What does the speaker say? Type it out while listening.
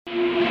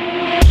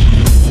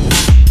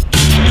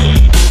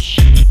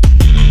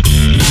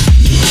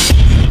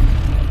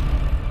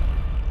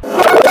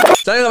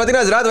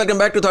Hazrat, welcome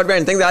back to thought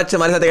behind things. आज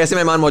हमारे साथ एक ऐसे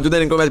मेहमान मौजूद हैं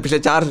जिनको मैं पिछले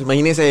 4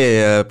 महीने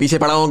से पीछे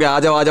पड़ा हूँ कि आ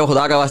जाओ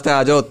खुदा का वास्ते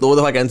आ जाओ। 2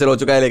 दफ़ा कैंसिल हो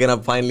चुका है लेकिन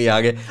अब फाइनली आ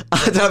गए।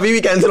 आज अभी भी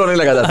कैंसिल होने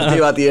लगा था, सच्ची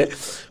बात ये है,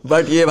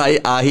 बट ये भाई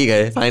आ ही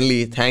गए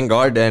finally, thank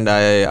God. And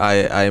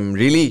I am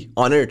really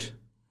honoured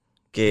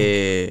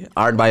कि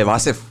आर्ट बाय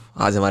वासिफ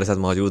आज हमारे साथ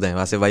मौजूद हैं।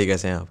 वासिफ भाई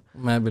कैसे हैं आप?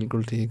 मैं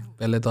बिल्कुल ठीक।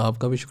 पहले तो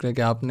आपका भी शुक्रिया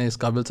कि आपने इस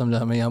काबिल समझा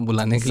हमें यहाँ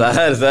बुलाने के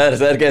लिए।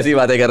 सर कैसी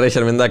बातें कर रहे हैं,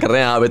 शर्मिंदा कर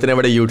रहे हैं आप, इतने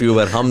बड़े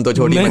यूट्यूबर। हम तो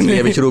छोटी मछली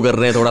अभी शुरू कर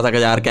रहे हैं, थोड़ा सा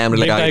यार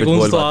कैमरे लगा के कुछ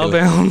बोल तो आप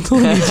हैं, हम तो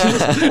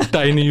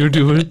टाइनी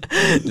यूट्यूबर।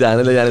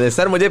 जाने दे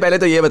सर। मुझे पहले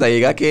तो ये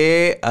बताइएगा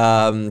कि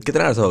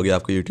कितना अर्सा हो गया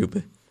आपको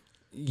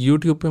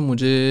यूट्यूब पे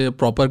मुझे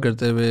प्रॉपर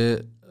करते हुए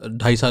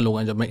 2.5 साल हो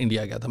गए। जब मैं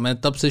इंडिया गया था मैं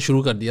तब से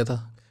शुरू कर दिया था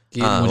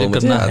कि मुझे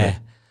करना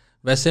है।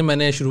 वैसे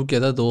मैंने शुरू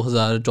किया था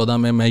 2014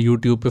 में। मैं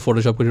YouTube पे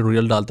फोटोशॉप के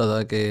ट्यूटोरियल डालता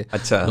था कि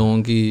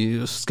लोगों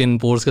की स्किन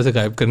पोर्स कैसे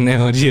गायब करने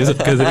हैं और ये सब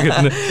कैसे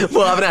करने हैं।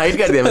 वो आपने हाइड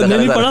कर दिया?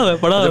 नहीं,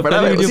 पढ़ा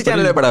है उसी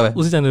चैनल पे पढ़ा है।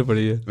 उसी चैनल पे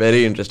पढ़ी है।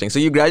 Very interesting. So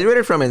you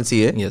graduated from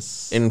NCA?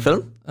 Yes. In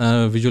film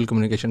visual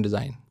communication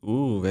design.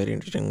 Very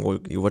interesting.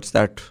 What's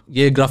that?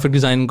 ये ग्राफिक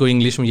डिज़ाइन को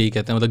इंग्लिश में यही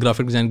कहते हैं। मतलब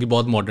ग्राफिक डिज़ाइन की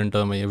बहुत मॉडर्न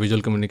टर्म है ये,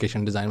 विजुअल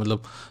कम्युनिकेशन डिज़ाइन।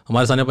 मतलब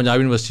हमारे सामने पंजाब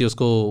यूनिवर्सिटी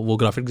उसको वो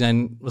ग्राफिक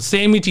डिज़ाइन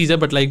सेम ही चीज़ है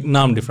बट लाइक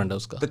नाम डिफरेंट है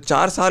उसका। तो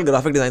 4 साल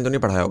ग्राफिक डिज़ाइन तो नहीं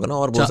पढ़ाया होगा ना,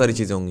 और बहुत सारी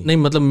चीज़ें होंगी? नहीं,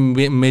 मतलब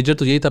मेजर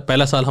तो यही था।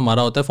 पहला साल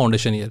हमारा होता है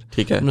फाउंडेशन ईयर,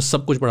 ठीक है, उसमें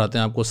सब कुछ पढ़ाते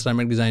हैं आपको,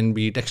 सिरेमिक डिज़ाइन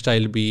भी,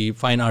 टेक्सटाइल भी,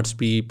 फाइन आर्ट्स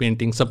भी,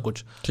 पेंटिंग, सब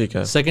कुछ, ठीक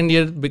है। सेकंड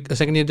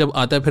ईयर जब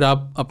आता है फिर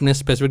आप अपने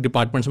स्पेसिफिक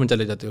डिपार्टमेंट्स में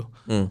चले जाते हो।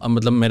 अब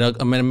मतलब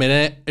मेरा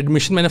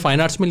एडमिशन मैंने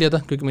फाइन आर्ट्स में लिया था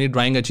क्योंकि मेरी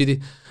ड्राइंग अच्छी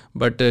थी।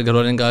 बट घर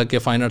वाले ने कहा कि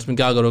फाइन आर्ट्स में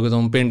क्या करोगे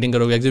तुम, पेंटिंग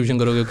करोगे, एग्जीबिशन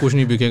करोगे, कुछ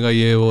नहीं बिकेगा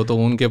ये वो। तो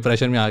उनके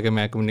प्रेशर में आके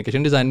मैं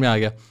कम्युनिकेशन डिज़ाइन में आ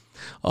गया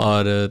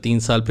और 3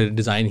 साल फिर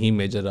डिज़ाइन ही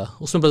मेजर रहा।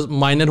 उसमें बस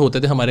माइनर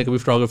होते थे हमारे, कभी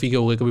फोटोग्राफी के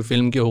हो गए, कभी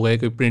फिल्म के हो गए,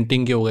 कभी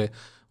प्रिंटिंग के हो गए,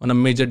 वरना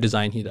मेजर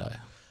डिज़ाइन ही रहा है।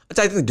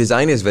 अच्छा, I think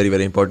design is very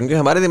very important क्योंकि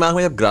हमारे दिमाग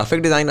में जब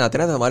ग्राफिक डिज़ाइन आते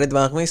हैं ना तो हमारे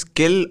दिमाग में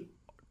स्किल,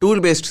 टूल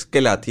बेस्ड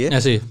स्किल आती है,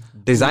 ऐसे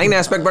डिज़ाइन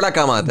एस्पेक्ट बड़ा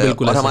कम आता है।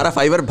 और हमारा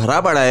फाइवर भरा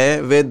पड़ा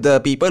है with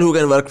people who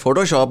can work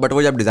Photoshop, but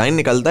वो जब डिज़ाइन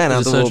निकलता है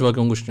ना तो सर्च वर्क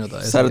कुछ नहीं होता,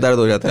 सर दर्द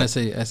हो जाता है।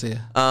 ऐसे ही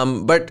है।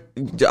 बट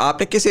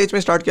आपने किस एज में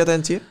स्टार्ट किया था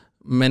NCA?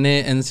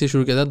 मैंने NCA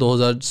शुरू किया था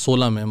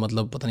 2016 में।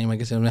 मतलब पता नहीं मैं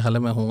किसी में हाल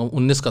में होऊंगा,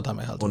 19 का था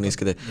मैं हाल। 19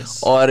 के थे।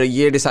 और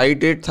ये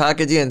डिसाइडेड था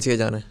कि जी NCA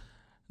जाना है?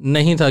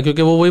 नहीं था,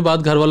 क्योंकि वो वही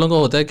बात घर वालों का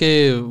होता है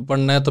कि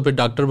पढ़ना है तो फिर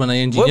डॉक्टर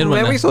बनाइए, इंजीनियर बनना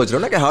है। मैं वही सोच रहा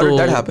हूँ ना कि हाउ डिड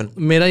दैट हैपन।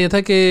 मेरा ये था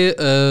कि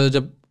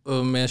जब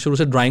मैं शुरू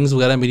से ड्राइंग्स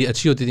वगैरह मेरी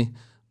अच्छी होती थी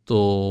तो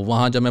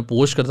वहाँ जब मैं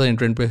पोस्ट करता था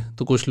इंटरनेट पे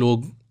तो कुछ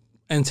लोग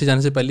NCA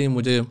जाने से पहले ही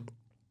मुझे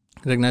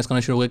रिकग्नाइज़ करना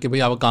शुरू हो गया कि भाई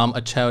आपका काम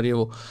अच्छा है और ये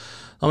वो।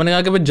 तो मैंने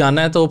कहा कि भाई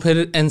जाना है तो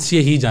फिर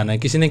NCA ही जाना है।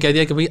 किसी ने कह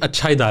दिया कि भाई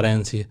अच्छा इदारा है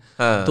NCA,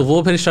 तो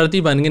वो फिर शर्त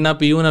ही बन गई, ना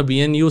PU ना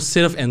BNU,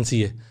 सिर्फ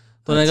NCA।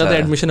 तो मैंने कहा तो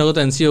एडमिशन होगा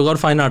तो NCA होगा और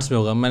फाइन आर्ट्स में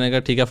होगा। मैंने कहा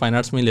ठीक है फाइन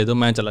आर्ट्स में ले दो,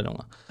 मैं चला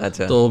जाऊँगा।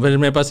 अच्छा। तो फिर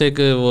मेरे पास एक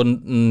वो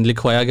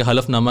लिखवाया कि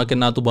हलफनामा कि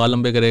ना तू बाल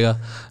लंबे करेगा,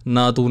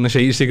 ना तू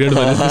नशे सिगरेट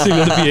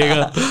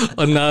पिएगा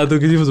और ना तू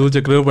किसी फजूल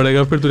चक्कर में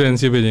पड़ेगा, फिर तुझे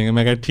NCA भेजेंगे।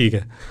 मैं कहा ठीक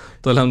है।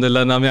 तो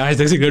अल्हम्दुलिल्लाह ना मैं आज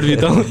तक सिगरेट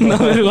पीता हूँ ना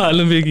मेरे बाल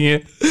लंबे किए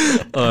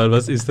और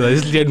बस इस तरह,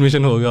 इसलिए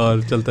एडमिशन हो गया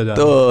और चलता जा रहा।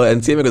 तो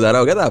NCA में गुजारा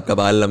हो गया था आपका,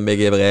 बाल लंबे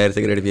किए बगैर,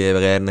 सिगरेट पिए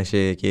बगैर,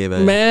 नशे किए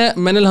बगैर?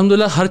 मैंने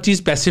अल्हम्दुलिल्लाह हर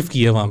चीज़ पैसिव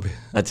की है वहाँ पे।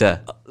 अच्छा।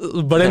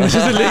 बड़े नशे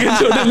से लेकर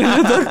छोटे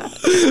नशे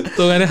तक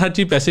तो मैंने हर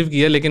चीज़ पैसिव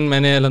की है, लेकिन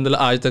मैंने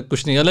अल्हम्दुलिल्लाह आज तक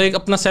कुछ नहीं। मतलब एक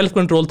अपना सेल्फ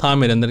कंट्रोल था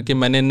मेरे अंदर कि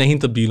मैंने नहीं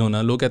तब्दील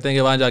होना। लोग कहते हैं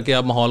कि वहाँ जाके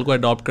आप माहौल को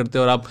अडॉप्ट करते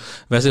हो और आप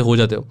वैसे हो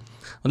जाते हो।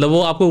 मतलब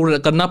वो आपको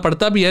करना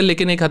पड़ता भी है,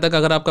 लेकिन एक हद तक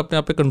अगर आपका अपने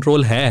आप पे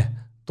कंट्रोल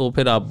है तो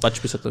फिर आप बच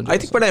भी सकते हो। आई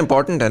थिंक बड़ा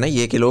इंपॉर्टेंट है ना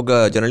ये कि लोग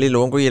जनरली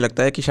लोगों को ये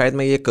लगता है कि शायद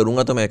मैं ये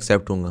करूंगा तो मैं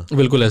एक्सेप्ट हूँगा।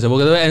 बिल्कुल ऐसे। वो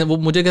कहते हैं, वो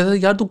मुझे कहते हैं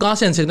यार तू कहाँ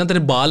से NCA ना,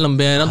 तेरे बाल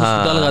लंबे हैं ना, तू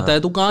छुट्टा लगाता है,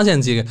 तू कहाँ से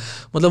NCA का।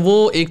 मतलब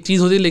वो एक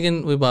चीज़ होती है,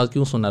 लेकिन वही बात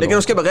क्यों सुनना। लेकिन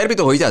उसके बगैर भी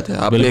तो हो ही जाता है।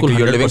 आप you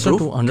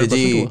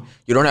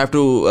don't have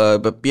to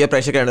peer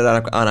pressure के अंडर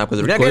आना आपको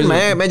जरूरी है।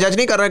 मैं जज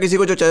नहीं कर रहा किसी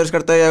को जो चर्च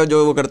करता है या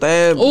जो वो करता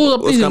है,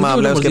 उसका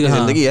मामला है, उसकी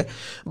जिंदगी है।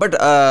 बट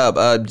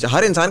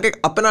हर इंसान का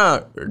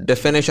अपना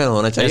डेफिनेशन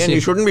होना चाहिए।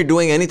 You shouldn't be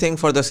doing anything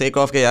for the sake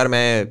of के यार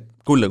मैं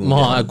कूल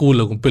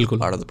लगूं, बिल्कुल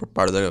पार्ट ऑफ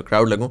द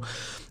क्राउड लगूं।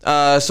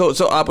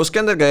 सो आप उसके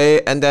अंदर गए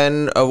and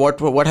then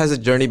what has the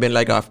journey been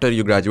like after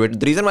you graduate?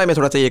 The reason why मैं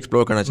थोड़ा सा ये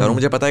एक्सप्लोर करना चाह रहा हूँ,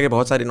 मुझे पता है कि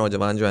बहुत सारे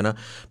नौजवान जो है ना,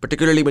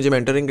 पर्टिकुलरली मुझे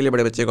मेंटरिंग के लिए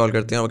बड़े बच्चे कॉल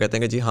करते हैं, वो कहते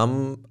हैं कि जी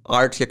हम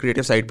आर्ट्स या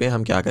क्रिएटिव साइड पे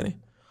हम क्या करें।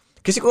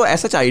 किसी को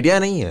ऐसा आइडिया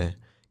नहीं है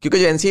क्योंकि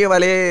जो NCA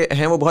वाले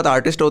हैं वो बहुत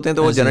आर्टिस्ट होते हैं,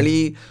 तो वो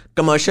जनरली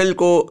कमर्शियल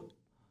को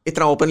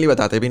इतना ओपनली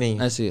बताते भी नहीं।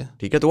 ऐसी है।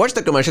 ठीक है, तो what's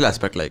the commercial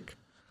aspect like?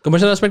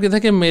 Commercial aspect ये था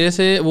कि मेरे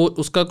से वो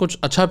उसका कुछ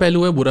अच्छा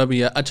पहलू है, बुरा भी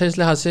है। अच्छा इस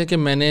लिहाज से कि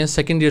मैंने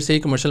सेकंड ईयर से ही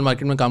कमर्शियल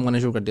मार्केट में काम करना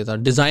शुरू कर दिया था।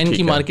 डिज़ाइन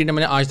की मार्केट में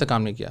मैंने आज तक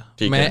काम नहीं किया।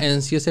 मैं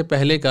NCA से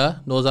पहले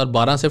का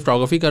 2012 से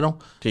फोटोग्राफी कर रहा हूँ,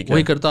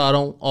 वही करता आ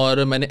रहा हूँ।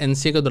 और मैंने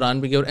NCA के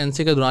दौरान भी किया और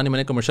NCA के दौरान ही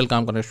मैंने कमर्शियल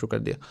काम करना शुरू कर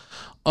दिया।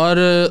 और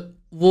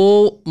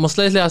वो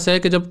मसला इस लिहाज से है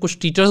कि जब कुछ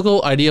टीचर्स को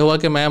आइडिया हुआ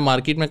कि मैं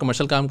मार्केट में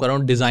कमर्शियल काम कर रहा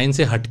हूँ डिज़ाइन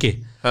से हटके,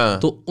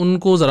 तो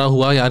उनको ज़रा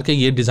हुआ यार कि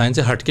ये डिज़ाइन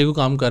से हटके को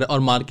काम कर रहा है और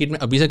मार्केट में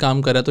अभी से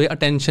काम कर रहा है तो ये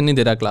अटेंशन नहीं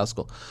दे रहा क्लास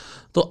को।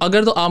 तो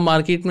अगर तो आप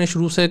मार्केट में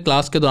शुरू से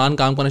क्लास के दौरान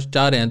काम करना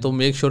चाह रहे हैं तो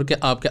मेक श्योर कि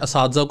आपके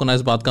असातिज़ा को ना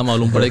इस बात का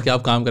मालूम पड़े कि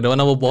आप काम कर रहे हो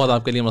ना, वो बहुत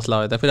आपके लिए मसला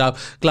होता है। फिर आप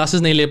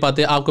क्लासेस नहीं ले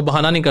पाते, आपको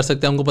बहाना नहीं कर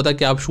सकते, हमको पता है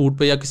कि आप शूट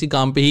पे या किसी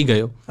काम पे ही गए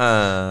हो।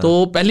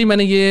 तो पहले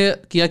मैंने ये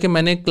किया कि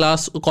मैंने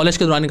कॉलेज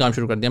के दौरान ही काम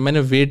शुरू कर दिया। मैंने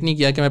वेट नहीं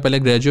किया कि मैं पहले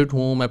ग्रेजुएट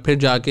हूँ, मैं फिर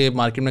जाके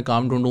मार्केट में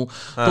काम ढूंढूँ।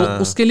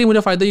 तो उसके लिए मुझे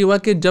फ़ायदा ये हुआ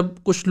कि जब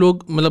कुछ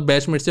लोग मतलब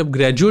बैचमेट से जब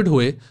ग्रेजुएट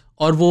हुए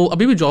और वो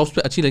अभी भी जॉब्स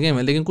पे अच्छी लगे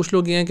हैं, लेकिन कुछ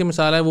लोग ये हैं कि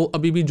मिसाल है वो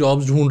अभी भी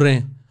जॉब्स ढूंढ रहे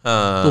हैं,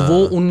 तो वो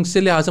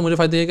उनसे लिहाज से मुझे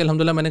फ़ायदा है कि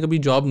अल्हम्दुलिल्लाह मैंने कभी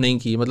जॉब नहीं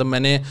की। मतलब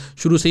मैंने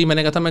शुरू से ही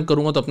मैंने कहा था मैं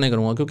करूँगा तो अपने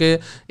करूँगा,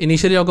 क्योंकि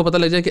इनिशियली आपको पता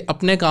लग जाए कि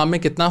अपने काम में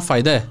कितना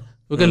फ़ायदा है,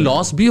 क्योंकि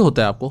लॉस भी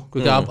होता है आपको,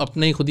 क्योंकि आप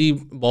अपने ही खुद ही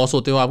बॉस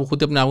होते हो, आपको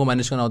खुद अपने आप को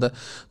मैनेज करना होता है।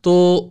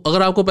 तो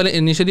अगर आपको पहले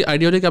इनिशियली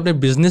आइडिया हो जाए कि आपने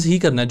बिजनेस ही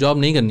करना है, जॉब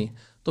नहीं करनी,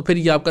 तो फिर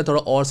ये आपका थोड़ा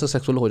और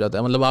सक्सेसफुल हो जाता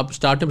है। मतलब आप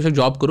स्टार्ट में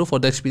जॉब करो फॉर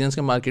द एक्सपीरियंस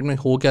के मार्केट में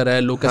हो क्या रहा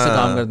है, लोग कैसे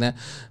काम करते हैं।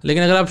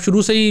 लेकिन अगर आप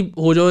शुरू से ही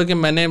हो जाओगे कि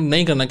मैंने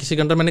नहीं करना, किसी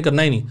के अंडर मैंने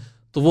करना ही नहीं,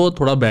 तो वो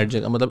थोड़ा बैठ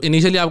जाएगा। मतलब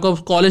इनिशियली आपको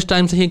कॉलेज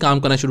टाइम से ही काम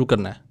करना शुरू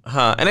करना है।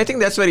 हाँ, and I think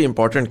that's very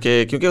important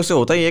कि क्योंकि उससे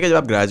होता ही है कि जब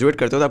आप ग्रेजुएट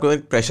करते हो तो आपको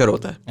एक प्रेशर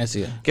होता है ऐसी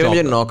है कि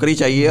मुझे नौकरी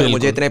चाहिए और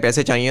मुझे इतने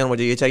पैसे चाहिए और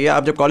मुझे ये चाहिए।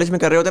 आप जब कॉलेज में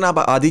कर रहे होते हैं ना, आप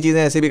आधी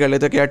चीज़ें ऐसे भी कर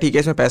लेते हो कि यार ठीक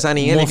है इसमें पैसा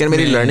नहीं है लेकिन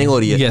मेरी लर्निंग हो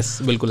रही है। यस,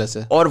 बिल्कुल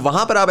ऐसे। और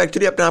वहाँ पर आप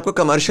एक्चुअली अपने आप को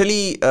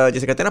कमर्शियली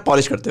जैसे कहते हैं ना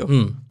पॉलिश करते हो,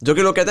 जो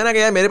कि लोग कहते हैं ना कि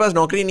यार मेरे पास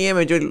नौकरी नहीं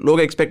है, जो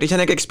लोग एक्सपेक्टेशन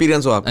है कि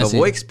एक्सपीरियंस हो आपका,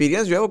 वो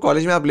एक्सपीरियंस जो है वो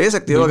कॉलेज में आप ले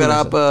सकते हो अगर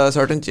आप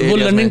सर्टेन वो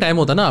लर्निंग टाइम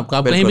होता है ना आपका।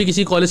 आप कहीं भी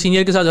किसी कॉलेज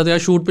सीनियर के साथ जाते हो,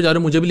 शूट पे जा रहे हो,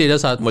 मुझे भी ले जा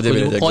साथ।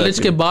 कॉलेज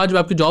के बाद जब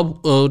आपकी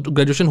जॉब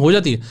ग्रेजुएशन हो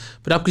जाती है,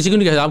 फिर आप किसी को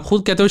नहीं कहते, आप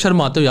खुद कहते हो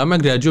शर्माते हो यार मैं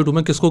ग्रेजुएट हूँ,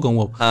 मैं किसको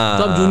कहूँ अब। तो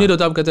आप जूनियर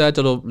होते हो, आप कहते हो यार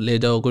चलो ले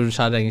जाओ, कुछ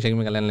शायद रैंकिंग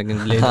में कर,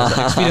 लेकिन ले जाओ,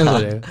 एक्सपीरियंस हो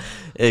जाएगा।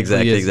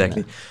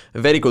 Exactly,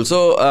 very cool. So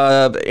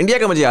India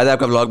का मुझे याद है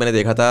आपका व्लॉग मैंने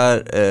देखा था,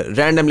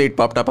 randomly it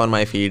popped up on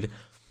my feed,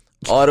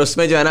 और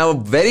उसमें जो है ना वो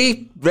वेरी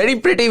वेरी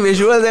प्रिटी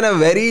विजुअल्स है ना,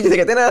 वेरी जैसे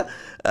कहते हैं ना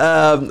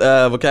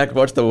वो क्या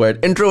व्हाट्स द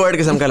वर्ड, इंट्रोवर्ट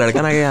किस्म का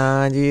लड़का ना कि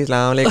हाँ जी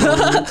अस्सलाम वालेकुम।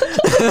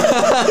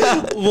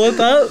 वो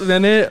था,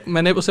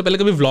 मैंने उससे पहले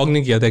कभी व्लॉग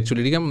नहीं किया था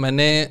एक्चुअली, ठीक है।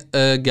 मैंने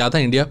गया था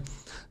इंडिया,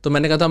 तो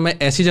मैंने कहा था मैं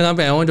ऐसी जगह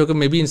पे आया हूँ जो कि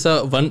may be इनसा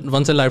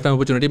once in life time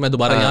opportunity, मैं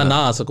दोबारा यहाँ ना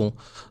आ सकूँ,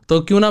 तो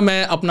क्यों ना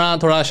मैं अपना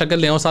थोड़ा शक्ल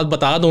ले आऊँ, साथ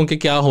बता दूँ कि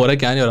क्या हो रहा है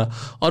क्या नहीं हो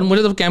रहा। और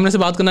मुझे तो कैमरे से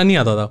बात करना नहीं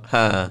आता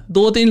था।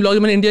 2-3 व्लॉग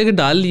मैंने इंडिया के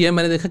डाल लिए,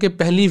 मैंने देखा कि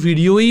पहली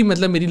वीडियो ही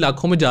मतलब मेरी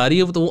लाखों में जा रही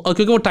है, तो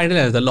क्योंकि वो टाइटल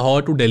ऐसा था,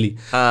 लाहौर टू दिल्ली,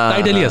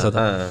 टाइटल ही ऐसा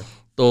था।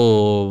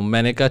 तो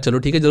मैंने कहा चलो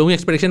ठीक है, जरूर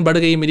एक्सपेक्टेशन बढ़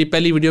गई। मेरी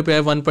पहली वीडियो पे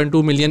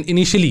 1.2 मिलियन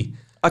इनिशियली।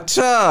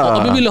 अच्छा,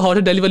 अभी भी लाहौर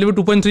से दिल्ली वाले में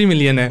 2.3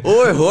 मिलियन है।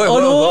 और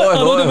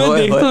वो मैं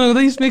देखता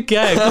हूँ इसमें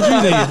क्या है, कुछ भी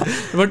नहीं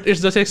है, बट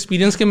इट्स जस्ट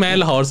एक्सपीरियंस कि मैं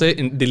लाहौर से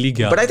दिल्ली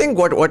गया। बट आई थिंक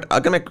व्हाट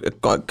अगर मैं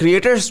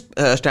क्रिएटर्स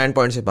स्टैंड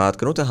पॉइंट से बात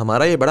करूँ तो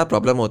हमारा ये बड़ा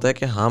प्रॉब्लम होता है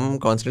कि हम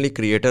कॉन्स्टेंटली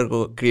क्रिएटर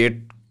को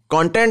क्रिएट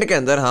कंटेंट के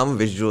अंदर हम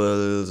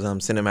विजुअल्स, हम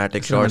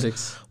cinematic shots.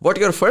 What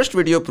your first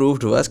video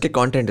proved to us कि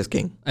कंटेंट इज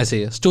किंग। ऐसे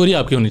ही स्टोरी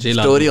आपकी होनी चाहिए,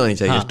 स्टोरी होनी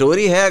चाहिए।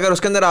 स्टोरी है, अगर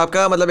उसके अंदर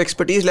आपका मतलब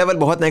एक्सपर्टीज लेवल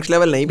बहुत नेक्स्ट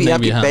लेवल नहीं भी,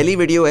 आपकी पहली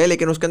वीडियो है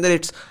लेकिन उसके अंदर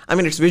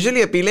इट्स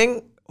विजुअली अपीलिंग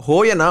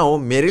हो या ना हो,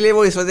 मेरे लिए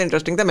वो इस वजह से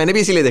इंटरेस्टिंग था, मैंने भी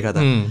इसीलिए देखा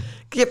था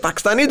कि ये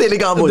पाकिस्तानी दिल्ली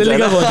का बोल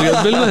रहा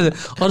है। बिल्कुल।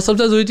 और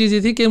सबसे जरूरी चीज़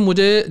ये थी कि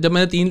मुझे जब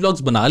मैंने 3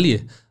 व्लॉग्स बना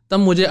लिए तब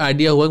मुझे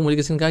आइडिया हुआ कि मुझे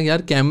किसी ने कहा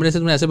यार कैमरे से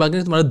तुमने ऐसे बात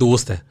करी, तुम्हारा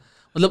दोस्त है,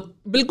 मतलब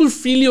बिल्कुल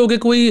फील ही हो गया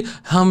कोई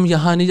हम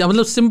यहाँ नहीं जा,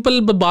 मतलब सिंपल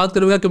बात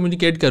करोगे,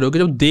 कम्युनिकेट करोगे,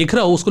 जब देख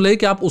रहा हो उसको लगे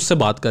कि आप उससे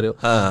बात कर रहे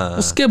हो।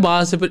 उसके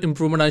बाद से फिर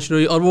इंप्रूवमेंट आनी शुरू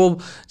हुई। और वो जो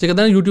कहते हैं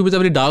ना YouTube is a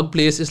very dark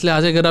place, इसलिए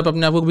आज अगर आप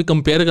अपने आप को भी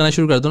कंपेयर करना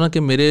शुरू कर दो ना कि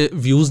मेरे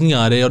व्यूज़ नहीं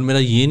आ रहे और मेरा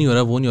ये नहीं हो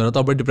रहा वो नहीं हो रहा, तो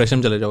आप बड़े डिप्रेशन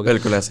में चले जाओगे।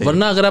 बिल्कुल ऐसे।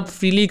 वरना अगर आप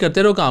फ्रीली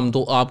करते रहो काम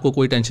तो आपको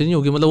कोई टेंशन नहीं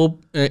होगी। मतलब वो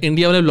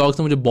इंडिया वाले ब्लॉग्स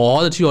में मुझे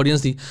बहुत अच्छी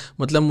ऑडियंस थी।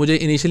 मतलब मुझे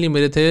इनिशियली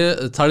मेरे थे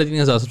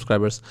 3,500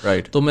 सब्सक्राइबर्स,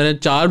 राइट। तो मैंने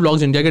 4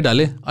 ब्लॉग्स इंडिया के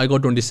डाले, आई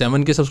गॉट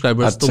 27 के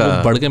सब्सक्राइबर्स। तो वो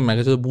बढ़ के मैं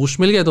बूस्ट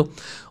मिल गया। तो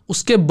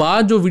उसके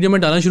बाद जो वीडियो में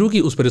डालना शुरू की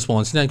उस पर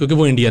रिस्पॉन्स नहीं आया, क्योंकि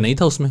वो इंडिया नहीं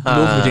था उसमें,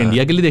 लोग मुझे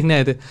इंडिया के लिए देखने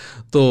आए थे।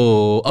 तो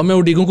अब मैं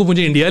उड़ीगों को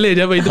मुझे इंडिया ले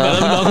जाए भाई,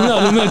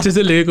 तो मैं अच्छे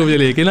से लेके मुझे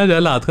लेके ना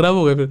जाए, हाथ खराब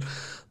हो गए।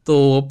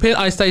 फिर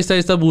आहिस्ता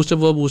आहिस्ता बूस्टअप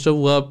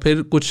हुआ।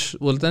 फिर कुछ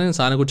बोलते हैं ना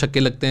इंसान को छक्के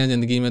लगते हैं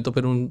ज़िंदगी में, तो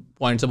फिर उन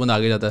पॉइंट से बंद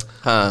आगे जाता है।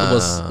 तो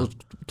बस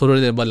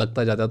थोड़ी देर बाद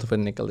लगता जाता है, तो फिर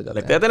निकल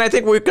जाता है। आई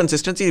थिंक वो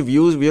कंसिस्टेंसी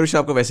व्यूअरशिप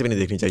आपको वैसे भी नहीं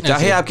देखनी चाहिए,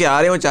 चाहे आपके आ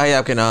रहे हो चाहे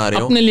आपके ना आ रहे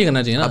हो, अपने लिए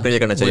करना चाहिए ना, अपने लिए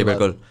करना चाहिए।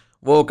 बिल्कुल,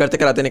 वो करते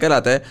कराते निकल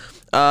आता है।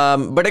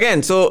 But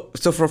again so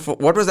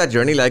what was that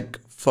journey like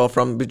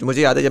from,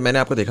 मुझे याद है जब मैंने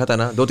आपको देखा था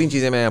ना, 2-3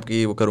 चीज़ें मैं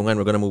आपकी वो करूँगा, and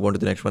we gonna move on to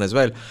the next one as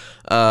well.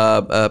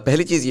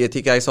 पहली चीज़ ये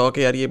थी कि आई सॉ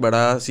कि यार ये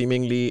बड़ा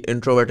सीमिंगली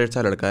इंट्रोवर्टेड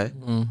सा लड़का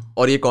है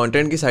और ये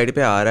कंटेंट की साइड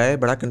पे आ रहा है,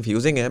 बड़ा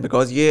कंफ्यूजिंग है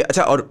बिकॉज ये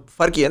अच्छा। और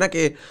फ़र्क ये है ना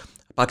कि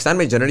पाकिस्तान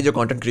में जनरली जो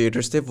कंटेंट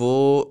क्रिएटर्स थे वो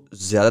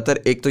ज़्यादातर,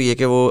 एक तो ये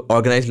कि वो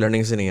ऑर्गेनाइज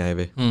लर्निंग से नहीं आए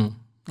हुए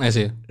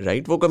ऐसे,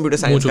 राइट, वो कंप्यूटर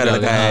साइंस का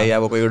लड़का है या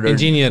वो कोई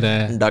इंजीनियर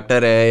है,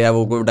 डॉक्टर है, या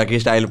वो कोई डॉक्टर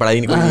स्टाइल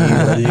पढ़ाई नहीं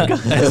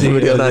कोई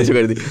वीडियो बनानी शुरू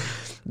कर दी।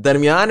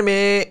 दरमियान में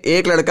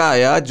एक लड़का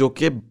आया जो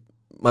कि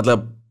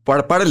मतलब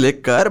पढ़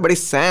लिख कर बड़ी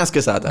साइंस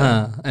के साथ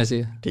आया,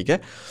 ऐसे, ठीक है।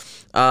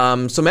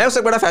 सो मैं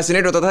उससे बड़ा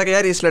फैसिनेट होता था कि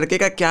यार इस लड़के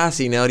का क्या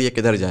सीन है और ये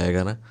किधर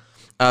जाएगा ना।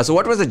 So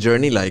what was the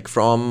journey like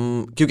from,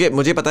 क्योंकि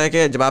मुझे पता है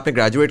कि जब आपने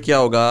ग्रेजुएट किया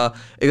होगा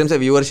एकदम से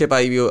व्यूअरशिप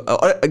आई,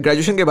 और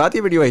ग्रेजुएशन के बाद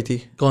ये वीडियो आई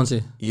थी? कौन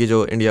सी? ये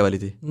जो इंडिया वाली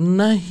थी?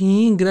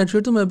 नहीं,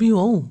 ग्रेजुएट तो मैं अभी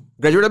हुआ हूँ।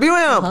 ग्रेजुएट अभी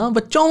हुए आप? हाँ,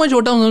 बच्चा हूँ मैं,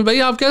 छोटा हूँ भाई।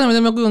 आप क्या समझते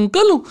हैं मैं कोई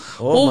अंकल हूँ?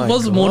 वो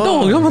बस मोटा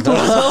हो गया मैं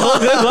थोड़ा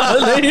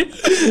सा नहीं,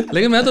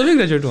 लेकिन मैं तो अभी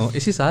ग्रेजुएट हुआ हूँ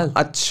इसी साल।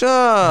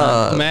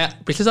 अच्छा। मैं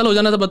पिछले साल हो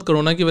जाना था, बट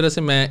कोरोना की वजह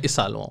से मैं इस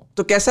साल हुआ हूँ।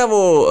 तो कैसा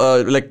वो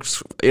लाइक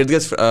इर्द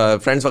गिर्द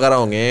फ्रेंड्स वगैरह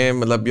होंगे,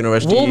 मतलब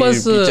यूनिवर्सिटी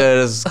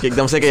टीचर्स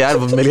एकदम से कि यार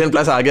मिलियन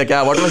प्लस आ गया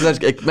क्या? What was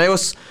that? मैं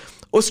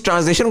उस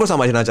ट्रांजिशन को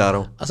समझना चाह रहा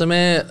हूँ। असल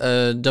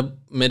में जब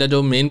मेरा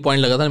जो मेन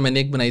पॉइंट लगा था, मैंने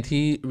एक बनाई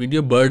थी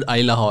वीडियो बर्ड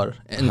आई लाहौर,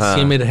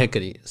 एनसीए में रह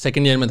करी,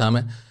 सेकंड ईयर में था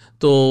मैं।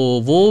 तो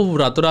वो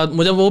रातों रात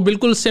मुझे, वो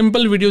बिल्कुल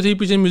सिंपल वीडियो थी,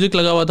 पीछे म्यूज़िक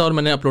लगा हुआ था और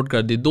मैंने अपलोड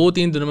कर दी।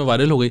 2-3 दिनों में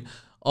वायरल हो गई।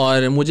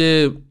 और मुझे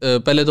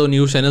पहले तो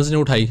न्यूज़ चैनल्स ने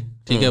उठाई,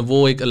 ठीक है,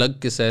 वो एक अलग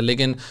किस्सा है।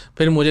 लेकिन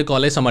फिर मुझे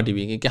कॉलेज समा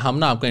टीवी की कि हम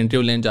ना आपका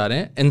इंटरव्यू लेने जा रहे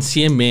हैं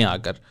एनसीए में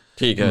आकर।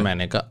 ठीक है,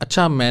 मैंने कहा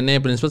अच्छा, मैंने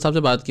प्रिंसिपल साहब से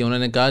बात की,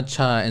 उन्होंने कहा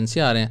अच्छा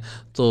एनसीए आ रहे हैं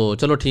तो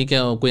चलो ठीक है,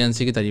 कोई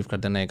एनसीए की तारीफ़ कर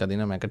देना एक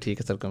दिन। मैं कहा ठीक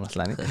है सर, कोई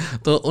मसला नहीं।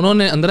 तो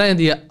उन्होंने अंदर आने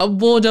दिया।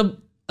 अब वो जब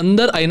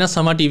अंदर आई ना,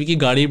 समा टीवी की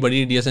गाड़ी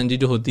बड़ी DSNG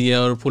जो होती है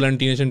और फुल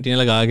एंटीना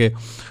लगा के,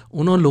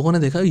 उन्होंने लोगों ने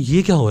देखा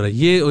ये क्या हो रहा है,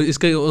 ये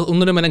इसके,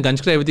 उन्होंने मैंने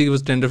गंज कराई हुई थी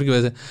उस टेंडर की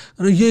वजह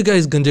से, ये क्या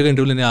इस गंजे का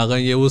इंटरव्यू लेने आ गए,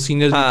 ये वो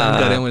सीनियर्स कर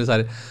रहे हैं मुझे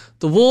सारे।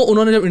 तो वो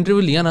उन्होंने जब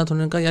इंटरव्यू लिया ना, तो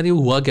उन्होंने कहा यार ये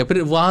हुआ क्या।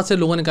 फिर वहाँ से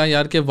लोगों ने कहा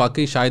यार कि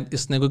वाकई शायद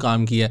इसने कोई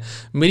काम किया है।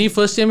 मेरी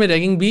फर्स्ट ईयर में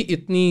रैगिंग भी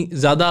इतनी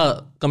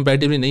ज़्यादा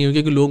कंपैरेटिवली नहीं हुई,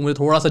 क्योंकि लोग मुझे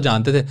थोड़ा सा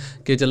जानते थे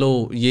कि चलो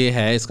ये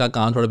है, इसका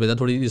काम थोड़ा बेहतर,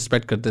 थोड़ी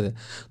रिस्पेक्ट करते थे।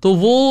 तो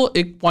वो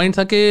एक पॉइंट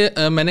था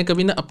कि मैंने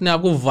कभी ना अपने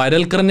आप को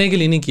वायरल करने के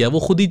लिए नहीं किया, वो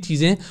खुद ही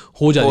चीज़ें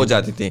हो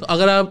जाती थी। तो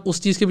अगर आप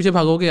उस चीज़ के पीछे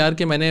भागोगे यार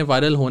कि मैंने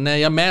वायरल होना है,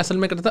 या मैं असल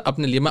में करता था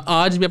अपने लिए। मैं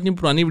आज भी अपनी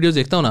पुरानी वीडियोस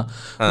देखता हूँ ना,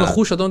 मैं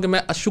खुश होता हूँ कि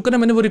मैं शुक्र है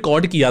मैंने वो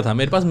रिकॉर्ड किया था,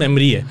 मेरे पास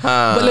मेमोरी है।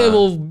 भले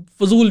वो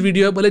फजूल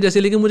वीडियो है भले जैसे,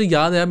 लेकिन मुझे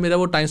याद है मेरा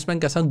वो टाइम स्पेन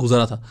कैसा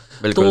गुजरा था।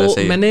 तो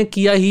मैंने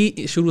किया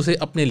ही शुरू से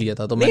अपने लिए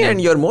था। तो मैंने, and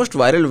your most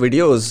viral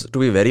videos to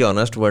be very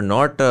honest were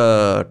not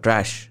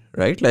trash,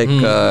 right? Like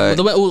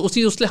तो मैं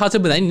उस लिहाज से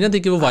बनाई नहीं ना थी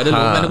कि वो वायरल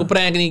हो। मैंने कोई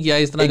प्रैंक नहीं किया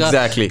इस तरह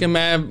का कि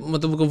मैं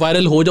मतलब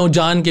वायरल हो जाऊं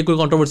जान के कोई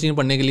कंट्रोवर्सी में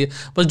पढ़ने के लिए।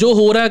 बस जो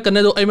हो रहा है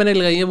करने दो। मैंने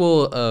लगाई है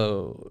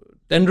वो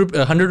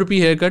 100 रुपये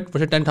हेयर कट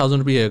वैसे 10,000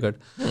 रुपये हेयर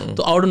कट।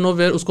 तो आउट ऑफ नो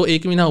वेयर उसको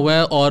 1 महीना हुआ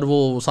है और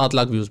वो 7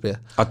 लाख व्यूज़ पे है।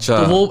 अच्छा।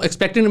 तो वो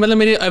एक्सपेक्टेड, मतलब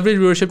मेरी एवरेज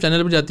व्यूअरशिप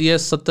चैनल पे जाती है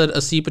 70,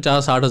 80,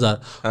 50, 60 हज़ार।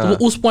 तो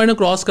वो उस पॉइंट में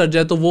क्रॉस कर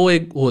जाए तो वो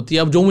एक होती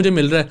है। अब जो मुझे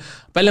मिल रहा है,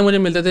 पहले मुझे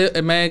मिलते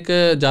थे, मैं एक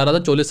जा रहा था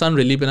चोलिस्तान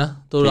रैली पे ना,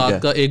 तो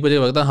रात का 1 बजे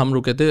वक्त था, हम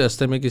रुके थे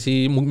रास्ते में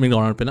किसी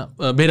मैकडॉनल्ड पे ना,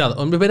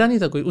 भेरा नहीं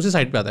था कोई, उसी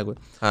साइड पे आता है कोई,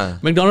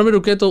 मैकडॉनल्ड पे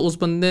रुके। तो उस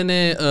बंदे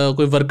ने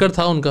कोई वर्कर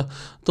था उनका,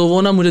 तो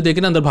वो ना मुझे देख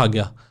के ना अंदर भाग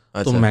गया।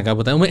 तो मैं क्या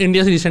बताऊँ, मैं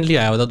इंडिया से रिसेंटली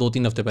आया हुआ था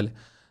 2-3 हफ्ते पहले।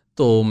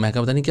 तो मैं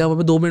क्या पता नहीं क्या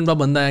हुआ, 2 मिनट बाद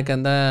बंदा आया,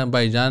 कहता है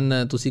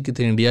भाईजान तुसी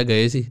कितने इंडिया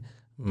गए सी?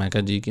 मैं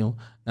कहा जी क्यों?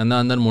 कहना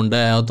अंदर मुंडा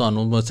आया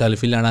तो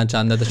सैल्फी लेना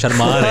चाहता तो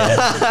शर्मा रहा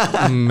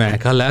है। मैं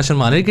कहा लै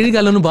शर्माने की गल,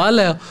 उन्होंने बाहर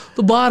लाया।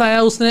 तो बाहर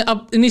आया उसने।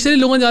 अब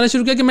इनिशियली लोगों ने जाना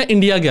शुरू किया कि मैं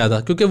इंडिया गया था,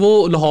 क्योंकि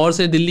वो लाहौर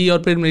से दिल्ली,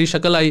 और फिर मेरी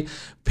शक्ल आई,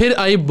 फिर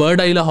आई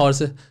बर्ड आई लाहौर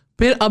से।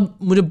 फिर अब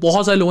मुझे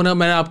बहुत सारे लोगों ने,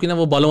 मैंने आपकी ना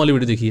वो बालों वाली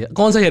वीडियो देखी है,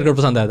 कौन सा हेयर कट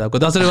पसंद आया था आपको,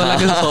 10 रुपये वाला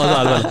कि 100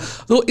 हज़ार वाला?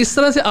 तो इस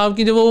तरह से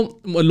आपकी जब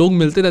वो लोग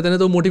मिलते रहते हैं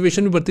तो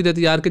मोटिवेशन भी बढ़ती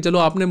रहती है यार कि चलो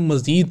आपने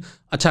मजीद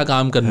अच्छा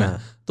काम करना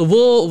है। तो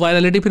वो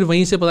वायरलिटी फिर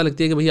वहीं से पता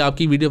लगती है कि भाई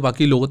आपकी वीडियो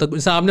बाकी लोगों तक,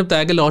 जैसे आपने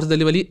बताया कि लाहौर से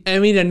दिल्ली वाली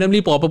एवं रैंडमली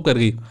पॉपअप कर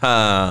गई।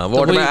 हाँ,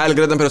 वो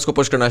एल्गोरिथम फिर उसको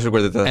पुश करना शुरू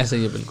कर देता है। ऐसे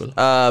ही है बिल्कुल।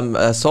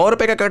 100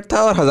 रुपये का कट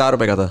था और 1000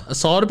 रुपये का था?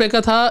 100 रुपये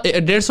का था,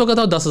 150 का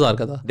था और 10,000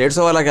 का था। 150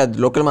 वाला क्या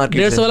लोकल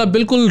मार्केट? 150 वाला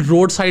बिल्कुल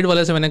रोड साइड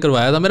वाले से मैंने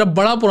करवाया था। मेरा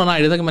बड़ा पुराना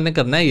आइडिया था कि मैंने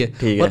करना है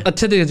ये, और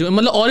अच्छे तरीके से,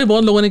 मतलब और भी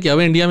बहुत लोगों ने किया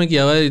हुआ है, इंडिया में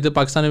किया हुआ है, इधर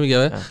पाकिस्तान में भी किया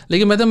हुआ है,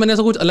 लेकिन मैंने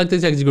ऐसा कुछ अलग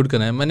तरीके से एग्जीक्यूट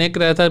करना है। मैंने एक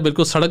कराया था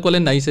बिल्कुल सड़क वाले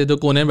नाई से जो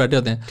कोने में बैठे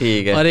होते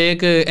हैं, और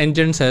एक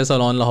एंजेंट्स है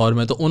सैलून लाहौर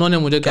में, तो उन्होंने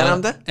मुझे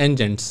कहा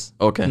एंजेंट्स,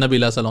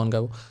 नबीला सैलून का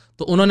वो,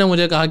 तो उन्होंने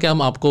मुझे कहा कि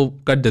हम आपको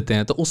कट देते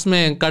हैं। तो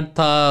उसमें कट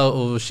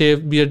था, शेव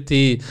बियर्ड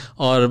थी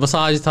और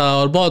मसाज था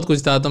और बहुत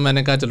कुछ था। तो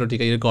मैंने कहा चलो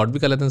ठीक है ये रिकॉर्ड भी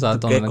कर लेते हैं साथ।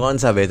 तो कौन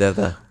सा बेहतर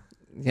था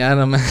यार?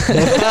 मैं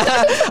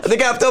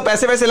देखिए अब तो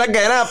पैसे लग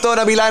गए ना, अब तो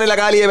नबीला ने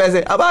लगा लिए पैसे,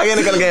 अब आगे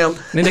निकल गए हम।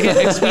 नहीं देखिए,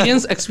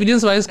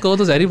 एक्सपीरियंस वाइज कहो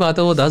तो ज़ाहिर बात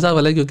है वो 10,000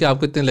 वाला है, क्योंकि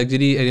आपको इतने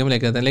लग्जरी एरिया में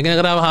लेके आते हैं। लेकिन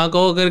अगर आप हाँ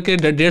कहो करके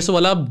 150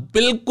 वाला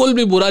बिल्कुल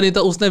भी बुरा नहीं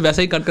था, उसने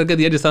वैसे ही कट करके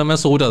दिया जिस तरह मैं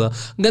सोच रहा था।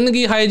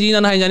 गंदगी, हाइजीन,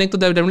 अनहाइजीनिक तो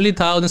डेफिनेटली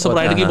था। उसने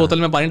स्प्राइट की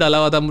बोतल में पानी डाला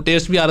हुआ था,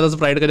 टेस्ट भी आ रहा था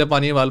स्प्राइट का जब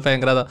पानी वाल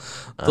फेंक रहा था।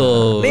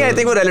 तो नहीं, आई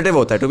थिंक वो रिलेटिव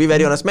होता है, टू बी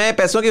वेरी ऑनेस्ट। मैं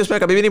पैसों की उसमें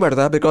कभी भी नहीं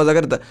बढ़ता, बिकॉज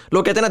अगर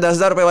लोग कहते हैं ना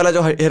 10,000 रुपये वाला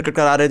जो हेयर कट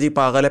करा रहे जी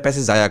पागल है,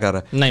 पैसे जाया कर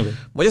रहा है। नहीं भाई,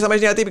 मुझे समझ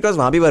नहीं आती, बिकॉज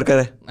वहाँ भी वर्कर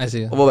है,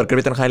 ऐसे वो वर्कर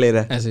भी तनख्वाह ले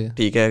रहा है, ऐसे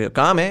ठीक है,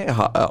 काम है,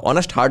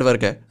 ऑनेस्ट हार्ड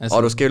वर्क है,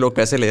 और उसके लोग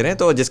पैसे ले रहे हैं।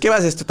 तो जिसके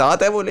पास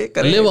इस्तिताअत है वो ले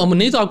करे,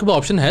 नहीं तो आपके पास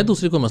ऑप्शन है,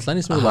 दूसरी कोई मसला नहीं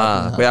इसमें।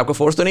 हाँ, कोई आपको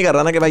फोर्स तो नहीं कर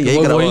रहा ना कि भाई यही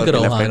करो।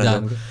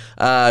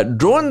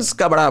 ड्रोन्स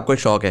का बड़ा आपको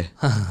शौक है,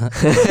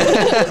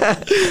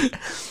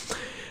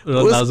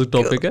 नाजुक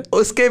टॉपिक है।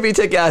 उसके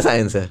पीछे क्या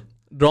साइंस है?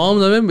 ड्रोन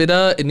में मेरा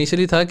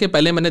इनिशियली था कि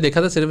पहले मैंने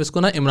देखा था सिर्फ इसको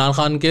ना इमरान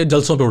खान के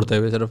जलसों पे उड़ते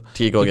हुए सिर्फ,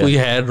 ठीक हो गया, कोई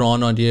है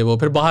ड्रोन और ये वो,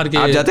 फिर बाहर के।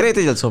 आप जाते रहे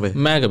थे जलसों पे?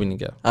 मैं कभी नहीं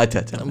गया।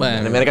 अच्छा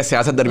मैंने कहा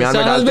सियासत दरमियान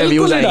में डालते हैं,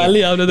 व्यूज आएंगे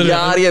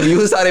यार, ये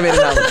व्यूज सारे मेरे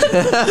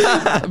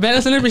नाम। मैंने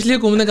असल में पिछले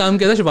हुकूमत ने काम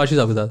किया था शबाशी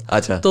साहब के साथ।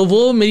 अच्छा, तो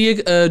वो मेरी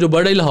एक जो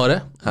बर्ड आई लाहौर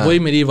है वही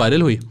मेरी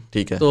वायरल हुई।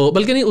 ठीक है। तो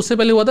बल्कि नहीं, उससे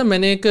पहले हुआ था,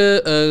 मैंने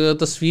एक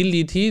तस्वीर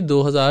ली थी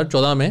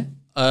 2014 में,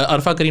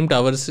 अरफा करीम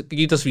टावर्स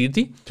की तस्वीर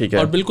थी, ठीक है,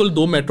 और बिल्कुल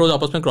 2 मेट्रोज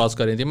आपस में क्रॉस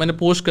कर रही थी, मैंने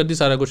पोस्ट कर दी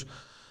सारा कुछ।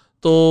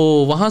 तो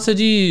वहाँ से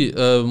जी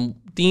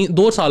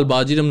 2 साल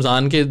बाद जी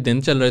रमज़ान के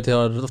दिन चल रहे थे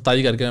और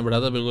रफ्तारी करके मैं बढ़ा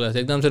था, बिल्कुल ऐसे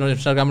एकदम से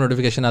इंस्टाग्राम में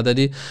नोटिफिकेशन आता है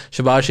जी,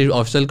 Shahbaz Sharif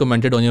official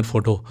commented on your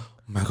photo.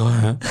 मैं कहा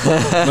है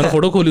मैंने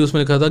फोटो खोली,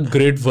 उसमें लिखा था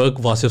ग्रेट वर्क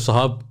वासिफ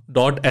साहब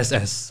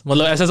 .ss,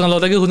 मतलब ऐसा समझ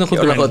होता है कि उसने खुद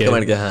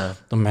कमेंट किया।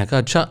 तो मैं कहा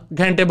अच्छा,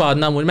 घंटे बाद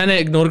ना मैंने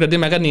इग्नोर कर दिया,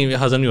 मैं कहा नहीं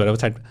हज़म नहीं हो रहा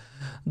साइड पे।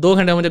 2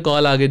 घंटे मुझे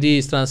कॉल आ गई जी,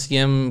 इस तरह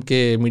CM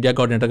के मीडिया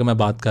कोऑर्डिनेटर का मैं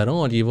बात कर रहा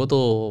हूँ और ये वो,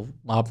 तो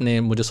आपने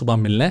मुझे सुबह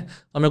मिलना है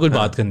और मैं कुछ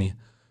बात करनी है।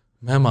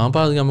 मैं वहाँ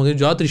पास गया, मुझे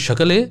जो तेरी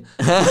शक्ल है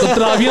तो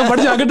तरावियाँ बढ़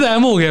जाकर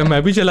टाइम हो गया,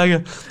 मैं भी चला गया।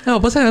 मैं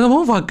वापस आया,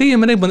 वो वाकई है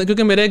मैंने,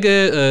 क्योंकि मेरा एक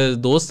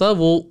दोस्त था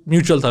वो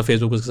म्यूचुअल था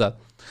फेसबुक उसके साथ,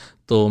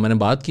 तो मैंने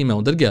बात की, मैं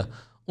उधर गया,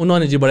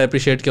 उन्होंने जी बड़ा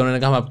अप्रिशिएट किया,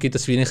 उन्होंने कहा हम आपकी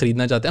तस्वीरें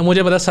खरीदना चाहते हैं।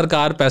 मुझे पता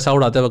सरकार पैसा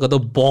उड़ाते वक्त तो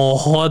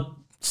बहुत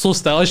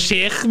सुस्त है और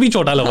शेख भी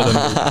छोटा लगा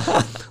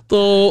था। तो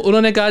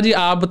उन्होंने कहा जी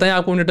आप बताएं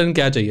आपको रिटर्न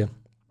क्या चाहिए।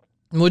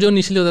 मुझे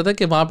इनिशियली होता था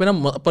कि वहाँ पे ना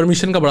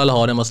परमिशन का बड़ा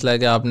लाहौर है मसला है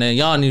कि आपने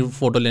यहाँ नहीं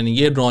फ़ोटो लेनी,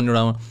 ये ड्रोन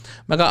उड़ा।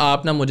 मैं कहा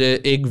आप ना,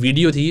 मुझे एक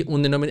वीडियो थी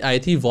उन दिनों में आई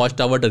थी वॉच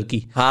टावर टर्की,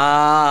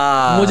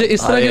 मुझे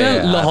इस तरह की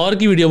ना लाहौर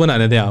की वीडियो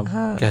बनाने थे आप।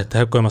 कहता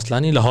है कोई मसला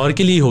नहीं, लाहौर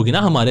के लिए होगी ना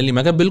हमारे लिए।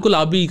 मैं कहा बिल्कुल,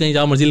 आप भी कहीं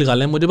जहाँ मर्जी लगा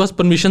लें, मुझे बस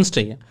परमिशन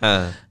चाहिए।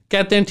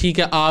 कहते हैं ठीक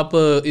है, आप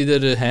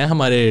इधर हैं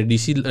हमारे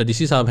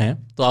DC साहब हैं,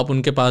 तो आप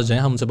उनके पास जाएँ,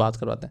 हमसे बात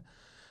करवाते हैं।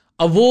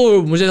 अब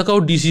वो मुझे लगा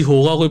वो DC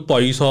होगा कोई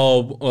पाई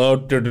साहब,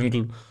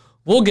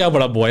 वो गया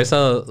बड़ा बॉय सा,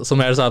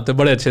 सुमेर साहब थे,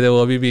 बड़े अच्छे थे,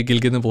 वो अभी भी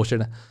गिलगित में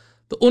पोस्टेड है।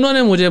 तो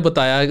उन्होंने मुझे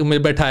बताया कि मुझे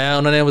बैठाया,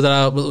 उन्होंने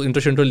ज़रा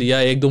इंटरव्यू लिया,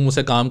 1-2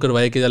 मुझसे काम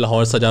करवाए कि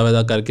लाहौर सजा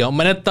वजा करके आओ।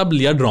 मैंने तब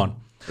लिया ड्रोन।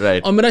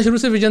 Right. और मेरा शुरू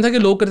से विजन था कि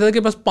लोग करते थे कि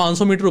बस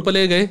 500 मीटर ऊपर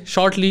ले गए,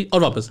 शॉट ली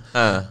और वापस।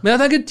 मेरा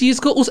था कि चीज़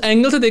को उस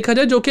एंगल से देखा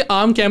जाए जो कि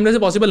आम कैमरे से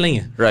पॉसिबल नहीं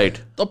है। राइट।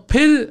 तो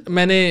फिर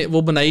मैंने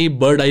वो बनाई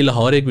बर्ड आई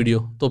लाहौर एक वीडियो,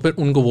 तो फिर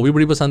उनको वो भी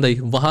बड़ी पसंद आई।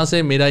 वहाँ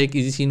से मेरा एक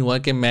इजी सीन हुआ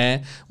कि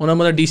उन्होंने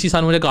मतलब DC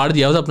साहब मुझे कार्ड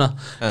दिया था अपना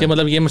कि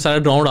मतलब ये मैं सारा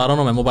ड्रोन उड़ा रहा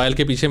हूँ, मैं मोबाइल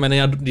के पीछे मैंने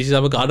यहाँ DC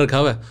साहब का कार्ड रखा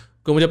हुआ है,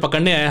 कोई मुझे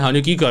पकड़ने आया, हाँ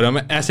की कर रहा हूँ,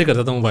 मैं ऐसे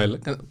करता था मोबाइल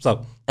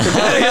सब।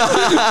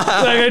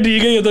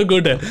 ठीक है, ये तो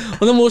गुड है।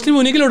 मतलब मोस्टली मैं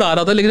उन्हीं के लिए उड़ा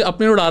रहा था, लेकिन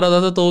अपने उड़ा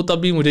रहा था तो तब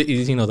भी मुझे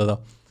इजी सीन होता था।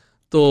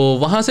 तो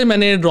वहाँ से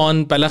मैंने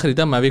ड्रोन पहला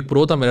ख़रीदा, मैविक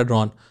प्रो था मेरा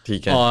ड्रोन।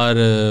 ठीक है।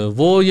 और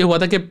वो ये हुआ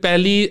था कि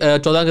पहली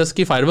 14 अगस्त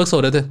की फायरवर्क्स हो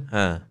रहे थे।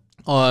 हाँ।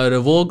 और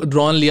वो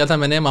ड्रोन लिया था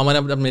मैंने, मामा ने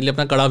मेरे लिए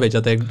अपना कड़ा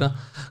बेचा था एक ना,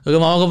 क्योंकि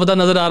मामा को पता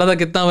नज़र आ रहा था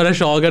कितना मेरा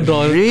शौक है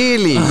ड्रोन।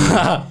 Really?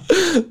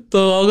 तो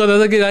मामा को पता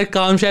था कि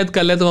काम शायद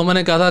कर ले, तो मामा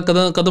ने कहा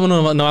था कदम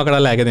नवा कड़ा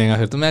ला के देंगे।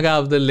 फिर तो मैं कहा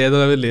आप ले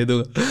दूँगा, ले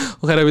दूँगा।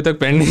 वो खैर अभी तक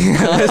पेंडिंग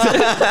है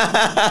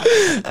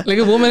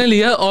लेकिन वो मैंने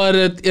लिया और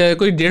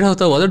कोई 1.5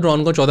 हफ्ता हुआ था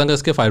ड्रोन को, 14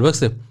 अगस्त के फायरवर्क्स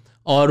से,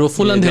 और वो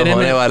फुल अंधेरे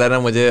में वाला ना,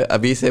 मुझे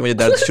अभी से मुझे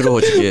दर्द शुरू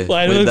हो चुकी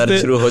है, दर्द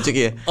शुरू हो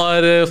चुकी है।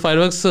 और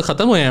फायरवर्क्स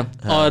ख़त्म हुए हैं।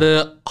 हाँ। और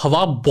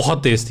हवा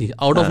बहुत तेज़ थी,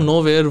 आउट ऑफ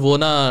नो वेयर वो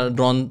ना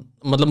ड्रोन,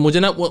 मतलब मुझे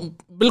ना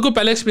बिल्कुल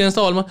पहले एक्सपीरियंस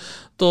था ऑलमोस्ट।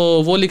 तो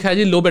वो लिखा है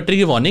जी लो बैटरी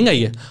की वार्निंग आई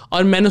है,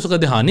 और मैंने उसका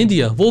ध्यान नहीं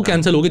दिया, वो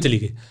कैंसिल होकर चली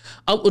गई।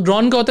 अब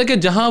ड्रोन का होता है कि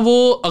जहाँ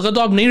वो अगर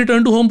तो आप नहीं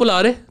रिटर्न टू होम बुला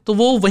रहे तो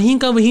वो वहीं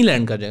का वहीं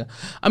लैंड कर जाएगा।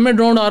 अब मैं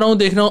ड्रोन आ रहा हूँ,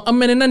 देख रहा हूँ, अब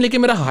मैंने ना,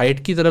 लेकिन मेरा हाइट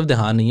की तरफ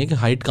ध्यान नहीं है कि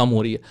हाइट कम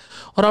हो रही है,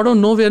 और आउट ऑफ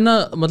नो वेयर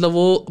ना, मतलब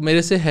वो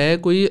मेरे से है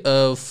कोई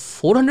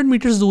 400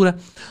 मीटर्स दूर है।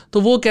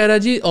 तो वो कह रहा है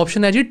जी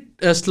ऑप्शन है जी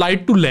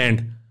स्लाइड टू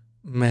लैंड।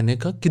 मैंने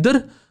कहा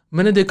किधर?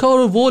 मैंने देखा और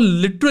वो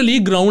लिटरली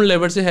ग्राउंड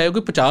लेवल से है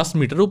कोई 50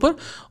 मीटर ऊपर,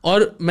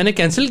 और मैंने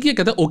कैंसिल किया,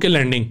 कहता ओके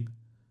लैंडिंग।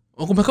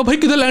 मैं कहा भाई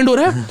किधर लैंड हो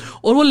रहा है?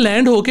 और वो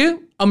लैंड होके,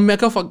 अब मैं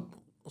कहा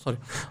सॉरी,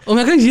 और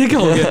मैं कहा ये क्या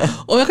हो गया?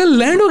 और मैं कहा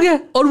लैंड हो गया,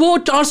 और वो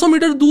 400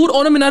 मीटर दूर,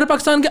 और मीनार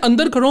पाकिस्तान के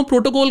अंदर खड़ा हूँ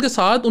प्रोटोकॉल के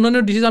साथ।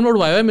 उन्होंने DC साहब ने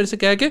उड़वाया है मेरे से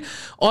कह के,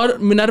 और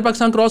मीनार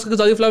पाकिस्तान क्रॉस करके,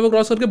 ज़ादी फ्लाईओवर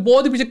क्रॉस करके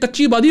बहुत ही पीछे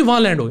कच्ची आबादी, वहाँ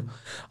लैंड हो गया।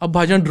 अब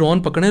भाईजान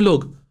ड्रोन पकड़े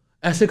लोग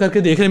ऐसे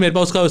करके देख रहे, मेरे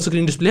पास उसका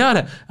स्क्रीन डिस्प्ले आ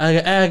रहा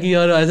है कि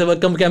यार ऐसे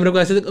कम कैमरे को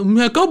ऐसे।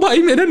 मैं कहा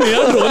भाई मेरे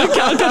नया ड्रोन है,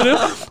 क्या कर रहे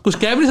हो? कुछ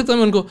कह भी नहीं सकता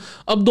मैं उनको।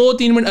 अब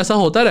 2-3 मिनट ऐसा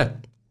होता रहा।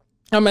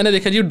 अब मैंने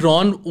देखा जी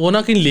ड्रोन वो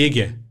ना कहीं ले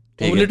गया,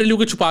 वो लिटरली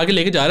को छुपा के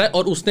लेके जा रहा है,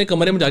 और उसने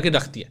कमरे में जाके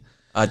रख दिया।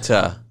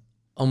 अच्छा।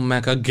 अब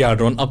मैं कहा गया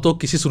ड्रोन, अब तो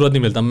किसी सूरत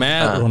नहीं मिलता।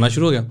 मैं रोना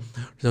शुरू हो गया,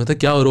 कहता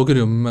क्या रो के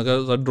रही हो? मैं कहा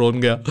सर ड्रोन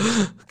गया।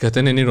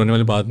 कहते नहीं रोने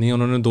वाली बात नहीं है।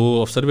 उन्होंने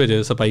 2 अफसर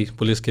भेजे सफाई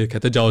पुलिस के,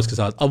 कहते जाओ इसके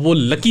साथ। अब वो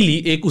लकीली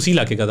एक उसी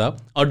इलाके का था,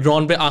 और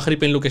ड्रोन पे आखिरी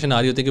पिन लोकेशन आ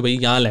रही होती है कि भाई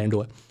यहाँ लैंड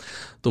हुआ।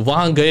 तो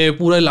वहाँ गए,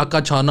 पूरा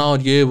इलाका छाना,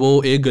 और ये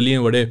वो एक गली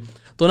में बड़े।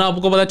 तो ना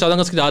आपको पता 14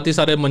 अगस्त की रात ही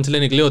सारे मंचले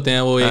निकले होते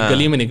हैं, वो एक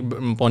गली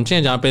में पहुँचे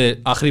हैं जहाँ पे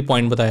आखिरी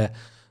पॉइंट बताया।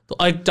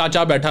 तो एक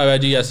चाचा बैठा हुआ है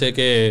जी ऐसे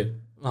कि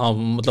हाँ,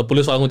 मतलब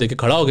पुलिस वालों को देख के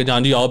खड़ा हो गया,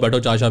 जहाँ जी आओ बैठो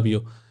चाय शाय पियो।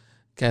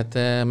 कहते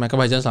हैं, मैं कहा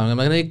भाईजान सामने,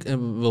 मैं एक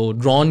वो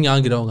ड्रोन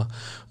यहाँ गिरा होगा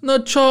ना।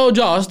 अच्छा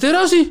जहाज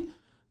तेरा सी?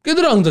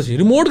 किधर आऊँ सी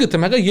रिमोट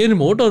कितने, मैं कहा ये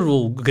रिमोट और वो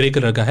ग्रे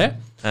कलर का है।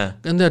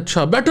 कहते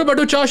अच्छा बैठो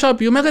बैठो चाय शाय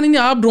पियो। मैं कहा नहीं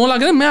आप ड्रोन ला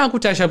के मैं आपको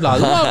चाय शाय पिला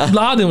दूँ, आप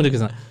ला दें मुझे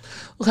किसी।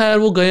 खैर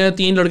वो गए हैं,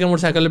 3 लड़के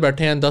मोटरसाइकिल पे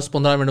बैठे हैं,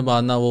 10-15 मिनट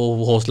बाद ना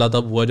वो हौसला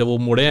तब हुआ जब वो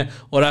मुड़े हैं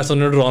और ऐसे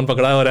उन्होंने ड्रोन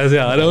पकड़ा है और ऐसे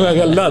आ रहे हो,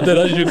 अल्लाह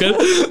तेरा शुक्र।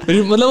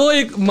 मतलब वो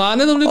एक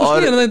माने तुमने कुछ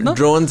नहीं करना इतना,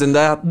 ड्रोन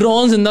जिंदा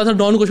था,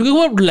 ड्रोन कुछ, क्योंकि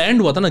वो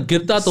लैंड हुआ था ना,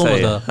 गिरता तो हुआ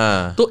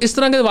था। तो इस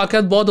तरह के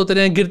वाकयात बहुत होते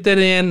रहे हैं, गिरते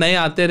रहे हैं, नए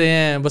आते रहे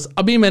हैं। बस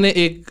अभी मैंने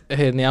एक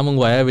नया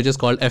मंगवाया है which is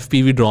called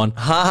FPV drone.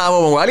 हाँ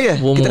वो मंगवा लिया,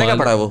 वो कितने का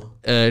पड़ा? वो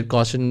इट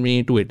कॉस्ट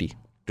मी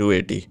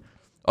 280।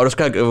 और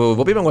उसका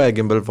वो भी मंगवाया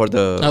गिम्बल फॉर द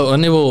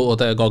नहीं वो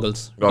होता है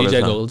गॉगल्स,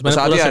 DJI गॉगल्स। मैंने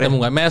पूरा सेटअप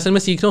मंगवाया। मैं असल में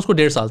सीख रहा हूँ उसको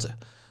 1.5 साल से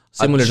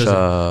सिमुलेटर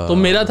से। तो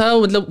मेरा था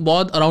मतलब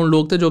बहुत अराउंड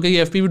लोग थे जो कि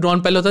FPV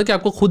ड्रोन पहले होता है कि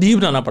आपको खुद ही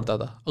बनाना पड़ता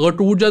था, अगर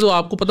टूट जाए तो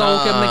आपको पता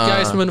हो कि हमने क्या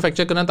इसमें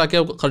मैन्युफैक्चर करना है ताकि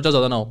आपको खर्चा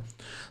ज़्यादा ना हो।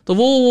 तो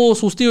वो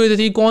सूझती हुई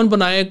थी कौन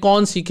बनाए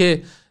कौन सीखे।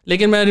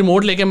 लेकिन मैं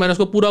रिमोट लेके मैंने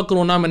उसको पूरा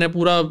कोरोना मैंने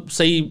पूरा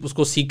सही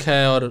उसको सीखा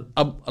है और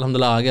अब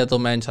अल्हम्दुलिल्लाह आ गया। तो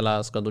मैं इंशाल्लाह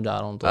उसका तो जा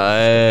रहा हूँ। तो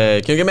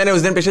क्योंकि मैंने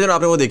उस दिन पिछले दिन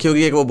आपने वो देखी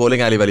होगी, वो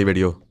बोलिंग एली वाली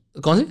वीडियो।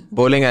 कौन सी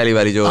बोलिंग एली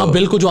वाली जो? हाँ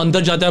बिल्कुल, जो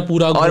अंदर जाता है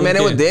पूरा। और मैंने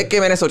वो देख के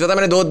मैंने सोचा था,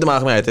 मैंने 2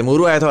 दिमाग में आए थे,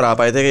 मूरू आया था और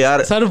आप आए थे कि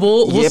यार सर वो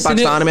ये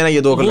पाकिस्तान में ना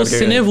ये 2 कलर के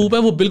सिनेवूप है,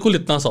 वो बिल्कुल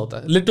इतना सा होता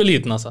है, लिटरली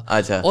इतना सा।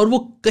 अच्छा। और वो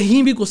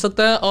कहीं भी घुस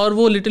सकता है और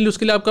वो लिटरली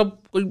उसके लिए आपका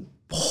कोई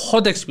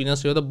बहुत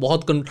एक्सपीरियंस होता है,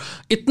 बहुत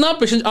इतना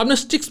पेशेंस। आपने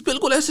स्टिक्स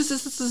बिल्कुल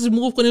ऐसे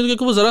मूव करनी होती है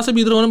कि वो जरा से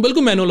भी इधर होना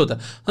बिल्कुल मैनुअल होता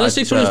है,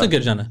 स्टिक्स में उसने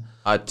गिर जाना है।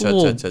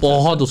 अच्छा,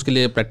 बहुत उसके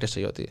लिए प्रैक्टिस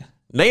चाहिए होती है।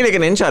 नहीं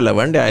लेकिन इंशाल्लाह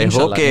वन डे आई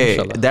होप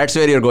के that's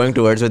where you are going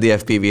towards with the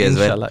FPV as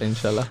well.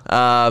 इंशाल्लाह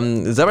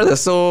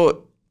जबरदस्त। सो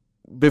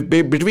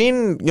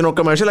बिटवीन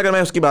कमर्शियल अगर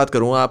मैं उसकी बात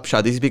करूं, आप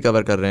शादी से भी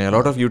कवर कर रहे हैं,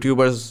 लॉट ऑफ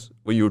यूट्यूबर्स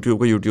वो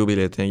यूट्यूब ही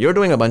लेते हैं, you are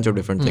doing a bunch of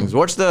different things.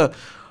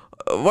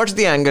 What's the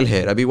angle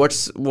here? अभी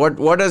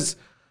what is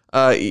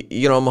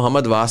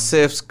Mohammad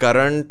Wasif's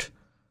current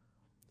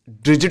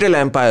digital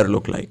empire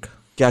look like?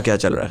 क्या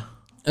चल रहा है?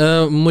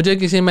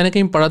 मुझे मैंने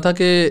कहीं पढ़ा था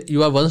कि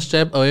you are 1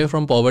 step away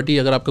from poverty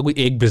अगर आपका कोई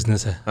एक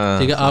बिजनेस है।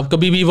 ठीक है, आप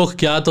कभी भी वो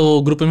क्या तो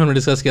ग्रुप में हमने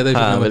डिस्कस किया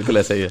था। बिल्कुल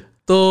ऐसा ही है।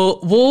 तो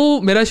वो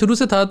मेरा शुरू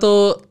से था। तो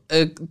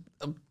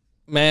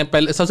मैं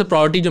पहले सबसे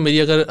प्रायोरिटी जो मेरी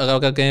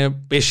अगर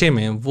कहें पेशे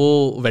में,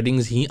 वो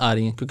वेडिंग्स ही आ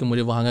रही हैं क्योंकि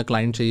मुझे वहाँ का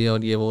क्लाइंट चाहिए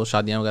और ये वो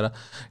शादियाँ वगैरह।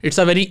 It's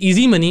a very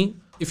easy money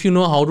if you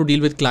know how to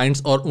deal with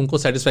clients और उनको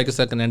सेटिस्फाई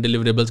कैसे करना है,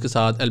 डिलीवरेबल्स के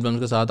साथ, एल्बम्स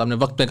के साथ, आपने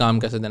वक्त पे काम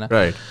कैसे देना है।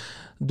 राइट।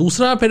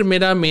 दूसरा फिर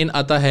मेरा मेन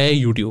आता है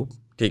यूट्यूब।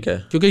 ठीक है,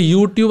 क्योंकि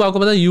YouTube आपको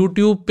पता है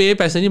यूट्यूब पे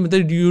पैसे नहीं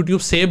मतलब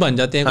YouTube से बन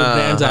जाते हैं, कोई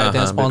ब्रांड्स आते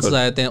हैं, स्पॉन्सर्स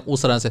आते हैं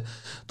उस तरह से।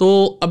 तो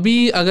अभी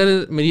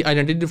अगर मेरी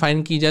आइडेंटिटी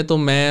डिफाइन की जाए तो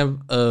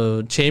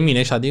मैं 6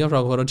 महीने शादी का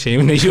फ्रॉक और 6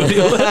 महीने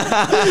यूट्यूब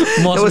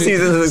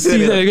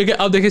क्योंकि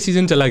अब देखिए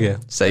सीजन चला गया,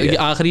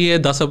 आखिरी है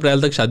 10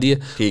 अप्रैल तक शादी है,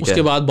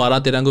 उसके बाद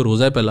 12-13 को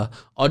रोज़ा है पहला,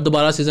 और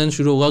दोबारा सीजन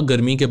शुरू होगा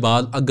गर्मी के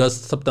बाद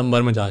अगस्त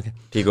सितंबर में जाके।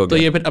 ठीक हो गया।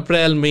 तो ये फिर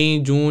अप्रैल मई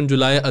जून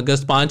जुलाई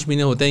अगस्त 5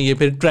 महीने होते हैं, ये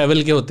फिर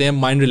ट्रैवल के होते हैं,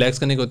 माइंड रिलैक्स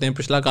करने के होते हैं,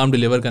 पिछला काम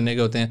डिलीवर करने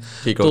के होते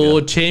हैं। तो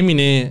 6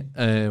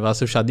 महीने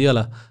वासिफ शादी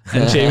वाला,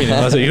 6 महीने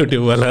वासिफ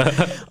यूट्यूब वाला।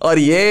 और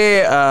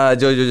ये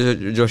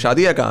जो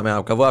शादी का काम है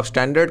आपका, वो आप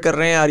स्टैंडर्ड कर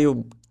रहे हैं? Are you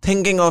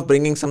thinking of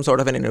bringing some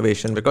sort of an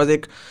innovation? Because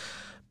एक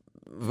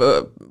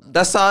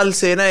 10 साल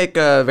से ना एक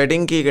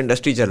वेडिंग की एक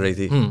इंडस्ट्री चल रही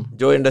थी,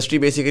 जो इंडस्ट्री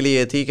बेसिकली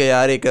ये थी कि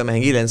यार एक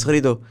महंगी लेंस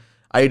खरीदो,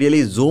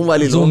 आइडियली जूम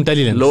वाली,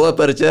 लोअर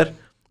अपर्चर,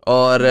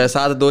 और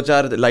साथ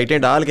 2-4 लाइटें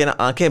डाल के ना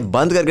आंखें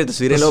बंद करके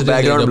तस्वीरें लो,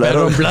 बैकग्राउंड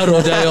ब्लर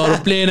हो जाए और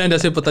प्लेन है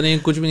जैसे पता नहीं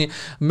कुछ भी नहीं।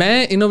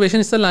 मैं इनोवेशन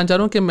इस तरह लाना चाह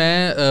रहा हूँ कि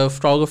मैं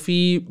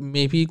फोटोग्राफी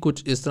में भी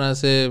कुछ इस तरह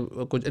से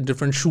कुछ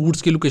डिफरेंट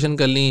शूट्स की लोकेशन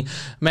कर ली।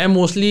 मैं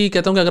मोस्टली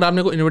कहता हूँ कि अगर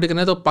आपने को इनोवेट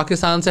करना है तो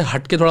पाकिस्तान से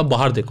हट के थोड़ा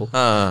बाहर देखो।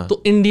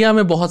 तो इंडिया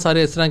में बहुत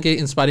सारे इस तरह के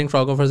इंस्पायरिंग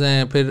फोटोग्राफर्स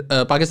हैं। फिर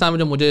पाकिस्तान में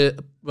जो मुझे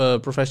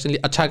प्रोफेशनली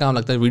अच्छा काम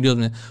लगता है वीडियोज़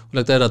में,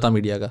 लगता है रता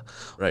मीडिया का।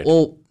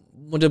 वो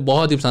मुझे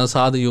बहुत ही पसंद,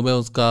 साद यूब है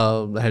उसका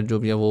हेड जो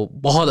भी है, वो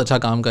बहुत अच्छा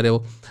काम करे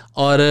वो।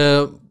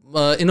 और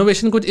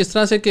इनोवेशन कुछ इस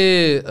तरह से कि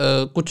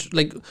कुछ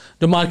लाइक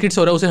जो मार्केट से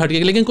हो रहा है उसे हटके,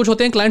 लेकिन कुछ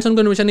होते हैं क्लाइंट्स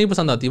उनको इनोवेशन नहीं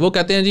पसंद आती, वो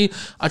कहते हैं जी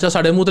अच्छा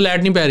साढ़े मुँह तो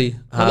लाइट नहीं पै रही।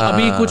 मतलब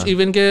अभी कुछ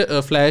इवेंट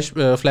के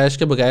फ्लैश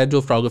के बगैर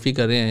जो फोटोग्राफी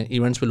कर रहे हैं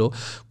इवेंट्स पे लोग,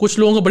 कुछ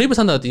लोगों को बड़ी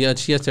पसंद आती है,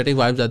 अच्छी एस्थेटिक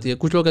वाइब्स आती है।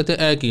 कुछ लोग कहते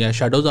हैं कि है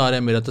शैडोज आ रहे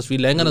हैं, मेरा तस्वीर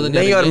लहंगा नजर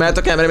नहीं, और मैं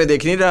तो कैमरे में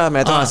देख नहीं रहा,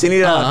 मैं तो हंसी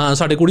नहीं रहा, हाँ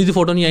साढ़े कुड़ी की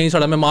फोटो नहीं आई,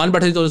 साढ़ा मैं मान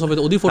बैठे थे तो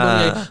उसकी फोटो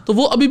नहीं आई। तो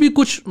वो अभी भी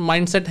कुछ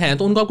माइंडसेट हैं,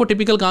 तो उनको आपको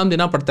टिपिकल काम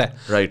देना पड़ता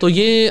है। तो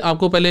ये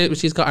आपको पहले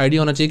इस चीज़ का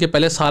आइडिया होना चाहिए कि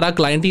पहले सारा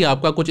क्लाइंट ही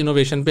आपका कुछ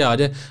इनोवेशन पे आ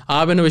जाए।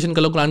 आप इनोवेशन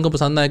कर लो, क्लाइंट को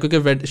पसंद आए,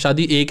 क्योंकि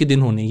शादी एक ही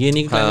दिन होनी, ये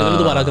नहीं कि क्लाइंट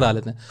दोबारा करा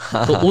लेते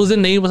हैं। तो उस दिन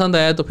नहीं पसंद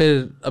आया तो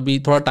फिर अभी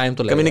थोड़ा टाइम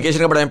तो लगेगा। कम्युनिकेशन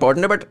का बड़ा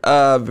इंपॉर्टेंट है।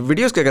 बट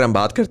वीडियोस की अगर हम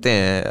बात करते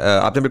हैं,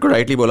 आपने बिल्कुल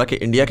राइटली बोला कि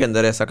इंडिया के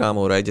अंदर ऐसा काम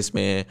हो रहा है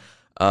जिसमें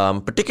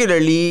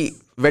पर्टिकुलरली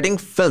वेडिंग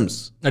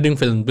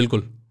फिल्म,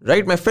 बिल्कुल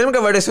राइट। मैं फिल्म का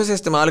वर्ड इसमें से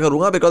इस्तेमाल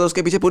करूंगा बिकॉज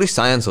उसके पीछे पूरी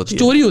साइंस होती है,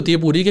 स्टोरी होती है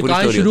पूरी, कि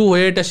कहाँ शुरू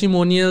हुए,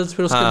 टेस्टिमोनियल्स,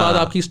 फिर उसके बाद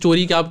आपकी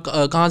स्टोरी कि आप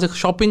कहाँ से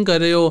शॉपिंग कर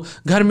रहे हो,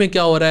 घर में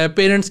क्या हो रहा है,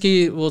 पेरेंट्स की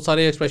वो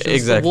सारे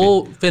एक्सप्रेशन,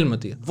 वो फिल्म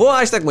होती है। वो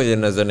आज तक मुझे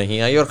नजर नहीं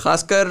आई। और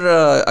खासकर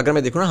अगर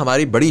मैं देखूँ ना,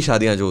 हमारी बड़ी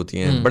शादियाँ जो होती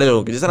हैं बड़े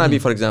लोगों की, जैसे ना अभी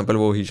फॉर एग्जाम्पल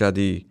वो ही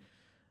शादी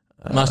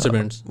मास्टर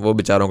पेंट्स, वो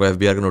बेचारों को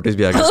FBI का नोटिस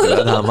भी आ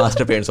गया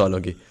मास्टर पेंट्स वालों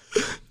की।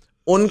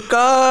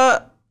 उनका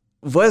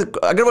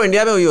अगर वो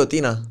इंडिया में हुई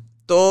होती ना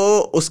तो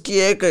उसकी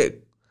एक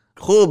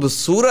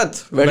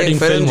खूबसूरत वेडिंग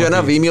फिल्म जो है ना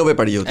वीमियो पे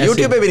पड़ी होती,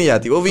 यूट्यूब पे भी नहीं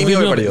आती, वो वीमियो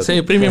पे पड़ी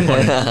होती, प्रीमियम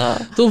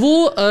कंटेंट। तो वो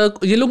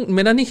ये लोग,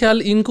 मेरा नहीं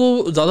ख्याल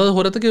इनको ज्यादा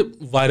हो रहा था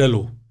कि वायरल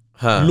हो,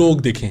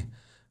 लोग देखें।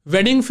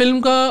 वेडिंग फिल्म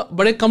का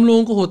बड़े कम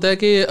लोगों को होता है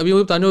कि अभी वो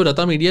बताने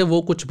रता मीडिया वो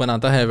कुछ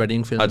बनाता है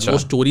वेडिंग फिल्म। अच्छा। वो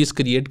स्टोरीज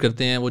क्रिएट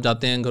करते हैं, वो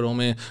जाते हैं घरों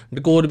में,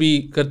 डिकोर भी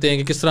करते हैं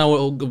कि किस तरह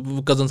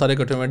वो कज़न सारे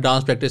इकट्ठे हुए,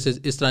 डांस प्रैक्टिस,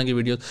 इस तरह की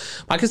वीडियोस।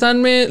 पाकिस्तान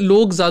में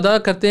लोग ज़्यादा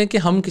करते हैं कि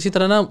हम किसी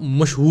तरह ना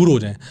मशहूर हो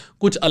जाएं,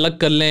 कुछ अलग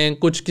कर लें,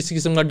 कुछ किसी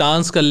किस्म का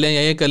डांस कर लें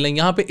या ये कर लें।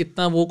 यहाँ पे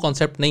इतना वो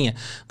कॉन्सेप्ट नहीं है।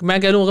 मैं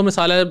कह रहा हूँ अगर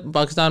मिसाल है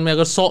पाकिस्तान में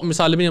अगर 100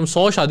 मिसाल में हम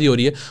 100 शादी हो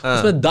रही है,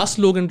 उसमें 10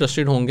 लोग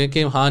इंटरेस्टेड होंगे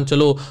कि हाँ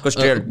चलो कुछ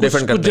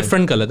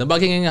डिफरेंट कर लेते हैं,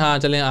 बाकी कहेंगे हाँ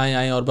चलें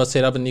आए और बस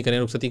सेराबंदी करें,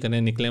 रुखसती करें,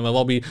 निकलें,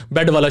 वो भी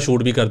बेड वाला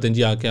शूट भी करते हैं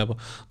जी आके आप।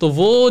 तो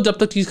वो जब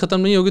तक चीज़ खत्म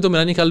नहीं होगी तो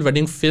मेरा नहीं ख्याल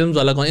वेडिंग फिल्म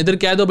वाला कौन इधर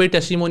कह दो भाई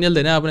टेस्टिमोनियल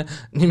देना आपने,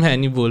 नहीं मैं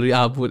नहीं बोल रही,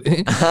 आप बोल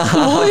रहे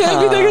वो ये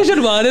अभी तक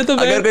शर्मा रहे। तो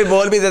अगर कोई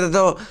बोल भी देता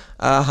तो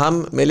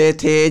हम मिले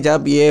थे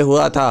जब ये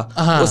हुआ था,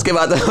 उसके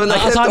बाद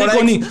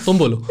तुम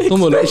बोलो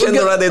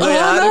थोड़ा दे दो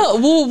यार,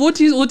 वो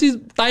चीज़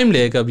टाइम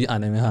लगेगा अभी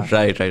आने में।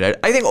 Right.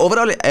 I think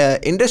overall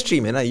industry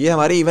में ना ये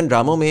हमारे इवन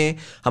ड्रामों में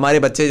हमारे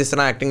बच्चे जिस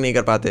तरह एक्टिंग नहीं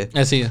कर पाते,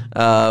 ऐसे ही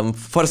है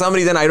for some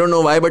reason, I don't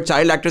know why, but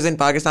child actors in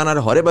Pakistan are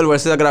horrible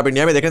versus अगर आप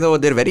इंडिया में देखें तो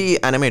दे आर वेरी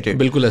एनिमेटेड।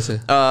 बिल्कुल ऐसे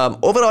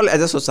overall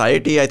as a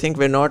society I think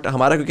we are not,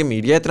 हमारा क्योंकि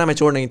मीडिया इतना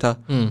मैच्योर नहीं था,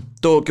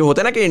 तो क्यों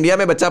होता है ना कि इंडिया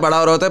में बच्चा बड़ा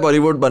हो रहा होता है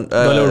बॉलीवुड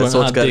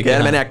सोच कर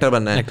यार मैंने एक्टर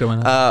बनना है,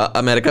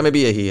 अमेरिका में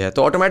भी यही है,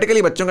 तो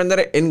ऑटोमेटिकली बच्चों के अंदर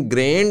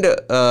इनग्रेन्ड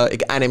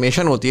एक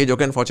एनिमेशन होती है जो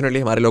कि अनफॉर्चुनेटली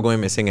हमारे लोगों में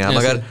मिसिंग है। हम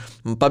अगर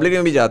पब्लिक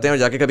में भी जाते हैं और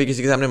जाके कभी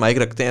किसी के सामने माइक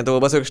रखते हैं तो वो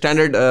बस एक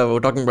स्टैंडर्ड वो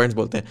टॉकिंग पॉइंट्स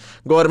बोलते हैं,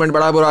 गवर्नमेंट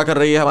बड़ा बुरा कर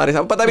रही है हमारे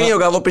साथ, पता भी नहीं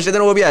होगा। वो पिछले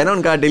दिन वो भी आया ना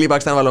उनका डेली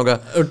पाकिस्तान वालों का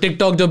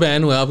टिकटॉक जो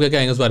बैन हुआ, आप क्या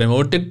कहेंगे उस बारे में?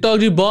 वो टिकटॉक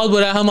जी बहुत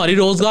बुरा है, हमारी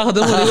रोजगार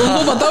खत्म हो रही है,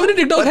 उनको पता भी नहीं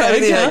टिकटॉक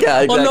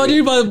है और लो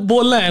जी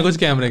बोलना है कुछ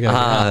कैमरे का।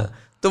 हाँ,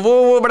 तो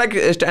वो बड़ा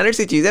स्टैंडर्ड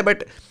सी चीज़ है।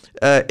 बट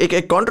एक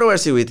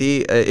कंट्रोवर्सी हुई थी,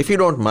 if you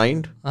don't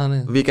mind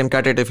we can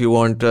cut it if you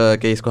want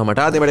कि इसको हम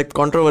हटा दें, बट एक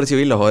कंट्रोवर्सी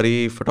हुई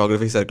लाहौरी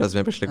फोटोग्राफी सर्कल्स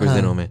में पिछले कुछ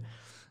दिनों में,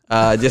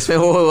 जिसमें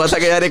वो हुआ था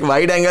कि यार एक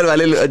वाइड एंगल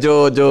वाले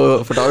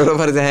जो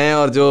फोटोग्राफर्स हैं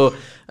और जो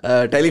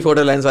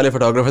टेलीफोटो लेंस वाले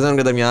फोटोग्राफर्स हैं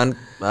उनके दरमियान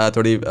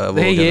थोड़ी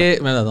ये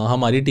मैं बताता हूँ,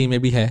 हमारी टीम में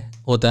भी है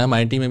होता है,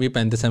 हमारी टीम में भी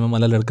 35 mm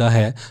वाला लड़का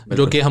है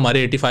जो कि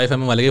हमारे 85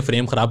 mm वाले के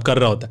फ्रेम खराब कर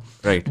रहा होता है,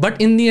 right.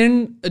 But in the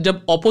and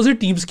जब अपोजिट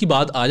टीम्स की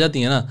बात आ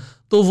जाती है ना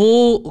तो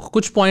वो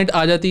कुछ पॉइंट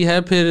आ जाती है,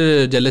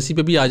 फिर जेलसी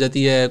पे भी आ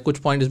जाती है, कुछ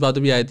पॉइंट इस बात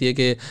पे भी आती है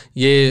कि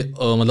ये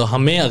मतलब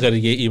हमें अगर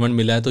ये इवेंट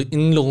मिला है तो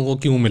इन लोगों को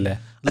क्यों मिला है।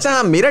 अच्छा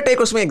हाँ, मेरा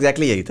टेक उसमें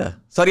एग्जैक्टली यही था,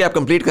 सॉरी आप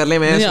कंप्लीट कर लें।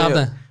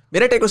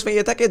 मेरा टेक उसमें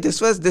ये था कि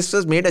this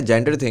was made a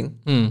gender thing,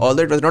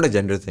 although it was not a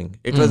gender thing,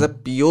 it was a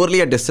purely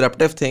a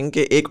disruptive thing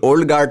कि एक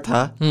ओल्ड गार्ड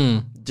था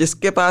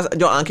जिसके पास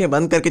जो आंखें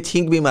बंद करके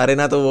छींक भी मारे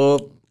ना तो वो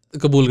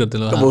कबूल करते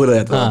लोग, कबूल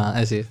रहता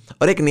है ऐसे।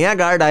 और एक नया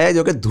गार्ड आया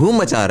जो कि धूम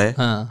मचा रहा है।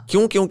 हाँ।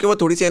 क्यों? क्योंकि वो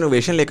थोड़ी सी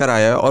इनोवेशन लेकर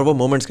आया है और वो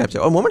मोमेंट्स कैप्चर,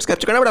 और मोमेंट्स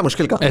कैप्चर करना बड़ा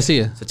मुश्किल काम ऐसी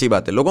है, सच्ची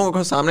बात है। लोगों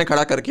को सामने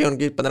खड़ा करके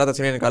उनकी 15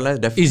 तस्वीरें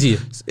निकालना इजी है,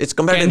 इट्स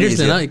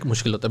कंपैरेटिवली ना एक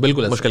मुश्किल होता है,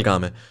 बिल्कुल मुश्किल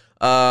काम है।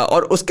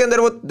 और उसके अंदर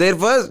वो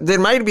there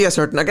might be a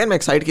certain, again मैं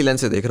एक साइड की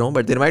लेंस से देख रहा हूँ,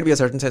 but there might be a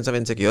certain sense of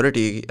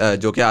insecurity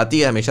जो कि आती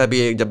है हमेशा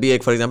भी, जब भी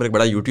एक फॉर एग्जांपल एक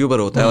बड़ा यूट्यूबर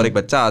होता है और एक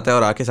बच्चा आता है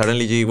और आके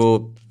सडनली जी वो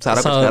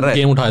सारा कुछ कर रहा है,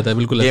 गेम उठा देता है,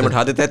 बिल्कुल गेम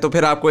उठा देता है, तो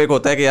फिर आपको एक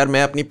होता है कि यार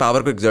मैं अपनी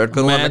पावर को एक्सर्ट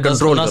करूँ, मैं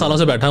 10-15 सालों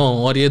से बैठा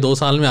हूँ और ये 2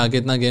 साल में आके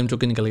इतना गेम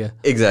चुके निकल गया।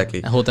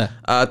 एग्जैक्टली होता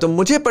है। तो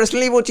मुझे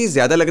पर्सनली वो चीज़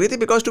ज़्यादा लग रही थी,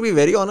 because to be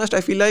very honest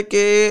I feel like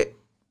कि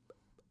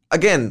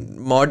अगेन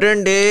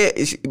मॉडर्न डे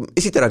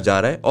इसी तरफ जा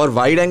रहा है और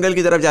वाइड एंगल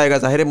की तरफ जाएगा,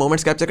 ज़ाहिर है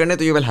मोमेंट्स कैप्चर करने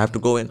तो you will have to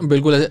go इन।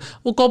 बिल्कुल ऐसे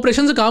वो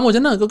कॉपरेशन से काम हो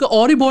जाए ना, क्योंकि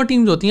और ही बहुत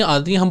टीम्स होती हैं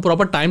आती हैं, हम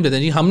प्रॉपर टाइम देते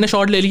हैं जी, हमने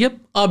शॉट ले लिया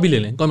आप भी ले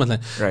लें, कोई मतलब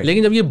नहीं।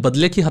 लेकिन जब ये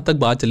बदले की हद तक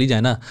बात चली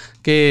जाए ना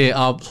कि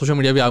आप सोशल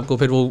मीडिया पे आपको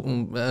फिर वो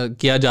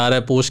किया जा रहा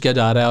है, पोस्ट किया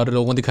जा रहा है और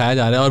लोगों को दिखाया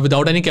जा रहा है और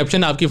विदाउट एनी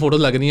कैप्शन आपकी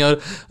फोटोज लग रही है और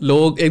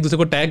लोग एक दूसरे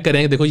को टैग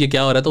करेंगे देखो ये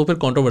क्या हो रहा है, तो फिर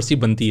कंट्रोवर्सी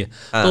बनती है।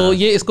 तो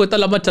ये इसको इतना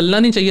लंबा चलना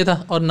नहीं चाहिए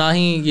था और ना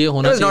ही ये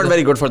होना चाहिए, not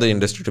very good for the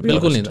industry.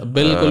 बिल्कुल नहीं था,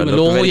 बिल्कुल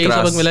लोगों को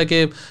यही मिला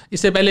कि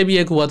इससे पहले भी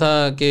एक हुआ था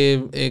कि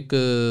एक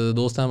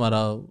दोस्त है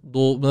हमारा,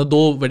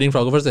 दो वेडिंग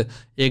फोटोग्राफर थे,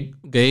 एक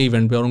गए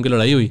इवेंट पे और उनकी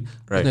लड़ाई हुई,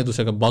 उसने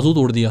दूसरे का बाजू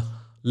तोड़ दिया,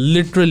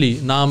 लिटरली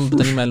नाम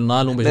पता नहीं मैं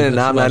ना लूँ,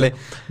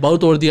 बाजू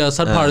तोड़ दिया,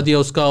 सर फाड़ दिया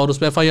उसका और उस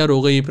पर FIR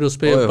हो गई, फिर उस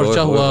पर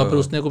पर्चा हुआ, फिर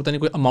उसने को पता नहीं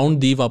कोई अमाउंट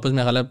दी वापस,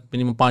 में हालांकि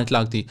मिनिमम 5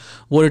 लाख थी,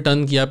 वो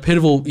रिटर्न किया, फिर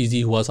वो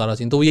ईजी हुआ सारा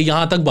सीन। तो ये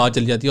यहाँ तक बात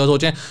चल जाती है और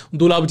सोचें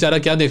दूल्हा बेचारा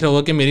क्या देख रहा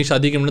होगा कि मेरी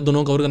शादी के हमने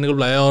दोनों कवर करने को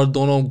बुलाया और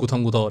दोनों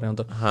गुथम गुथा हो रहे हैं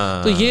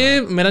उधर। तो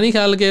ये मेरा नहीं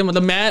ख्याल कि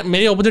मतलब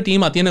मेरी अपोजिट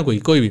टीम आती है ना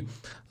कोई भी,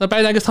 तो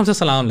पहले जाके सबसे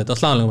सलाम लेता हूँ,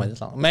 अस्सलाम वालेकुम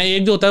भाई। मैं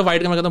एक जो होता है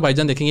वाइट का, मैं कहता हूँ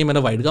भाईजान देखेंगे मेरा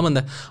वाइट का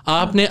बंदा है,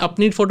 आपने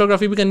अपनी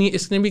फोटोग्राफी भी करनी है,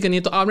 इसने भी करनी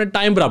है, तो आपने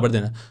टाइम बराबर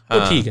देना है,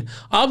 तो ठीक है।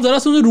 आप जरा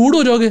से रूड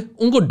हो जाओगे,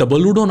 उनको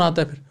डबल रूड होना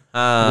आता है फिर।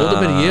 वो तो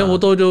फिर वो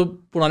तो जो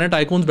पुराने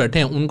टाइकून्स बैठे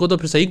हैं उनको तो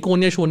फिर सही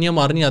कोनियाँ शोनियाँ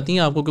मारनी आती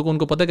हैं आपको, क्योंकि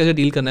उनको पता है कैसे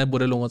डील करना है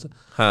बुरे लोगों से।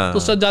 तो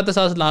सच जाते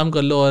साथ सलाम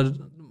कर लो और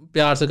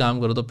प्यार से काम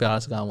करो तो प्यार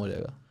से काम हो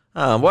जाएगा।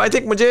 हाँ, वो आई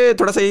थिंक मुझे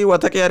थोड़ा सा यही हुआ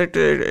था कि यार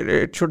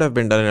it should have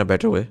been done in a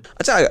better way.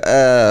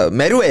 अच्छा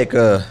मेरू एक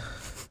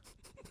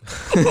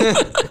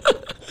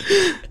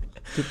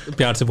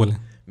प्यार से बोलें।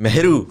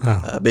 मेहरू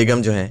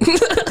बेगम जो है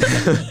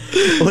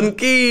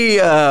उनकी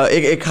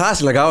एक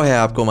खास लगाव है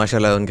आपको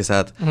माशाल्लाह उनके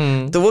साथ,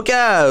 तो वो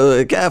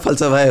क्या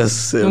फलसफा है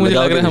उस मुझे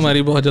लग रहा है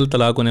हमारी बहुत जल्द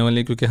तलाक होने वाली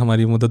है, क्योंकि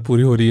हमारी मुद्दत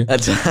पूरी हो रही है।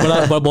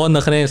 अच्छा। बहुत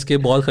नखरे हैं इसके,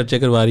 बहुत खर्चे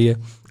करवा रही है।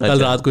 कल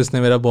रात को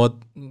इसने मेरा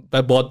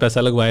बहुत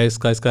पैसा लगवाया,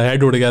 इसका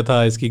हेड उड़ गया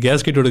था, इसकी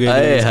गैस किट उड़ गई,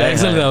 इसका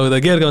एक्सल खराब हुआ था,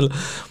 गियर का।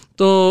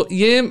 तो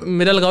ये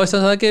मेरा लगाव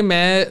ऐसा था कि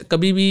मैं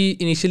कभी भी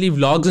इनिशियली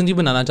व्लॉग्स नहीं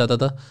बनाना चाहता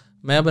था,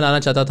 मैं बनाना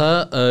चाहता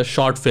था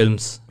शॉर्ट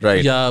फिल्म्स,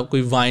 या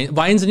कोई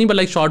वाइन्स नहीं, बट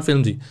लाइक शॉर्ट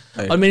फिल्म्स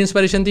ही। और मेरी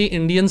इंस्पिरेशन थी,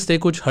 इंडियंस थे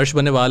कुछ, हर्ष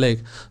बनेवाल है,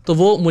 तो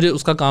वो मुझे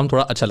उसका काम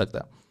थोड़ा अच्छा लगता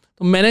है।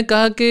 तो मैंने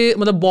कहा कि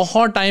मतलब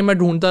बहुत टाइम मैं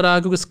ढूंढता रहा,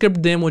 क्योंकि स्क्रिप्ट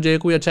दे मुझे,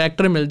 कोई अच्छा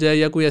एक्टर मिल जाए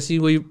या कोई ऐसी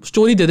कोई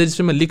स्टोरी दे दे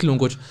जिसमें मैं लिख लूँ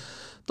कुछ।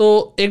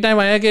 तो एक टाइम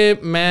आया कि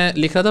मैं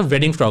लिख रहा था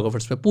वेडिंग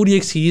फोटोग्राफर्स पे, पूरी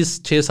एक सीरीज़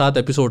 6-7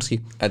 एपिसोड्स की।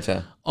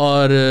 अच्छा।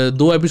 और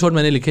 2 एपिसोड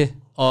मैंने लिखे,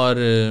 और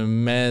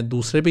मैं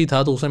दूसरे पे ही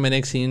था, तो उसमें मैंने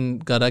एक सीन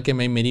करा कि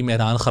मेरी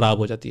मेहरान ख़राब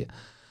हो जाती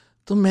है।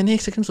 तो मैंने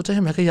एक सेकंड सोचा,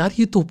 मैं कहा यार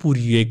ये तो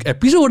पूरी एक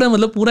एपिसोड है,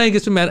 मतलब पूरा एक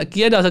इसमें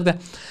किया जा सकता है।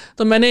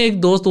 तो मैंने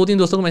 2-3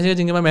 दोस्तों को मैसेज किया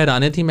जिनके पास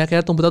मेहरानें थी, मैं कहा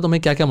यार तुम बताओ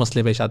तुम्हें क्या क्या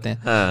मसले पेश आते हैं।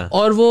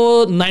 और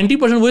वो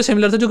 90% वो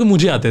सिमिलर थे जो कि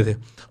मुझे आते थे,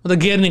 मतलब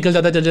गियर निकल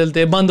जाता है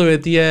चलते, बंद हो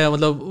जाती है,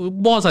 मतलब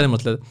बहुत सारे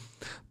मसले थे।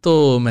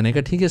 तो मैंने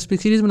कहा ठीक है इस पर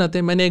सीरीज़ बनाते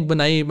हैं। मैंने एक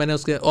बनाई, मैंने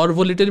उसके, और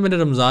वो लिटरली मैंने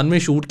रमज़ान में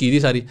शूट की थी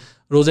सारी,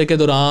 रोज़े के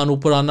दौरान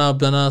ऊपर आना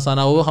जाना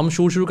साना। वो हम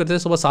शूट शुरू करते थे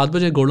सुबह 7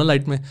 बजे गोल्डन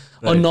लाइट में,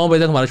 और 9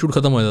 बजे तक हमारा शूट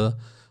खत्म हो जाता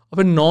था। और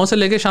फिर 9 से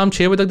लेकर शाम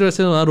 6 बजे तक जो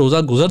ऐसे रोज़ा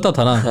गुजरता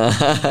था ना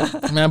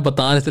मैं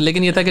बता रहे थे,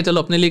 लेकिन ये था कि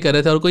चलो अपने लिए कर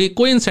रहे थे, और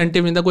कोई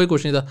इंसेंटिव नहीं था, कोई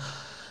कुछ नहीं था।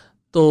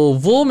 तो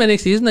वो मैंने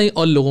एक सीरीज़ बनाई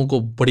और लोगों को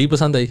बड़ी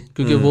पसंद आई,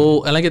 क्योंकि वो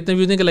हालांकि इतने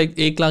व्यूज़ नहीं कि लाइक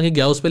 1 लाख ही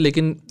गया उस पर,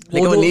 लेकिन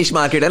वो नीश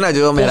मार्केट है ना,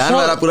 जो मेहरान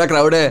वाला पूरा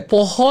क्राउड है,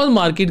 बहुत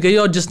मार्केट गई।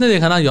 और जिसने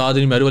देखा ना, याद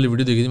नहीं मेरी वाली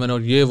वीडियो देखी थी मैंने,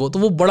 और ये वो, तो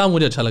वो बड़ा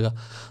मुझे अच्छा लगा।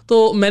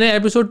 तो मैंने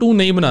एपिसोड 2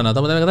 नहीं बनाना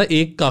था, मतलब मैं कहता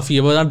एक काफ़ी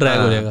है, बड़ा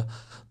ड्रैग हो जाएगा।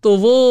 तो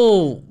वो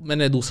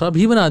मैंने दूसरा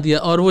भी बना दिया।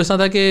 और वो ऐसा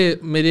था कि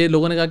मेरे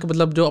लोगों ने कहा कि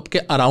मतलब जो आपके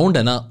अराउंड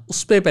है ना,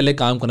 उस पर पहले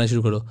काम करना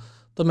शुरू करो।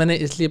 तो मैंने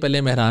इसलिए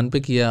पहले मेहरान पे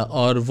किया,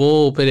 और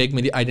वो फिर एक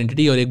मेरी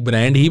आइडेंटिटी और एक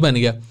ब्रांड ही बन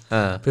गया।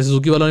 फिर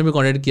सुजुकी वालों ने भी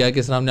कॉन्टेक्ट किया कि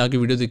इस तरह हमने आपकी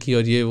वीडियो देखी,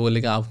 और ये वो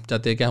लेकिन आप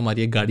चाहते हैं कि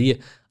हमारी एक गाड़ी है,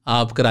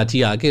 आप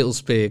कराची आके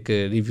उस पर एक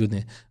रिव्यू दें।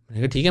 मैंने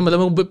कहा ठीक है, मतलब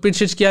वो पिच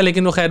शिच किया,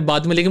 लेकिन वो खैर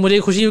बाद में, लेकिन मुझे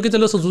खुशी हुई कि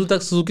चलो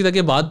सुजुकी तक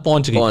ये बात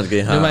पहुँच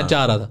गई जो मैं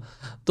चाह रहा था।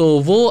 तो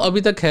वो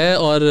अभी तक है,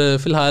 और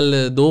फिलहाल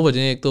 2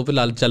 बजे, एक तो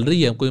फिलहाल चल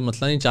रही है, कोई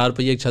मसला नहीं, 4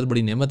 पहिए एक छत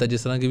बड़ी नेमत है,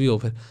 जिस तरह की भी हो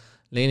फिर,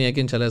 लेकिन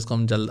यकीन चला इसको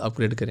हम जल्द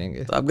अपग्रेड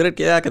करेंगे। तो अपग्रेड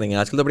क्या करेंगे?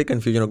 आजकल तो बड़ी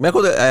कन्फ्यूजन हो, मैं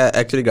खुद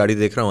एक्चुअली गाड़ी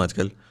देख रहा हूँ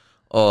आजकल,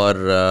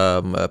 और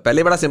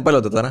पहले बड़ा सिंपल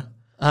होता था ना,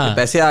 हाँ।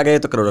 पैसे आ गए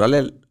तो करोड़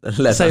ले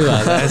सही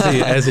बात है,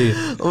 ऐसे ही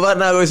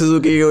वरना कोई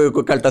सुजुकी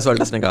कोई कल्टस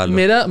वल्टस निकाल।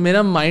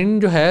 मेरा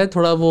माइंड जो है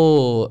थोड़ा वो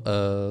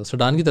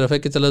सूडान की तरफ है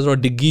कि चलो थोड़ा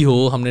डिग्गी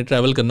हो, हमने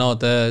ट्रैवल करना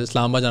होता है,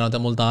 इस्लामाबाद जाना होता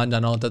है, मुल्तान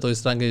जाना होता है, तो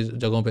इस तरह की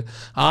जगहों पे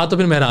तो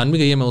फिर मेहरान भी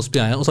गई है, मैं उस पर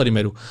आया हूँ, सॉरी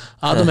मेहरू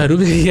तो मेहरू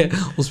भी गई है,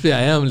 उस पर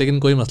आया हम, लेकिन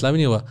कोई मसला भी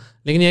नहीं हुआ।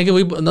 लेकिन ये है कि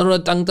वही थोड़ा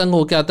तंग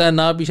होके आता है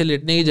ना, पीछे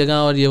लेटने की जगह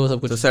और ये वो सब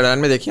कुछ। सेडान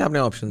में देखी आपने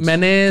ऑप्शन?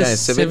 मैंने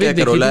सिविक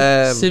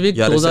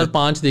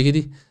 2005 देखी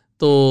थी,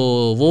 तो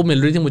वो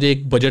मिल रही थी मुझे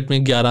एक बजट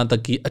में 11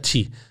 तक की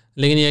अच्छी।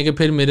 लेकिन ये है कि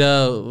फिर मेरा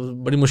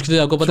बड़ी मुश्किल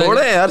से, आपको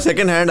पता है यार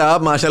सेकंड हैंड,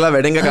 आप माशाल्लाह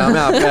वेडिंग का काम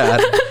है आपका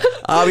यार।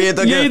 आप ये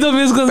तो यही तो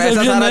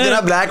पैसा सारा जरा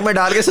ब्लैक में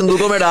डाल के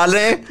संदूकों में डाल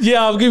रहे हैं। ये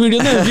आपकी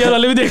वीडियो में एफबीआई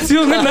वाले भी देखती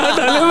होंगे ना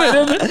डाले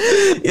मेरे में,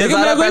 ये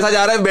सारा पैसा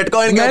जा रहा है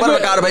बिटकॉइन के ऊपर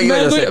कार्रवाई की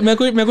वजह से। मैं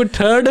कोई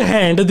थर्ड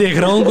हैंड देख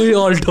रहा हूँ, कोई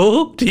ऑल्टो,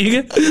 ठीक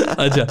है।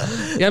 अच्छा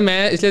यार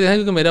मैं इसलिए देखा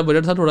क्योंकि मेरा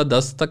बजट था थोड़ा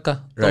 10 तक का,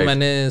 तो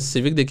मैंने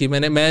सिविक देखी।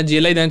 मैं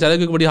GLI देना चाह रहा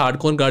क्योंकि बड़ी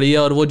हार्डकोर गाड़ी है,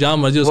 और वो जहाँ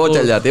मर्जी वो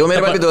चल जाती है। वो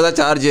मेरे पास भी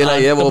 2004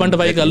 GLI है, वो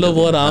पंटवाई कर लो,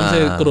 वो आराम से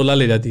करोला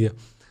ले जाती है।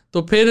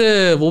 तो फिर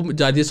वो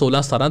जाती है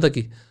 16-17 तक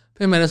की।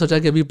 फिर मैंने सोचा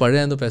कि अभी पढ़ रहे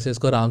हैं तो पैसे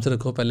इसको आराम से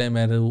रखो, पहले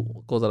मेरे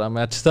को ज़रा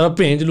मैं अच्छी तरह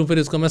पेंच लूँ, फिर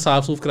इसको मैं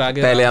साफ सूफ करा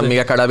के पहले अम्मी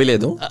का कड़ा भी ले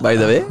दूँ बाय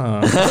द वे।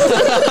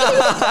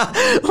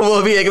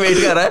 वो भी एक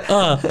वेट कर रहा है।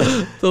 हाँ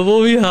तो वो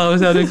भी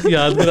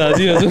याद करा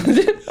दी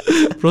मुझे,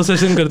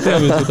 प्रोसेसिंग करते हैं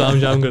हम इसको,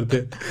 काम शाम करते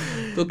हैं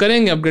तो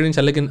करेंगे अपग्रेड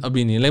इंशाल्लाह, लेकिन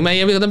अभी नहीं। लेकिन मैं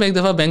ये भी कहता हूँ, मैं एक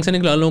दफ़ा बैंक से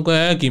निकला लूँ को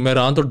है कि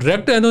मेहरान तो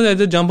डायरेक्ट है, तो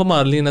ऐसे जंप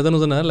मार ली नजर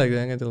नजर ना लग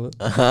जाएंगे, चलो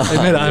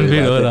मेहरान भी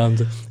हो आराम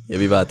से। ये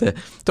भी बात है।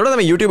 थोड़ा सा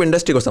मैं यूट्यूब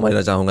इंडस्ट्री को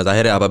समझना चाहूँगा।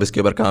 जाहिर है आप अब इसके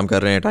ऊपर काम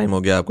कर रहे हैं, टाइम हो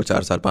गया आपको,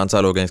 4 साल 5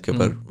 साल हो गए इसके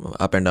ऊपर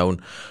अप एंड डाउन।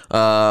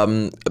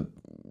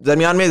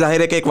 दरमियान में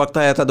जाहिर है कि एक वक्त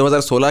आया था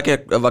 2016 के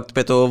वक्त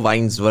पे, तो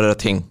वाइन्स वर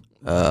थिंग,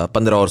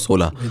 15 और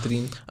 16।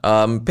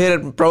 फिर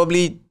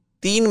प्रॉब्ली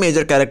 3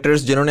 मेजर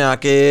कैरेक्टर्स जिन्होंने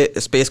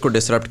आके स्पेस को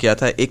डिसरप्ट किया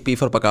था। एक पी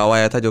फॉर पकावा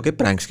आया था जो कि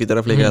प्रैंक्स की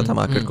तरफ ले गया था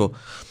मार्केट को।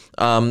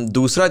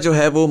 दूसरा जो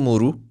है वो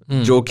मूरू,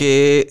 जो कि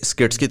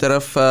स्किट्स की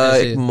तरफ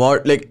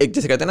एक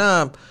जैसे कहते हैं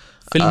ना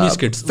फिल्मी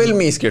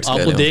स्किट्स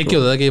आपको देख के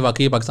होता है कि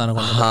वाकई पाकिस्तान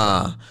का।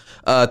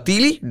 हाँ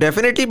तीली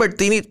डेफिनेटली, बट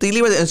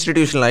तीली was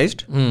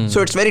institutionalized,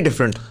 so it's very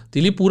different.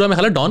 तीली पूरा में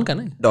खाला डॉन का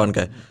नहीं, डॉन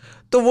का है।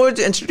 तो वो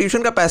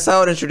इंस्टीट्यूशन का पैसा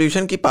और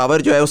इंस्टीट्यूशन की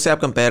पावर जो है उससे आप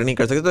कंपेयर नहीं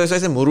कर सकते। तो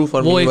ऐसे मूरू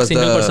फॉर वो एक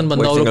सिंगल पर्सन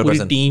बंदा और पूरी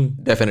टीम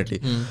डेफिनेटली।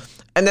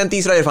 एंड देन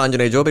तीसरा इरफान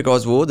जुनेजो,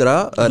 बिकॉज वो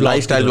जरा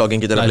लाइफस्टाइल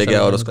ब्लॉगिंग की तरफ ले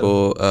गया और उसको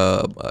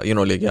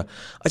ले गया.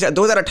 अच्छा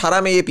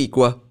 2018 में ये पीक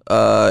हुआ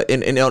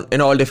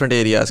in all different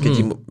areas कि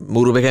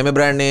Muru became a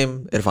brand name,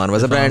 Irfan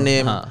was a brand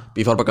name,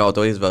 P4 Pakao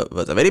तो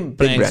was a very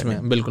big brand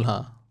name. बिल्कुल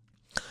हाँ.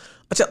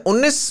 अच्छा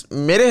 19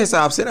 मेरे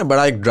हिसाब से ना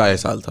बड़ा एक ड्राई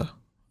साल था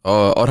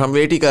और हम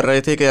वेट ही कर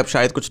रहे थे कि अब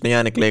शायद कुछ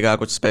नया निकलेगा,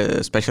 कुछ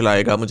स्पेशल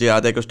आएगा. मुझे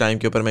याद है कि उस टाइम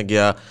के ऊपर मैं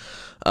गया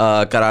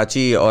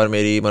कराची और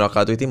मेरी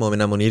मुलाकात हुई थी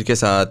मोमिना मुनीर के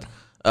साथ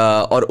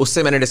और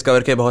उससे मैंने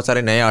डिस्कवर किया बहुत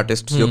सारे नए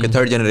आर्टिस्ट जो कि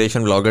थर्ड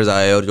जनरेशन व्लॉगर्स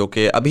आए और जो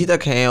कि अभी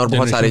तक हैं और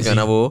बहुत सारे जो है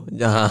ना वो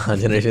जहाँ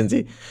जनरेशन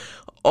थी.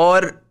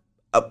 और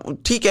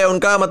ठीक है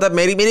उनका मतलब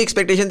मेरी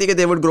एक्सपेक्टेशन थी कि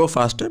they would grow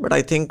faster, but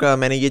I think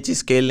मैंने ये चीज़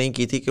स्केल नहीं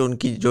की थी कि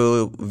उनकी जो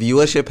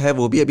व्यूअरशिप है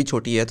वो भी अभी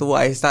छोटी है, तो वो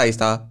आहिस्ता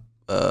आहिस्ता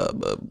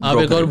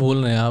आप एक और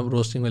भूल रहे हैं, आप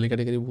रोस्टिंग वाली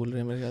कैटेगरी भूल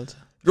रहे हैं मेरे ख्याल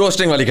से.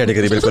 रोस्टिंग वाली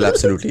कैटेगरी बिल्कुल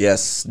एब्सोल्युटली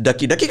यस.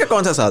 डक्की का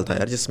कौन सा साल था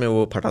यार जिसमें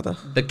वो फटा था?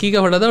 डक्की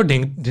का फटा था और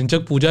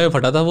ढिंचक पूजा में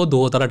फटा था, वो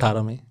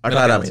 2018 में.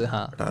 18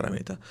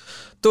 में था.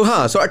 तो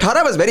हाँ, so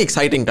 18 was very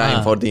exciting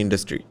time for the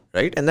industry,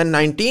 right? And then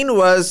 19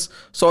 was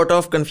sort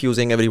of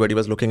confusing. Everybody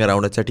was looking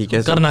around. अच्छा ठीक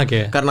है,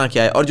 करना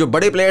क्या है? और जो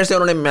बड़े प्लेयर्स थे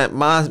उन्होंने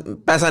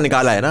पैसा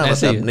निकाला है ना,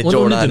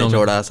 मतलब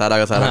निचोड़ा सारा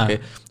का सारा के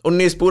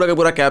 19 पूरा का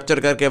पूरा कैप्चर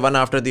करके one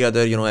after the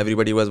other, you know,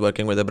 everybody was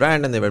working with the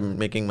brand and they were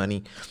making money.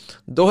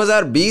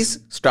 2020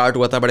 start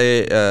हुआ था बड़े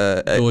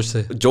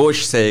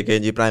जोश से कि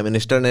जी प्राइम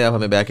मिनिस्टर ने अब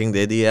हमें बैकिंग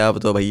दे दी है, अब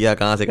तो भैया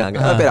कहाँ से कहाँ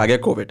गए. फिर आ गया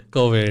कोविड,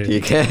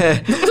 ठीक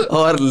है,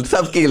 और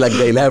सबकी लग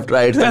गई लेफ्ट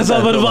राइट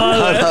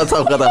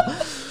सब खत्म.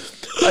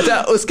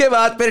 अच्छा उसके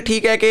बाद फिर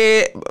ठीक है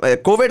कि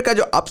कोविड का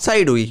जो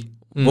अपसाइड हुई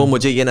वो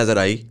मुझे ये नजर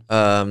आई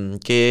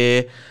कि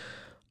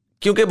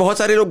क्योंकि बहुत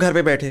सारे लोग घर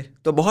पे बैठे,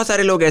 तो बहुत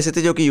सारे लोग ऐसे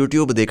थे जो कि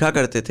YouTube देखा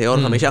करते थे और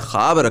हमेशा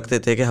ख्वाब रखते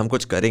थे कि हम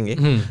कुछ करेंगे,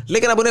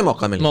 लेकिन अब उन्हें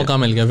मौका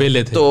मिल गया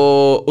वेले थे. तो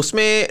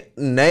उसमें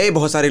नए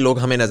बहुत सारे लोग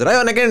हमें नजर आए.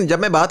 और लेकिन जब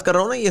मैं बात कर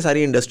रहा हूँ ना ये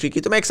सारी इंडस्ट्री की,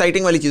 तो मैं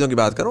एक्साइटिंग वाली चीज़ों की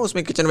बात कर रहा हूँ.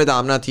 उसमें किचन विद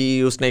आमना थी,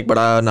 उसने एक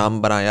बड़ा नाम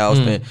बनाया.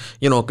 उसमें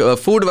यू नो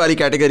फूड वाली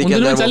कैटेगरी के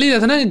अंदर चल ही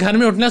रहता ना, घर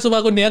में उठना,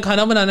 सुबह को नया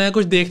खाना बनाना है,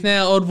 कुछ देखना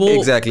है, और वो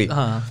एग्जैक्टली.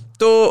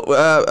 तो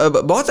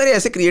बहुत सारे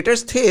ऐसे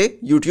क्रिएटर्स थे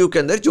YouTube के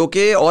अंदर जो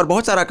कि और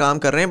बहुत सारा काम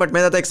कर रहे हैं, बट मैं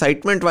ज़्यादा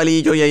एक्साइटमेंट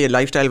वाली जो ये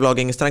लाइफस्टाइल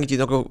व्लॉगिंग इस तरह की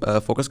चीज़ों को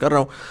फोकस कर रहा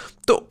हूँ.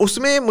 तो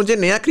उसमें मुझे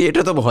नया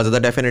क्रिएटर तो बहुत ज़्यादा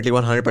डेफिनेटली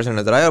 100%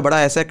 नजर आया, और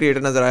बड़ा ऐसा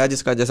क्रिएटर नजर आया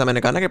जिसका जैसा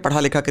मैंने कहा ना कि पढ़ा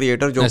लिखा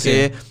क्रिएटर जो कि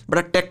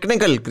बड़ा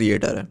टेक्निकल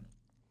क्रिएटर है,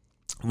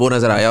 वो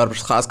नज़र आया. और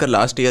ख़ासकर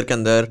लास्ट ईयर के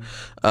अंदर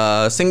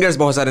सिंगर्स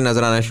बहुत सारे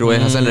नज़र आना शुरू हुए.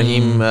 हसन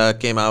रहीम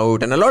came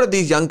out and a lot of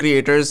these young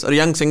creators और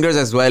यंग सिंगर्स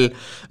एज वेल,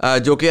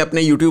 जो कि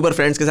अपने यूट्यूबर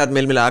फ्रेंड्स के साथ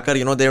मिल मिलाकर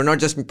you know they are not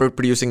just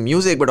producing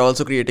music but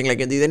also creating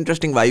like these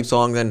interesting vibe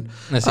songs and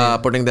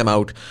putting them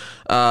out.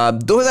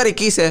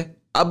 2021 है,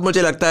 अब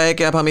मुझे लगता है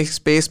कि अब हम एक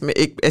स्पेस में,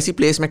 एक ऐसी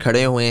प्लेस में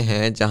खड़े हुए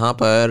हैं जहाँ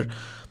पर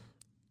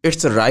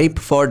इट्स राइप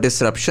फॉर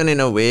डिसरप्शन इन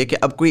अ वे कि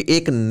अब कोई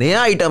एक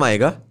नया आइटम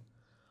आएगा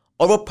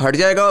और वो फट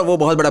जाएगा और वो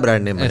बहुत बड़ा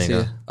ब्रांड नेम बनेगा.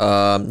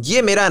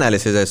 ये मेरा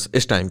एनालिसिस है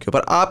इस टाइम के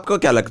ऊपर. आपको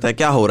क्या लगता है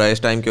क्या हो रहा है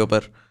इस टाइम के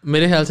ऊपर?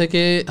 मेरे ख्याल से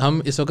कि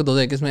हम इस वक्त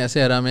 2021 में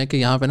ऐसे आराम है कि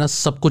यहाँ पे ना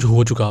सब कुछ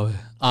हो चुका है.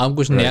 आप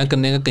कुछ नया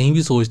करने का कहीं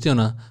भी सोचते हो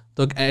ना,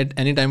 तो at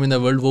any time in the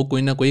world वो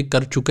कोई ना कोई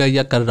कर चुका है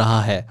या कर रहा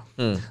है.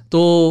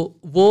 तो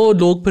वो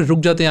लोग फिर रुक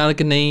जाते हैं यार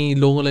कि नहीं,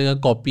 लोगों को लगेगा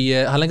कॉपी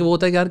है. हालांकि वो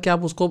होता है कि यार कि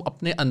आप उसको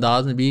अपने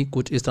अंदाज में भी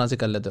कुछ इस तरह से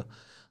कर लेते हो.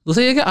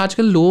 दूसरा ये कि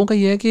आजकल लोगों का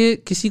ये है कि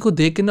किसी को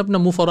देख के ना अपना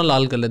मुंह फौरन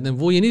लाल कर लेते हैं.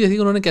 वो ये नहीं देखते कि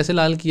उन्होंने कैसे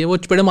लाल किया, वो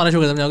चपेड़े मारना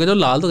शुरू कर देते हैं जो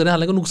लाल तो करें,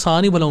 हालांकि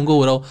नुकसान ही भला उनको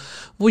हो रहा हो.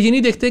 वो ये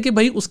नहीं देखते कि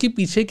भाई उसके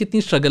पीछे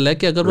कितनी स्ट्रगल है,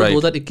 कि अगर वो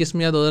 2021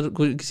 में या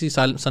 2000 किसी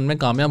सन में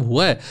कामयाब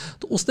हुआ है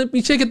तो उसने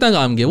पीछे कितना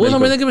काम किया. वो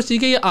समझते हैं कि बस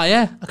ठीक है ये आया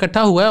है,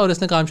 इकट्ठा हुआ है और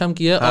इसने काम शाम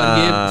किया और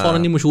ये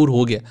फौरन ही मशहूर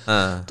हो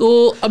गया. तो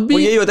अब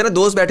भी यही होता है ना,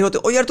 दोस्त बैठे होते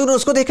ओ यार तूने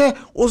उसको देखा है,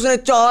 उसने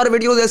 4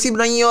 वीडियोस ऐसी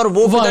बनाई है और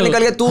वो निकल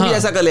गया, तू भी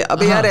ऐसा कर ले.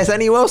 अबे यार ऐसा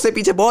नहीं हुआ, उससे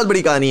पीछे बहुत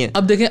बड़ी कहानी है.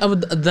 अब देखें, अब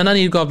दना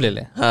नीर को आप ले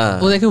लें,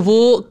 वो देखें वो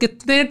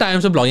कितने टाइम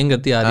से ब्लॉगिंग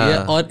करती आ रही है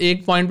और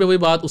एक पॉइंट पे वही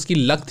बात उसकी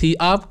लक थी.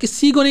 आप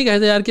किसी को नहीं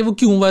कहते यार कि वो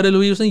क्यों वायरल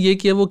हुई, उसने ये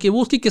किया वो किया,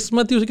 वो उसकी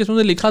किस्मत थी, उसकी किस्मत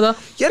में लिखा था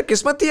यार,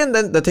 किस्मत थी. एंड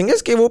द थिंग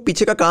इज कि वो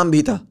पीछे का काम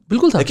भी था,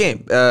 बिल्कुल था.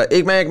 देखें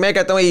एक मैं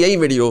कहता हूँ यही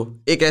वीडियो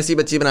एक ऐसी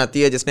बच्ची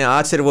बनाती है जिसने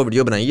आज सिर्फ वो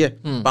वीडियो बनाई है,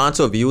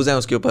 500 व्यूज हैं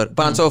उसके ऊपर,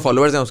 500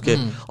 फॉलोअर्स हैं उसके,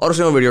 और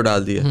उसने वो वीडियो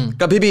डाल दी है.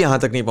 कभी भी यहाँ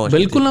तक नहीं पहुंची,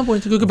 बिल्कुल ना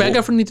पहुंची, क्योंकि बैक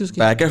एफर्ट नहीं थी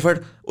उसकी.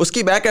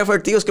 उसकी बैक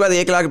एफर्ट थी. उसके बाद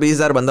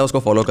 1,20,000 बंदा उसको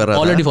फॉलो कर रहा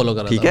था, ऑलरेडी फॉलो कर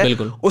रहा था, ठीक है.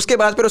 बिल्कुल. उसके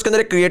बाद फिर उसके अंदर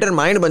एक क्रिएटर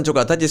माइंड बन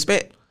चुका था जिसमें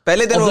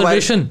पहले दिन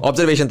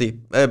ऑब्जर्वेशन थी.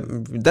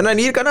 दना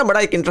नीर का ना बड़ा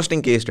एक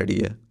इंटरेस्टिंग केस स्टडी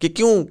है कि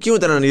क्यों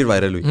दना नीर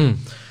वायरल हुई.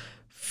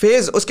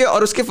 फेज उसके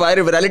और उसके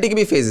वायरलिटी के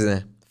भी फेजेस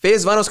हैं.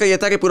 फेज 1 उसका ये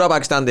था कि पूरा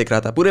पाकिस्तान देख रहा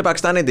था, पूरे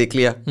पाकिस्तान ने देख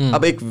लिया.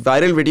 अब एक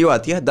वायरल वीडियो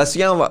आती है, 10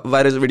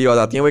 वायरल वीडियो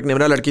आती है. वो एक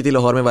निमरा लड़की थी,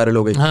 लाहौर में वायरल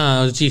हो गई,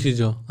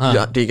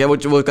 ठीक है.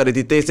 वो कर रही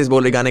थी, तेज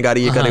बोल रही, गाने गा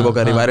रही, ये करे वो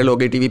करे, वायरल हो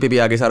गई, टीवी पे भी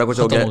आ गई, सारा कुछ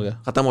हो गया,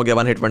 खत्म हो गया,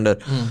 वन हिट वंडर.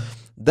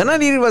 दना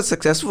नीर was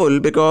successful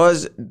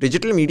because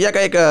digital media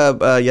का एक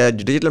या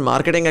डिजिटल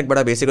मार्केटिंग का एक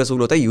बड़ा बेसिक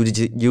असूल होता है,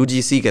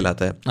 UGC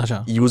कहलाता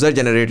है, यूजर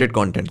जनरेटेड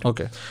कंटेंट.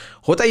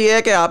 होता ये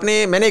है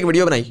कि मैंने एक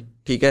वीडियो बनाई,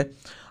 ठीक है,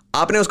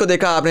 आपने उसको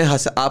देखा,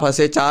 आप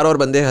हंसे, 4 और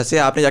बंदे हंसे,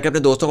 आपने जाके अपने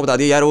दोस्तों को बता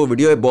दिया यार वो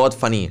वीडियो बहुत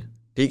फनी है,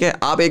 ठीक है,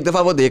 आप एक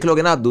दफा वो देख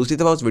लोगे ना, आप दूसरी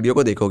दफा उस वीडियो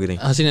को देखोगे नहीं,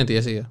 हंसी नहीं आती,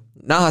 ऐसे ही है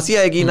ना, हंसी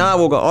आएगी ना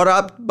होगा, और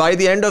आप by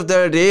the end of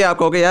the day आप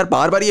कहोगे यार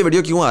बार बार ये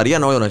वीडियो क्यों आ रही है,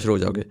 अनॉय होना शुरू हो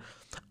जाओगे,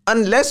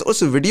 अनलेस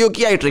उस वीडियो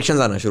की आइट्रेशंस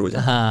आना शुरू हो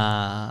जाए।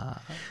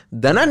 हाँ।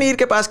 दनानीर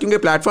के पास क्योंकि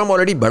प्लेटफॉर्म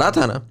ऑलरेडी बड़ा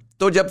था ना,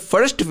 तो जब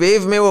फर्स्ट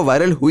वेव में वो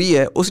वायरल हुई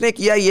है, उसने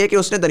किया ये कि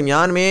उसने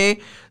दरमियान में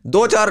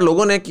 2-4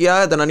 लोगों ने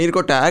किया दनानीर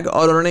को टैग,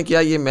 और उन्होंने किया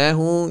ये मैं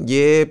हूँ,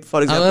 ये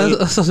फॉर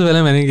एग्जांपल सबसे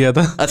पहले मैंने किया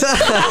था। अच्छा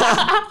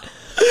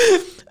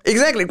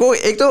एग्जैक्टली, को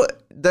एक तो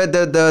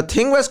the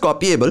thing was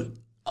copyable,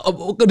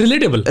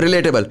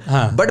 relatable,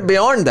 but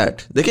beyond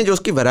that देखिए जो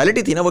उसकी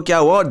वायरलिटी थी ना, वो क्या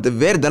हुआ,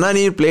 where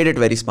Dananeer played it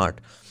very smart.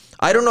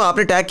 I don't know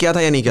आपने टैग किया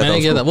था या नहीं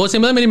किया था? वो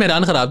सिंपल, मेरी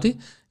मेहरान खराब थी,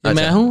 अच्छा।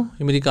 मैं हूँ,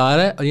 ये मेरी कार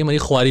है और ये मेरी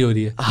ख्वारी हो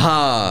रही है।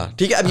 हाँ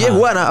ठीक है, अब ये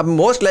हुआ ना, अब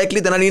मोस्ट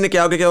लाइकली दनानीर ने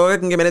क्या होगा,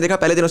 क्योंकि मैंने देखा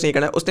पहले दिन उसने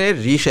करना, उसने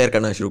रीशेयर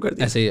करना शुरू कर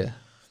दिया। ऐसे ही है,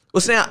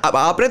 उसने, अब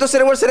आपने तो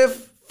सिर्फ और सिर्फ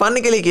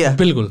फन के लिए किया,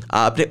 बिल्कुल,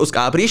 आपने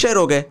उसका आप रीशेयर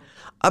हो गए।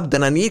 अब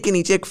दनानीर के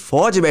नीचे एक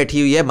फौज बैठी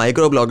हुई है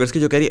माइक्रो ब्लॉगर्स की,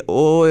 जो कह रही है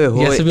ओए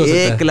हो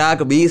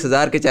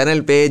 1,20,000 के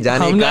चैनल पे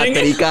जाने का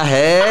तरीका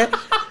है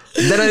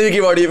दनानीर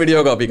की बॉडी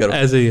वीडियो कॉपी करो।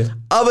 ऐसे ही है।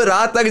 अब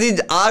रात तक जी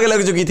आग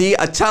लग चुकी थी,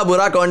 अच्छा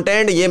बुरा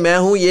कंटेंट, ये मैं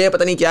हूं, ये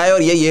पता नहीं क्या है,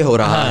 और ये हो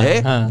रहा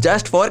है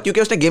जस्ट फॉर,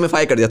 क्योंकि उसने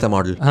गेमिफाई कर दिया था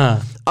मॉडल।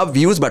 अब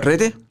व्यूज बढ़ रहे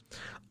थे,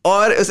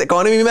 और उस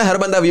इकोनॉमी में हर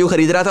बंदा व्यू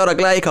खरीद रहा था, और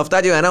अगला एक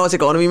हफ्ता जो है ना उस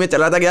इकोनॉमी में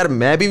चला था कि यार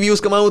मैं भी व्यूज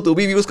कमाऊं, तू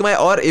भी व्यूज कमाए,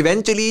 और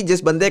इवेंचुअली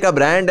जिस बंदे का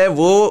ब्रांड है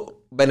वो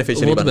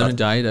बेनिफिशियरी बन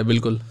रहा है।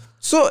 बिल्कुल।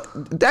 So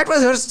that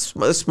was her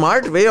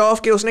smart way of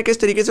कि उसने किस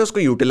तरीके से उसको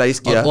यूटिलाइज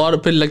किया,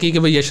 और फिर लकी कि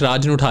भाई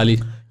यशराज ने उठा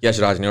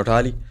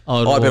ली,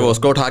 और फिर वो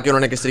उसको उठा के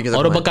उन्होंने किस तरीके से,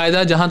 और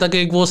बाकायदा जहां तक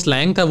एक वो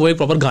स्लैंग था वो एक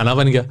प्रॉपर गाना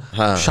बन गया।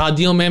 हाँ।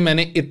 शादियों में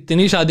मैंने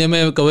इतनी शादियों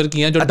में कवर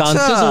किया जो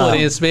डांसेस हो रहे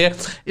हैं इस पे,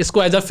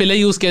 इसको एज अ फिलर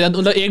यूज किया जाता,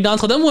 मतलब एक डांस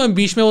खत्म हुआ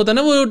बीच में होता है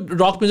ना वो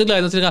रॉक म्यूजिक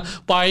लगाया था,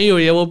 पार्टी हो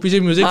रही है, वो पीछे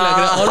म्यूजिक लग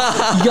रहा है,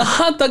 और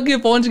यहाँ तक ये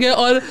पहुंच गया,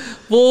 और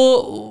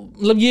वो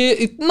मतलब ये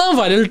इतना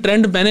वायरल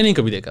ट्रेंड मैंने नहीं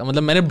कभी देखा,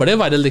 मतलब मैंने बड़े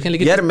वायरल देखे,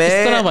 लेकिन यार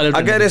मैं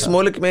अगर इस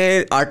मुल्क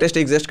में आर्टिस्ट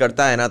एग्जिस्ट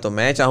करता है ना, तो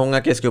मैं चाहूंगा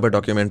कि इसके ऊपर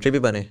डॉक्यूमेंट्री भी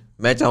बने,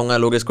 मैं चाहूंगा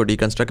लोग इसको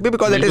डीकंस्ट्रक्ट भी,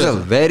 because it is a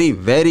very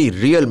very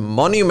real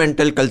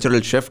monumental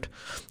cultural shift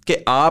कि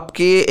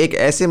आपके एक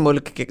ऐसे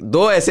मुल्क के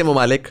 2 ऐसे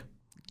ममालिक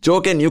जो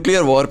कि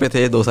न्यूक्लियर वॉर पे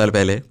थे 2 साल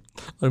पहले,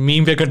 और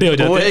मीम पे इकट्ठे हो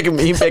जाते हैं, वो एक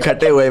मीम पे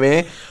इकट्ठे हुए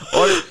में,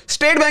 और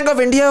स्टेट बैंक ऑफ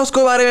इंडिया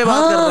उसको बारे में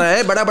बात कर रहा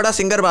है, बड़ा बड़ा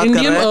सिंगर बात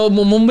कर रहा है,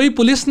 मुंबई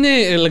पुलिस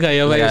ने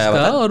लगाया हुआ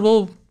इसका, और वो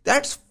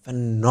दैट्स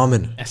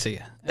phenomenal. ऐसे ही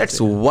है,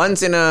 That's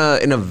once in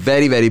a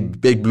very very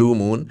big blue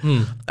moon.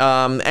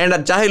 And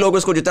चाहे लोग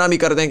उसको जितना भी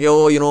कर दें कि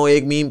ओ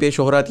एक मीम पे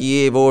शोहरत,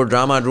 ये वो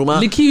ड्रामा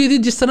लिखी हुई थी,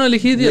 जिस तरह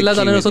लिखी थी अल्लाह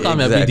ताला ने उसको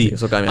कामयाबी दी।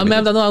 अब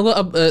मैं बताता हूँ आपको,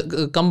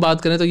 अब कम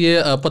बात करें तो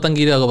ये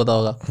पतंगीरे को पता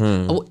होगा,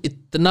 अब वो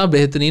इतना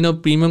बेहतरीन और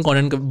प्रीमियम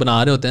कंटेंट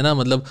बना रहे होते हैं ना,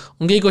 मतलब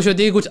उनकी कोशिश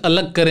होती है कि कुछ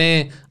अलग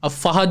करें। अब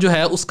फहद जो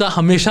है उसका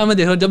हमेशा मैं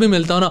देख रहा हूँ, जब भी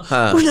मिलता हूँ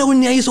ना कुछ ना कुछ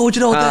नया सोच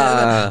रहा होता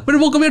है, फिर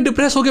वो कभी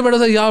डिप्रेस होकर बैठा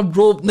था, यार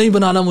ब्रो नहीं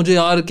बनाना मुझे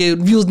यार, के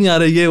व्यूज नहीं आ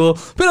रही है वो,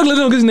 फिर अगले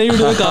दिन किसी नई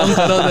वीडियो में काम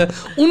कर रहा है।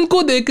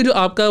 उनको देख के जो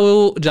आपका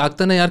वो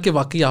जागता ना यार कि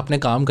वाकई आपने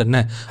काम करना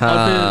है, और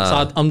फिर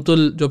साथ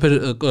अमतुल जो फिर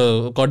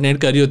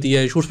कोऑर्डिनेट कर रही होती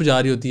है, शूट्स पे जा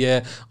रही होती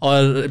है,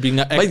 और बीइंग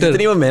अ एक्टर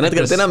जितनी वो मेहनत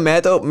करते हैं ना,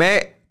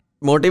 मैं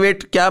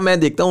मोटिवेट क्या मैं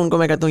देखता हूँ उनको,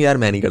 मैं कहता हूँ यार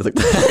मैं नहीं कर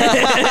सकता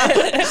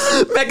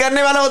मैं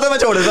करने वाला होता मैं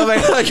छोड़ देता,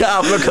 मैं क्या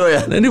आप लोग करो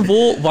यार। नहीं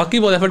वो वाकई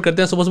बहुत एफर्ट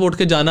करते हैं, सुबह सुबह उठ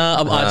के जाना।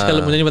 अब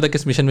आजकल मुझे नहीं पता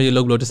किस मिशन में ये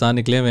लोग बलूचिस्तान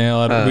निकले हुए हैं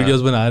और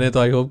वीडियोस बना रहे हैं, तो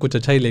आई होप कुछ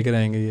अच्छा ही लेकर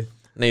आएंगे ये।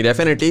 नहीं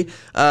definitely.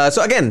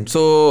 So again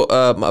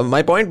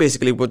my point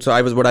basically what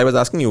I was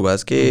asking you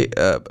was कि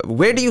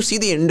where do you see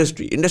the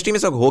industry में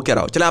सब हो क्या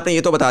रहा हो। चलो आपने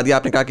ये तो बता दिया,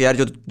 आपने कहा कि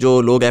यार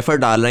जो लोग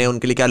एफर्ट डाल रहे हैं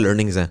उनके लिए क्या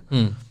लर्निंग्स हैं,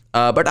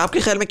 बट आपके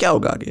ख्याल में क्या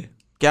होगा आगे,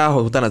 क्या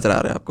होता नजर आ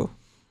रहा है आपको?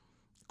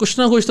 कुछ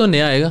ना कुछ तो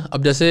नया आएगा।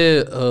 अब जैसे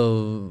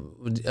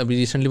अभी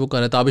रिसेंटली वो कर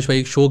रहे हैं ताबिश भाई,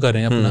 एक शो कर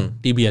रहे हैं अपना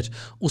TBH,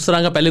 उस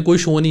तरह का पहले कोई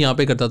शो नहीं यहाँ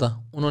पे करता था।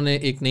 उन्होंने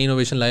एक नई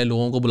इनोवेशन लाए,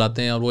 लोगों को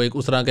बुलाते हैं और वो एक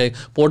उस तरह का एक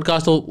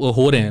पॉडकास्ट तो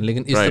हो रहे हैं,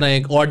 लेकिन इस तरह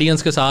एक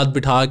ऑडियंस के साथ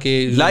बिठा के,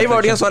 लाइव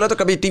ऑडियंस वाला तो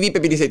कभी टीवी पे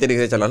भी नहीं सही तरीके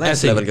से चला ना,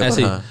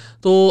 ऐसे।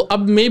 तो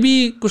अब मे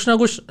बी कुछ ना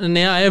कुछ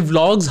नया आया,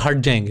 व्लॉग्स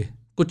हट जाएंगे,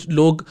 कुछ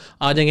लोग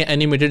आ जाएंगे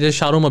एनिमेटेड, जैसे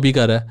शाहरुख अभी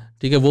कर रहा है,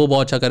 ठीक है, वो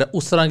बहुत अच्छा कर रहा है,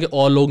 उस तरह के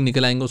और लोग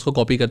निकल आएंगे उसको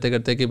कॉपी करते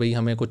करते कि भाई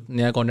हमें कुछ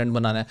नया कंटेंट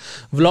बनाना है।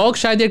 व्लॉग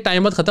शायद एक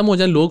टाइम बाद खत्म हो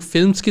जाए, लोग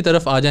फिल्म्स की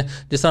तरफ आ जाएं,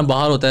 जिस तरह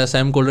बाहर होता है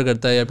सैम कोल्डर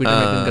करता है या पीटर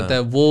मैकलिन करता है,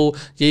 वो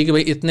यही कि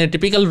भाई इतने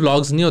टिपिकल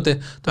व्लॉग्स नहीं होते,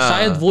 तो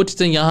शायद वो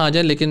चीज़ें यहाँ आ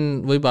जाए।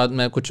 लेकिन वही बात,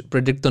 मैं कुछ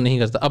प्रेडिक्ट तो नहीं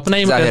करता, अपना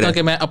ही मैं करता हूँ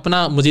कि मैं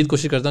अपना मजीद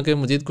कोशिश करता हूँ कि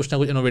मजीद कुछ ना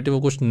कुछ इनोवेटिव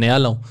कुछ नया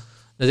लाऊँ।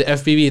 जैसे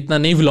FPV इतना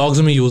नई व्लॉग्स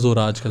में यूज़ हो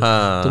रहा है आजकल,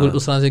 तो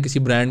उस तरह से किसी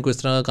ब्रांड को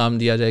इस तरह का काम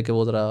दिया जाए कि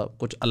वो ज़रा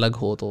कुछ अलग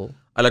हो, तो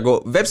अलग हो।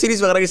 वेब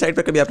सीरीज वगैरह की साइड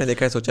पर कभी आपने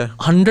देखा है, सोचा है?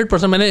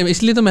 100% मैंने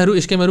इसलिए तो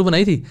इश्क़ मेहरू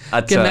बनाई थी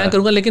कि मैं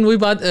करूँगा, लेकिन वही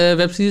बात,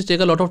 web series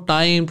take a lot of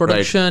time,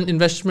 production,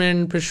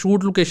 investment, फिर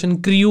शूट लोकेशन,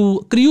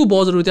 क्रू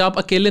बहुत ज़रूरी है। आप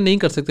अकेले नहीं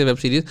कर सकते वेब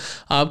सीरीज़,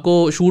 आपको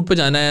शूट पे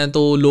जाना है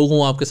तो लोग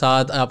हों आपके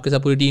साथ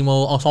पूरी टीम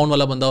हो और साउंड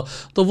वाला बंदा हो,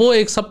 तो वो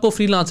एक सबको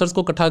फ्रीलांसर्स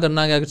को इकट्ठा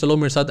करना है कि चलो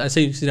मेरे साथ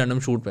ऐसे ही किसी रैंडम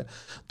शूट पे।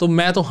 तो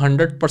मैं तो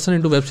 100%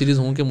 इनटू वेब सीरीज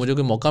हूँ कि मुझे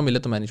कोई मौका मिले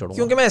तो मैं नहीं छोड़ूंगा।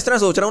 क्योंकि मैं इस तरह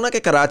सोच रहा हूँ ना कि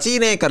कराची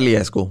ने कर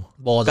लिया इसको,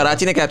 बहुत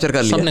कराची ने कैप्चर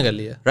कर लिया, सबने कर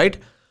लिया,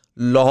 राइट।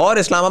 लाहौर,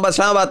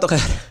 इस्लामाबाद तो खैर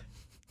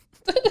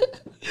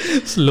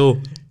स्लो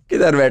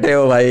किधर बैठे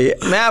हो भाई?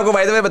 मैं आपको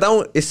भाई मैं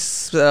बताऊं, इस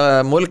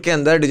मुल्क के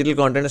अंदर डिजिटल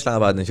कंटेंट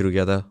इस्लामाबाद ने शुरू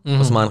किया था।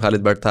 उस्मान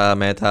खालिद भट्ट था,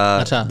 मैं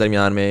था,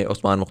 दरमियान में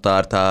उस्मान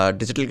मुख्तार था।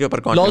 डिजिटल के ऊपर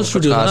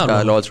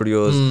कंटेंट लॉल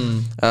स्टूडियोज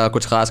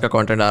कुछ खास का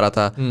कंटेंट आ रहा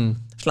था।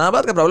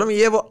 इस्लामाबाद का प्रॉब्लम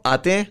ये, वो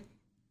आते हैं,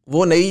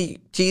 वो नई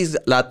चीज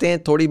लाते हैं,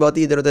 थोड़ी बहुत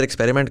ही इधर उधर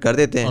एक्सपेरिमेंट कर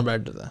देते हैं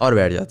और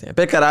बैठ जाते हैं।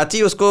 फिर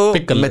कराची उसको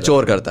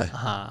मैच्योर करता है।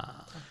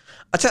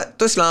 अच्छा,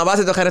 तो इस्लामाबाद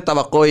से तो खैर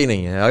तवक्को ही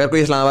नहीं है, अगर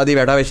कोई इस्लामाबादी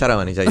बैठा हुआ शर्म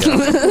आनी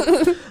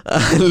चाहिए।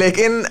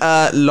 लेकिन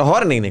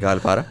लाहौर नहीं निकाल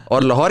पा रहा,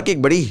 और लाहौर की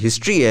एक बड़ी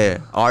हिस्ट्री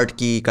है, आर्ट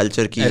की,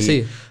 कल्चर की,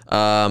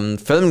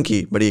 फिल्म की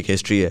बड़ी एक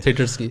हिस्ट्री है,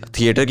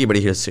 थिएटर की बड़ी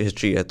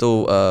हिस्ट्री है। तो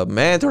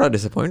मैं थोड़ा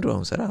डिसअपॉइंट हुआ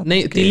हूँ सर।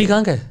 नहीं, तीली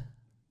कहाँ का है?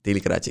 तीली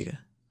कराची का।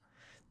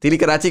 तीली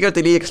कराची का,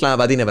 तीली एक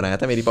इस्लामाबादी ने बनाया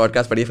था। मेरी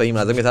पॉडकास्ट पड़ी फ़हीम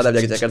आज़म के साथ, आप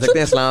जाके चेक कर सकते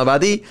हैं।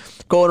 इस्लामाबादी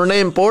को उन्होंने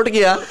इंपोर्ट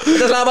किया, तो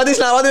इस्लामाबादी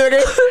में गए,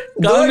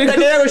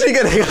 कुछ नहीं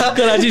करेगा,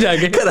 कराची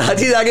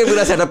जाके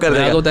पूरा सेटअप कर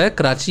देगा। होता है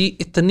कराची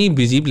इतनी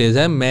बिजी प्लेस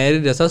है, मेरे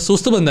जैसा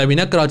सुस्त बंदा भी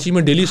ना कराची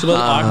में डेली सुबह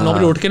 8-9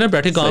 बजे उठ के ना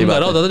बैठे काम कर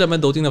रहा होता था जब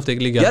मैं 2-3 हफ्ते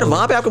के लिए गया। यार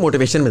वहाँ पे आपको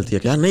मोटिवेशन मिलती है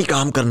कि यार नहीं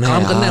काम करना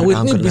है, वो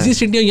इतनी बिजी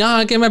सिटी है, यहाँ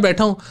आके मैं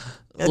बैठा हूँ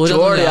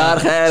छोड़ यार,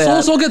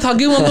 खैर सो के थक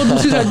गया तो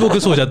दूसरी साइड पे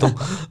सो जाता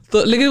हूँ।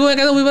 तो लेकिन वो मैं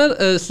कहता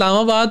हूँ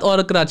इस्लामाबाद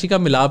और कराची का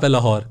मिलाप है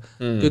लाहौर,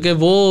 क्योंकि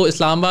वो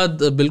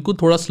इस्लामाबाद बिल्कुल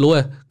थोड़ा स्लो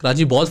है,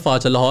 कराची बहुत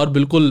फास्ट है, लाहौर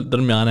बिल्कुल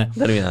दरमियान है।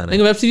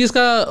 लेकिन वेब सीरीज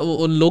का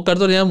लोग कर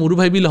तो रहे हैं, मूरू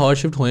भाई भी लाहौर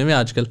शिफ्ट हुए हैं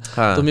आजकल,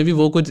 तो मे भी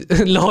वो कुछ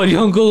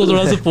लाहौरियों को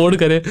थोड़ा सपोर्ट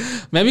करे।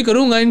 मैं भी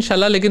करूँगा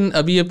इंशाल्लाह, लेकिन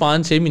अभी ये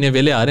 5-6 महीने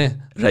वेले आ रहे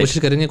हैं, कोशिश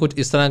करेंगे कुछ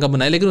इस तरह का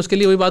बनाए। लेकिन उसके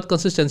लिए वही बात,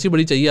 कंसिस्टेंसी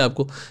बड़ी चाहिए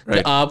आपको, कि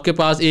आपके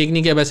पास एक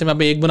नहीं कि वैसे मैं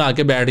एक बना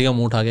के बैठ गया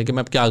मुँह उठा के कि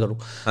मैं क्या करूँ।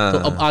 तो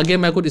अब आगे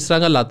मैं कुछ इस तरह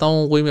का लाता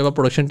हूँ, कोई मेरे पास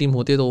प्रोडक्शन टीम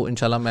होती है तो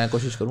इंशाल्लाह मैं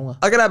कोशिश करूँगा।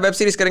 अगर आप वेब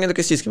सीरीज करेंगे तो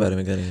किस चीज़ के बारे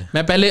में करेंगे?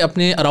 मैं पहले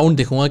अपने अराउंड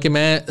देखूंगा कि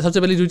मैं सबसे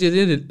पहले जो चीज़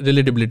है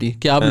रिलेटेबिलिटी,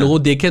 कि आप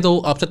लोगों देखें तो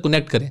आपसे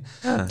कनेक्ट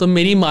करें। तो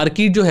मेरी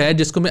मार्केट जो है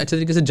जिसको मैं अच्छे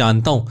तरीके से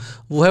जानता हूँ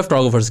वो है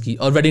फोटोग्राफर्स की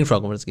और वेडिंग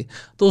फोटोग्राफर्स की।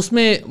 तो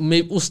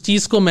उसमें उस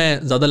चीज़ को मैं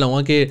ज़्यादा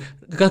लाऊंगा कि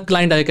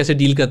क्लाइंट आगे कैसे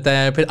डील करता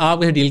है, फिर आप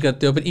कैसे डील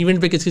करते हो, फिर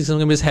इवेंट पे किस किस्म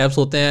के मिसहैप्स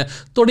होते हैं,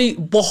 थोड़ी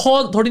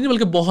नहीं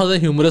बल्कि बहुत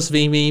ज़्यादा ह्यूमरस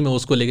वे में ही मैं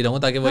उसको लेके जाऊँगा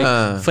ताकि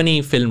वही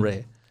फनी फिल्म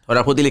रहे। और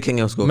आप खुद ही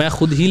लिखेंगे उसको? मैं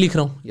खुद ही लिख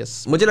रहा हूँ,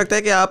 यस। मुझे लगता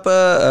है कि आप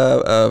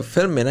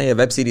फिल्म में ना, या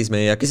वेब सीरीज़ में,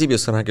 या किसी भी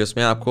उस तरह के,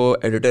 उसमें आपको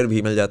एडिटर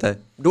भी मिल जाता है,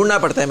 ढूंढना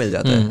पड़ता है, मिल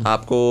जाता है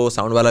आपको,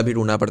 साउंड वाला भी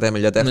ढूंढना पड़ता है,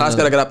 मिल जाता है।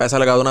 खासकर अगर आप पैसा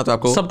लगा दो ना तो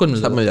आपको सब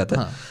मिल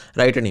जाता है।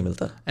 राइटर नहीं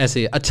मिलता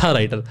ऐसे, अच्छा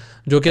राइटर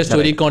जो कि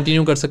स्टोरी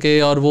कंटिन्यू कर सके,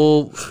 और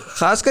वो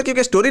खासकर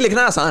क्योंकि स्टोरी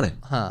लिखना आसान है।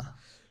 हाँ,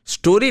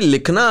 स्टोरी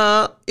लिखना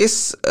इस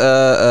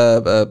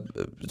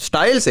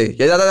स्टाइल से,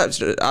 या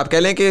ज़्यादा आप कह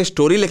लें कि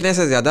स्टोरी लिखने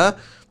से ज़्यादा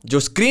जो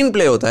स्क्रीन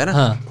प्ले होता है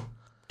ना,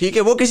 ठीक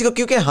है, वो किसी को,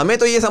 क्योंकि हमें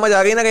तो ये समझ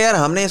आ गई ना कि यार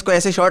हमने इसको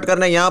ऐसे शॉट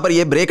करना है, यहाँ पर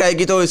ये ब्रेक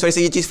आएगी तो इस वजह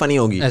से ये चीज़ फनी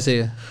होगी, ऐसे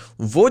है।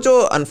 वो जो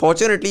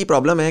अनफॉर्चुनेटली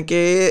प्रॉब्लम है कि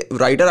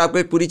राइटर आपको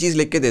एक पूरी चीज़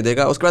लिख के दे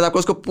देगा, उसके बाद आपको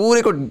उसको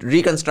पूरे को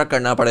रिकंस्ट्रक्ट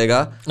करना पड़ेगा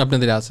अपने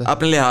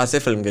लिहाज से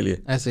फिल्म के लिए,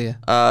 ऐसे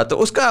है। तो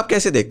उसका आप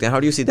कैसे देखते हैं? How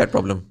do you see that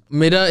problem?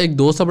 मेरा एक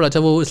दोस्त है बड़ा अच्छा,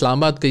 वो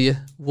इस्लामाबाद का ही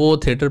है, वो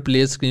थिएटर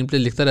प्ले, स्क्रीन प्ले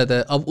लिखता रहता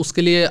है। अब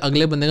उसके लिए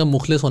अगले बंदे का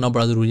मुखलिस होना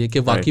बड़ा ज़रूरी है कि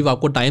वाकई वो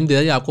आपको टाइम दे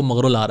रहा है या आपको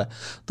मगरो ला रहा है,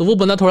 तो वो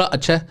बंदा थोड़ा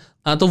अच्छा है।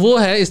 हाँ, तो वो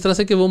है इस तरह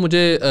से कि वो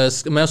मुझे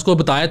मैं उसको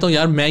बताया तो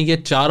यार मैं ये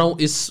चाह रहा हूँ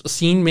इस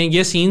सीन में,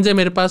 ये सीन्स है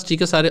मेरे पास,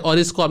 ठीक है सारे, और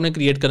इसको आपने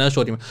क्रिएट करना है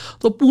स्टोरी में,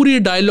 तो पूरी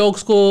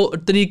डायलॉग्स को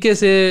तरीके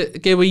से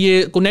कि भाई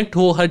ये कनेक्ट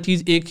हो, हर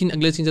चीज़ एक सीन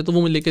अगले सीन से, तो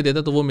वो मुझे लेके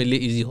देता, तो वो मेरे लिए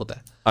ईजी होता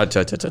है।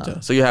 अच्छा,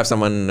 सो यू हैव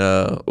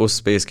समवन उस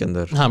स्पेस के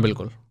अंदर? हाँ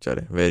बिल्कुल।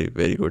 चले, वेरी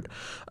वेरी गुड।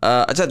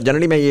 अच्छा,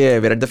 जनरली मैं ये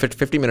एट द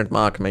 50 मिनट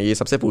मार्क मैं ये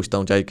सबसे पूछता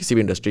हूँ, चाहे किसी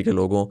भी इंडस्ट्री के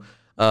लोगों,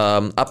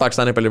 आप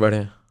पाकिस्तान में पले बढ़े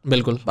हैं?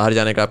 बिल्कुल। बाहर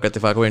जाने का आपका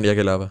इत्तेफाक हो इंडिया के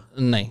अलावा?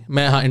 नहीं,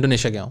 मैं हाँ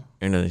इंडोनेशिया गया हूँ।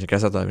 इंडोनेशिया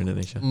कैसा था?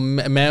 इंडोनेशिया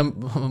मैं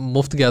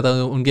मुफ्त गया था,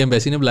 उनकी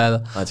एम्बेसी ने बुलाया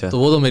था। अच्छा। तो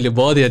वो तो मेरे लिए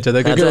बहुत ही अच्छा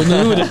था, क्योंकि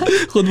उन्होंने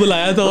मुझे खुद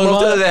बुलाया था,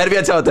 और जहर भी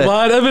अच्छा होता है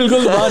बाहर है,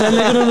 बिल्कुल बाहर है,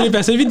 लेकिन उन्होंने मुझे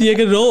पैसे भी दिए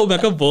कि रो, मैं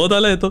कहा बहुत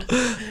आला है।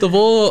 तो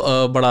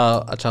वो बड़ा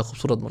अच्छा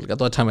खूबसूरत मुल्क है,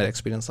 तो अच्छा मेरा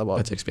एक्सपीरियंस था, बहुत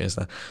अच्छा एक्सपीरियंस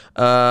था।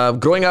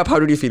 Growing up, how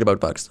did you feel about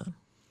Pakistan?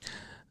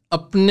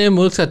 अपने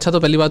मुल्क से अच्छा तो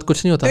पहली बात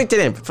कुछ नहीं होता।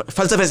 चलिए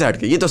फलसफे से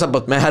हटके, ये तो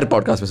सब मैं हर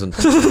पॉडकास्ट में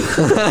सुनता हूँ।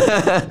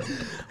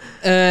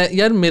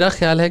 यार मेरा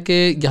ख्याल है कि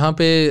यहाँ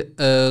पे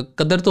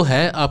कदर तो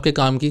है आपके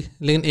काम की,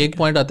 लेकिन एक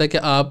पॉइंट आता है कि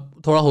आप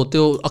थोड़ा होते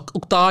हो,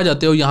 उकता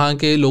जाते हो यहाँ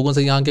के लोगों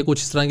से। यहाँ के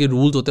कुछ इस तरह के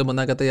रूल्स होते हैं,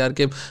 बंदा कहता है यार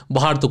कि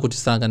बाहर तो कुछ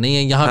इस तरह का नहीं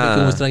है, यहाँ पे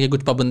क्यों इस तरह की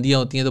कुछ पाबंदियाँ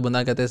होती हैं, तो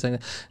बंदा कहता है इस तरह।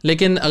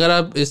 लेकिन अगर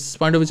आप इस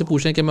पॉइंट ऑफ व्यू से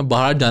पूछें कि मैं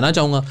बाहर जाना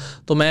चाहूँगा,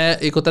 तो मैं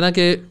एक होता है ना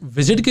कि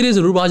विजिट के लिए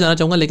ज़रूर बाहर जाना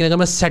चाहूँगा, लेकिन अगर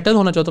मैं सेटल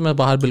होना चाहूँ तो मैं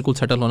बाहर बिल्कुल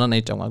सेटल होना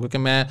नहीं चाहूँगा, क्योंकि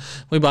मैं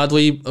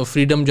वही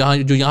फ्रीडम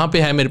जो यहाँ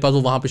पे है मेरे पास,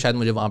 वो वहाँ पे शायद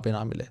मुझे वहाँ पे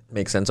ना मिले।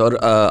 Make sense. और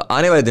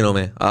आने वाले दिनों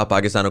में आप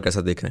पाकिस्तान को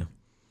कैसा देख रहे हैं?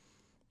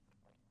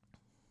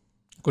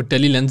 कोई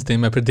टेली लेंस दें,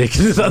 मैं फिर देख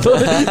नहीं सकता,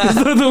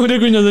 तो मुझे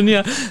कुछ नज़र नहीं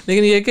आया।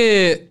 लेकिन ये कि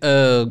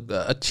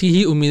अच्छी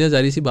ही उम्मीद है,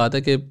 जारी सी बात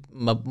है कि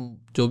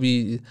जो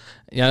भी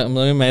यार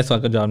मैं इस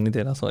बात का जवाब नहीं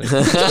दे रहा, सॉरी।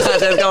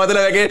 इसका मतलब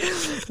है कि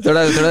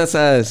थोड़ा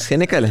सा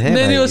सिनिकल है।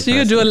 नहीं वो ठीक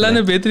है, जो अल्लाह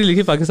ने बेहतरी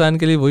लिखी पाकिस्तान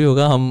के लिए वही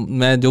होगा।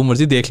 मैं जो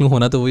मर्जी देख लूँ,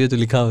 होना तो वही है जो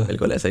लिखा हुआ है।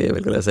 बिल्कुल ऐसा ही है,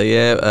 बिल्कुल ऐसा ही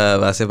है।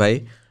 वासिफ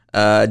भाई,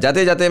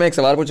 जाते जाते मैं एक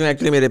सवाल पूछूँ,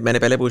 एक्चुअली मैंने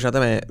पहले पूछा था,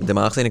 मैं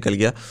दिमाग से निकल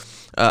गया।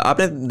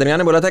 आपने दरमियान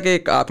में बोला था कि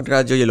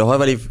आपका जो ये लाहौर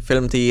वाली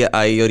फिल्म थी ये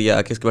आई और ये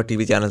आके उसके बाद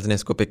टीवी चैनल्स ने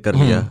इसको पिक कर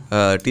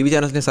लिया। टीवी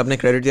चैनल्स ने सबने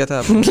क्रेडिट दिया था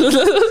आपको?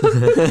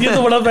 ये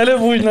तो बड़ा पहले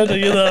पूछना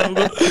चाहिए था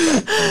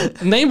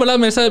आपको। नहीं, बड़ा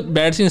मेरे साथ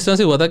बैड सी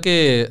इंस्टेंस हुआ था कि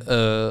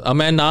अब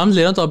मैं नाम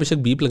ले रहा हूँ तो आप बेशक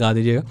बीप लगा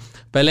दीजिएगा।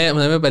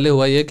 पहले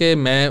हुआ ये कि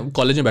मैं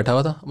कॉलेज में बैठा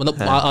हुआ था,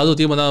 मतलब आदत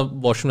होती है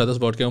मतलब वॉशरूम रहता है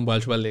स्पॉट के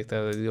मोबाइल शोबाइल देखता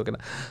है ना,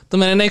 तो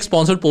मैंने ना एक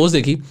स्पॉन्सर्ड पोस्ट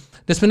देखी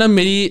जिसमें ना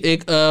मेरी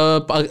एक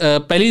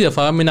पहली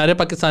दफ़ा मीनार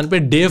पाकिस्तान पे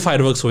डे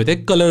फायरवर्क्स हुए थे,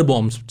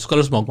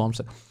 कलर स्मोक बॉम्ब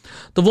से।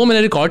 तो वो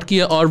मैंने रिकॉर्ड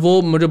किया और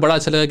वो मुझे बड़ा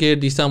अच्छा लगा कि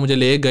डीसा मुझे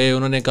ले गए,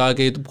 उन्होंने कहा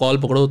कि तुम कॉल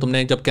पकड़ो,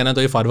 तुमने जब कहना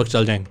तो ये फायरवर्क्स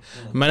चल जाएंगे।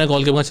 मैंने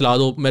कॉल के बाद चला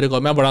दो, मेरे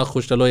कॉल, मैं बड़ा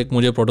खुश, चलो एक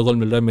मुझे प्रोटोकॉल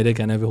मिल रहा है, मेरे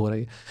कहने पे हो रहा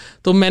है।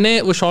 तो मैंने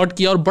वो शॉट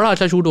किया और बड़ा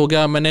अच्छा शूट हो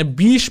गया। मैंने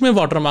बीच में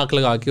वाटर मार्क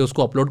लगा के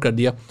उसको अपलोड कर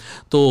दिया,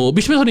 तो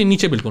बीच में थोड़ी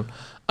नीचे बिल्कुल।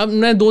 अब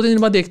मैं 2-3 दिन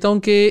बाद देखता हूँ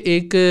कि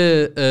एक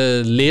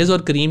लेज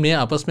और करीम ने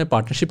आपस में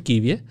पार्टनरशिप की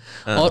हुई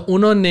है और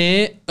उन्होंने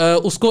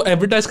उसको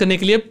एडवर्टाइज करने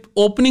के लिए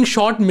ओपनिंग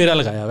शॉट मेरा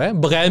लगाया हुआ है,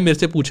 बगैर मेरे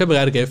से पूछे,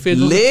 बगैर गए। फिर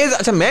लेज,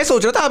 अच्छा मैं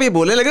सोच रहा था आप ये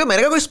बोलने लगे,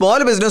 मैंने कहा कोई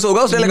स्मॉल बिजनेस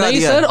होगा उसने लगा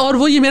दिया। सर, और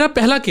वो ये मेरा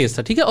पहला केस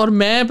था, ठीक है, और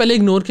मैं पहले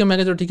इग्नोर किया, मैं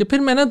कहा ठीक है। फिर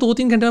मैं ना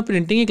 2-3 घंटे में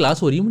प्रिंटिंग की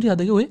क्लास हो रही है, मुझे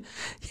याद है कि ये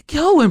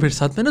क्या हुआ है मेरे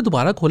साथ। मैंने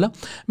दोबारा खोला,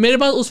 मेरे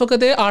पास उस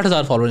वक्त है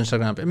 8,000 फॉलोअर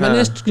इंस्टाग्राम पे।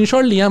 मैंने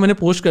स्क्रीनशॉट लिया, मैंने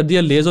पोस्ट कर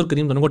दिया, लेज और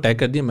करीम दोनों को टैग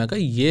कर दिया। मैं कहा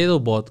ये तो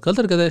बहुत गलत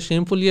हरकत है,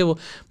 शेमफुल है वो,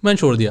 मैंने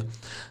छोड़ दिया।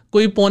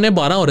 कोई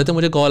 11:15 हो रहे थे,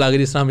 मुझे कॉल आ गई,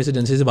 जिस तरह हम इस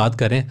एजेंसी से बात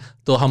करें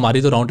तो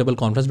हमारी तो राउंड टेबल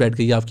कॉन्फ्रेंस बैठ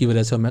गई आपकी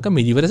वजह से। मैं कहा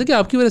मेरी वजह से कि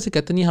आपकी वजह से?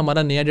 कहते नहीं,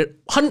 हमारा नया डेट,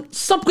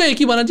 सबका एक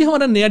ही बना जी,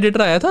 हमारा नया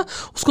डेटर आया था,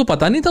 उसको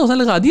पता नहीं था, उसने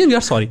लगा दिया,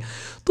 यार सॉरी।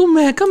 तो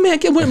मैं कहा मैं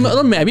क्या,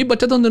 मैं भी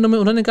बच्चा था उन दिनों में।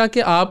 उन्होंने कहा कि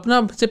आप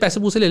ना से पैसे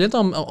पूसे ले लें तो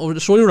हम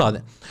स्टोरी उड़ा दें।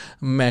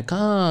 मैं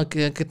कहा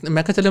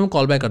चले मैं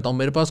कॉल बैक करता हूँ,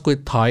 मेरे पास कोई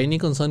था ही नहीं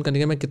कंसर्न करने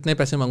का, मैं कितने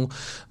पैसे मांगूँ।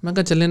 मैं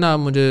कहा चले ना, आप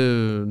मुझे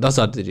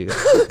 10,000 दीजिएगा।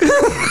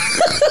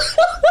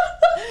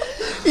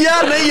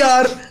 यार नहीं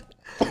यार,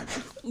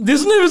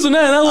 जिसने भी सुना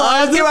है ना, वो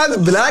आज के बाद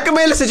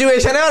ब्लैकमेल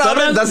सिचुएशन है और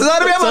आपने 10,000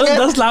 रुपया मांगे।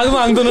 10 लाख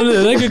मांग तो उन्होंने दे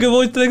दिया क्योंकि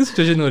वो इस तरह की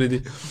सिचुएशन हो रही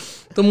थी,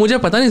 तो मुझे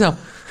पता नहीं था।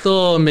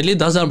 तो मेरे लिए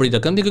 10,000 बड़ी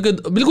रकम थी क्योंकि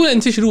बिल्कुल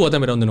एनसी शुरू हुआ था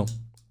मेरा उन दिनों।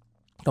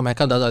 तो मैं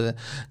कहा 10,000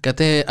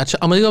 कहते हैं, अच्छा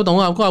अब मुझे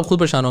बताऊँगा आपको, आप खुद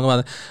परेशान होंगे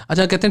बाद।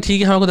 अच्छा कहते हैं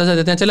ठीक है, हम आपको 10,000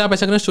 देते हैं, चले आप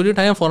ऐसा करें स्टोरी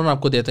उठाएं, फ़ौरन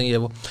आपको देते हैं ये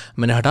वो।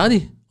 मैंने हटा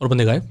दी और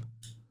बंदे गायब,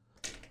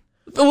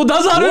 तो वो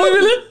 10,000 नहीं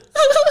मिले।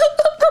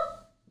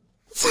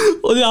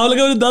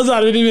 मुझे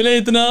 10,000 नहीं मिले,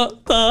 इतना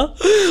था।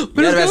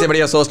 यार वैसे बड़ी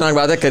अफसोसनाक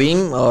बात है, करीम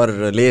और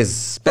लेज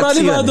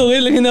पुरानी बात हो गई,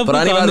 लेकिन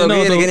पुरानी बात हो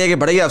गई, लेकिन ये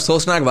बड़ी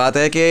अफसोसनाक बात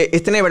है कि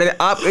इतने बड़े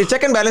आप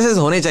चेक एंड बैलेंसेस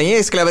होने चाहिए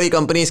इस क्लेवरी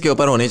कंपनीज के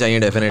ऊपर, होने चाहिए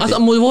डेफिनेटली।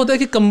 मुझे वो होता है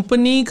कि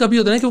कंपनी का भी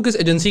होता है ना कि वो किस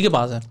एजेंसी के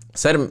पास है।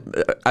 सर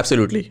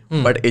एब्सोल्युटली,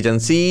 बट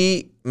एजेंसी,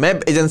 मैं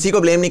एजेंसी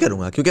को ब्लेम नहीं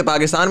करूंगा क्योंकि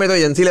पाकिस्तान में तो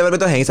एजेंसी लेवल पे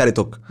तो है ही सारे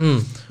तुक,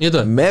 ये तो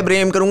है। मैं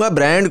ब्लेम करूंगा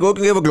ब्रांड को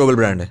क्योंकि वो ग्लोबल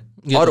ब्रांड है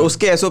और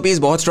उसके एसओपीज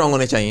बहुत स्ट्रांग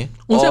होने चाहिए,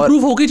 उनसे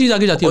अप्रूव होकर चीज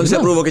आगे जाती है, उनसे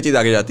अप्रूव होकर चीज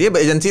आगे जाती है।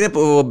 एजेंसी ने,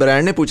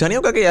 ब्रांड ने पूछा नहीं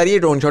होगा कि यार ये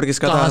ड्रोन शॉट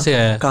किसका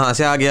था, कहाँ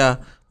से आ गया,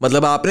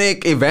 मतलब आपने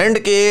एक इवेंट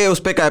के उस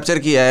पर कैप्चर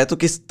किया है तो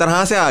किस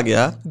तरह से आ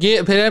गया।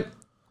 ये फिर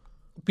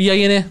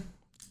PIA ने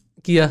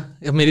किया,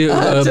 मेरी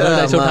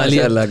उठा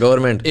लिया,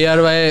 गवर्नमेंट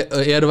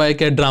ARY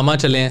के ड्रामा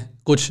चले हैं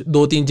कुछ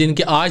 2-3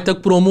 जिनके आज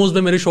तक प्रोमोज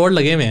में मेरे शॉट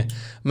लगे हुए हैं।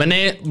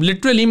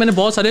 मैंने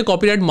बहुत सारे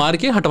कॉपीराइट मार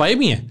के हटवाए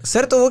भी हैं।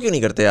 सर तो वो क्यों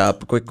नहीं करते आप,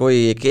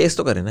 कोई केस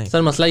तो करें ना।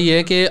 सर मसला ये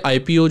है कि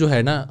IPO जो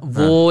है ना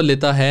वो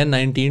लेता है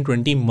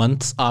 19-20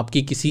 मंथ्स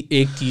आपकी किसी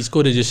एक चीज़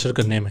को रजिस्टर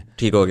करने में।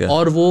 ठीक हो गया।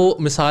 और वो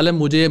मिसाल है,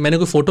 मैंने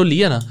कोई फोटो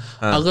लिया ना,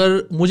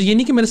 अगर मुझे ये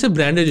नहीं कि मेरे से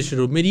ब्रांड रजिस्टर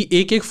हो, मेरी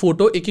एक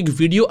फोटो एक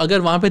वीडियो अगर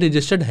वहाँ पे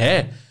रजिस्टर्ड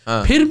है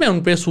फिर मैं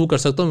उन पर सू कर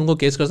सकता हूँ, उनको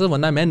केस कर सकता हूँ,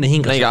 वरना मैं नहीं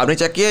कर सकता। आपने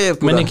चेक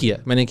किया?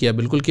 मैंने किया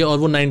बिल्कुल किया, और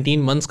वो 19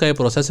 मंथ्स का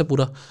प्रोसेस है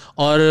पूरा।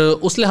 और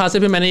उस लिहाज से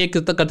भी मैंने ये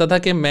करता था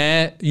कि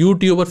मैं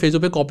यूट्यूब और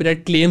फेसबुक पे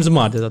कॉपीराइट क्लेम्स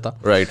मार देता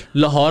था। राइट।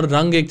 लाहौर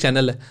रंग एक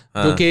चैनल है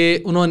जो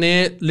कि उन्होंने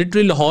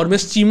लिटरली लाहौर में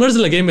स्टीमर्स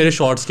लगे मेरे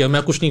शॉर्ट्स के,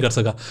 मैं कुछ नहीं कर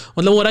सका।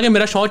 मतलब वो रहा कि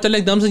मेरा शॉर्ट चला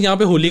एकदम से, यहाँ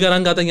पे होली का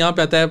रंग आता है, यहाँ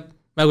पे आता है,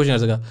 मैं कुछ नहीं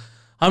कर सका।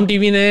 हम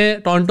टीवी ने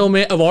टोरंटो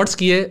में अवार्ड्स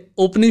किए,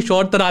 ओपनिंग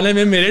शॉट तराने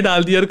में मेरे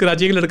डाल दिया और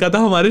कराची का लड़का था,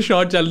 हमारे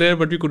शॉट चल रहे हैं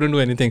but we couldn't do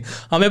anything.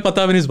 हमें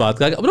पता भी नहीं इस बात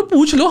का। अब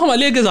पूछ लो, हमारे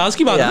लिए एजाज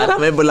की बात है,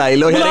 हमें बुला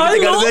लो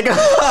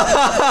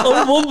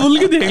और वो भूल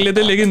के देख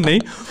लेते, लेकिन नहीं।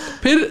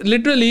 फिर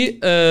लिटरली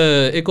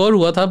एक और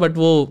हुआ था बट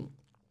वो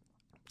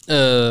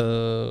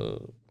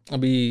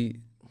अभी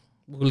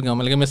भूल गया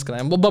मैं, लेकिन मिस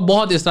कराएं।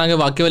 बहुत इस तरह के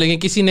वाक्य, लेकिन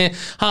किसी ने,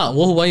 हाँ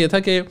वो हुआ ये था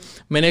कि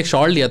मैंने एक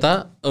शॉट लिया था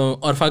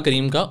अरफा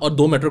करीम का और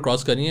 2 मेट्रो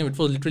क्रॉस करी है। इट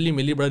वॉज लिटरली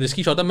मेरे लिए बड़ा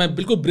रिस्की शॉट था। मैं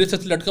बिल्कुल ब्रिज से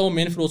लटका, वो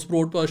मेन फिरोजपुर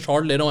रोड पर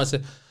शॉट ले रहा हूँ ऐसे।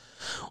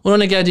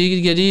 उन्होंने क्या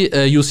जी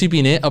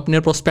UCP ने अपने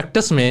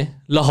प्रोस्पेक्टस में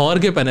लाहौर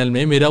के पैनल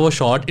में मेरा वो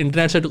शॉट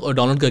इंटरनेट से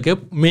डाउनलोड करके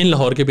मेन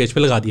लाहौर के पेज पे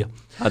लगा दिया।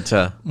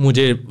 अच्छा।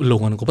 मुझे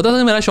लोगों को पता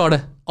था मेरा शॉट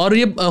है, और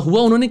ये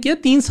हुआ उन्होंने किया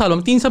 3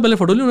 साल पहले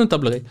फोटो ली उन्होंने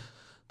तब लगाई।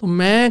 तो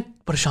मैं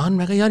परेशान,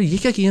 मैं कहा यार ये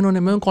क्या किया इन्होंने,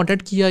 मैं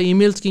कॉन्टैक्ट किया,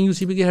 ईमेल्स की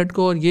यूसीबी के हेड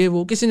को और ये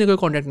वो, किसी ने कोई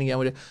कॉन्टैक्ट नहीं किया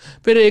मुझे।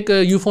 फिर एक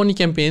यूफोन की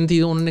कैंपेन थी,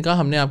 तो उन्होंने कहा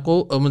हमने आपको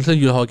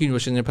मतलब हॉकी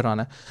यूनिवर्सिटी में फिर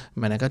आना है।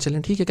 मैंने कहा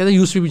चलें ठीक है। कहते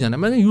यूसीबी जाना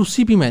है। मैंने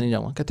यूसीबी मैं नहीं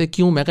जाऊँगा। कहते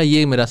क्यों? मैं कहा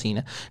ये मेरा सीन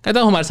है।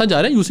 कहता हमारे साथ जा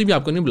रहे हैं, यूसीबी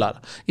आपको नहीं बुला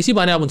रहा, इसी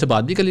बारे आप उनसे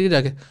बात भी कर लीजिए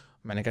जाके।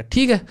 मैंने कहा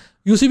ठीक है।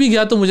 यूसीबी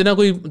गया तो मुझे ना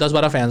कोई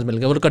 10-12 फैंस मिल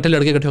गए और इकट्ठे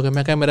लड़के इकट्ठे हो गए।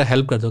 मैं कहा मेरा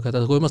हेल्प कर दो।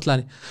 कहता कोई मसला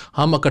नहीं।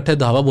 हम इकट्ठे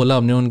धावा बोला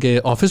हमने उनके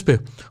ऑफिस पे।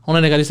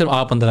 उन्होंने कहा जी सिर्फ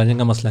आप 15 दिन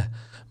का मसला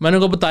है। मैंने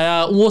उनको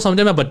बताया, वो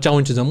समझे मैं बच्चा हूँ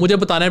उन चीज़ों, मुझे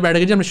बताने बैठ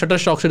गए जी हमने शटर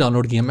स्टॉक से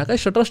डाउनलोड किया। मैं कहा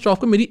शटर स्टॉक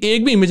पे मेरी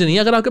एक भी इमेज नहीं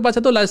है, अगर आपके पास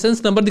है तो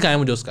लाइसेंस नंबर दिखाया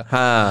मुझे उसका।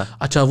 हाँ।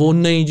 अच्छा वो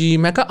नहीं जी।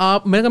 मैं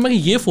कहा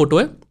ये फोटो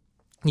है,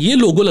 ये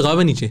लोगो लगा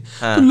हुआ नीचे,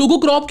 हाँ। तो लोगो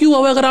क्रॉप क्यों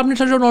हुआ है अगर आपने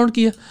शटर डाउनलोड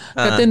किया?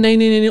 हाँ। कहते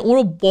नहीं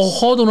और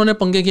बहुत उन्होंने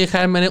पंगे किए।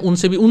 खैर मैंने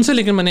उनसे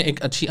लेकिन मैंने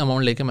एक अच्छी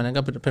अमाउंट लेके मैंने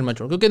कहा फिर मैं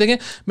छोड़, क्योंकि देखें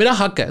मेरा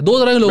हक है। दो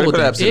तरह के लोग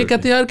होते हैं, एक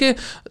कहते हैं यार कि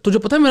तुझे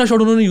पता है मेरा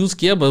शॉट उन्होंने यूज़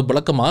किया बड़ा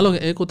कमाल हो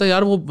गया। एक होता है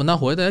यार वो बना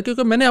हुआ था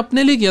क्योंकि मैंने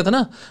अपने लिए किया था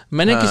ना,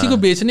 मैंने किसी को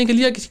बेचने के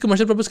लिए या किसी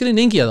कमर्शियल पर्पस के लिए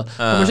नहीं किया था।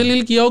 कमर्शियल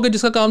लिए किया होगा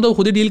जिसका काम था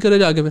खुद ही डील करे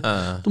जाके,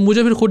 तो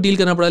मुझे फिर खुद डील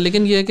करना पड़ा।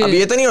 लेकिन ये कि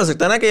ये तो नहीं हो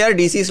सकता ना कि यार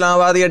डीसी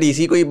इस्लामाबाद या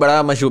डीसी कोई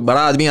बड़ा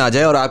आदमी आ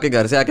जाए और आपके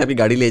घर से आके आपकी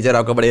गाड़ी ले जाए,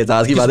 आपका बड़े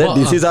एहसास की बात है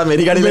डीसी साहब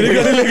मेरी गाड़ी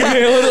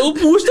लेके और वो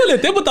पूछ तो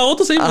लेते हैं, बताओ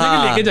तो सही मुझे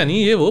लेके जानी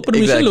है, ये वो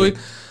परमिशन लो।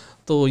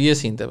 तो ये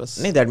सीन था बस।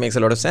 नहीं, that makes a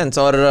lot of sense.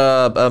 और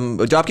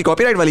जो आपकी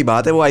कॉपीराइट वाली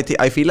बात है वो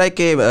आई फील लाइक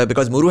के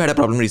because मुरू had a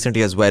problem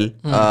recently as well.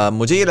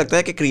 मुझे ये लगता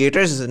है कि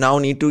creators now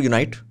need to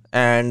unite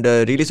and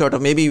really sort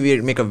of may be we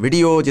make a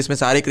video जिसमें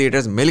सारे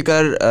क्रिएटर्स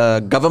मिलकर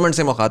गवर्नमेंट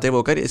से मुखातिब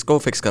होकर इसको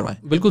फिक्स करवाएं।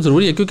 बिल्कुल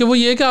जरूरी है, क्योंकि वो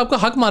ये है कि आपका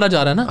हक मारा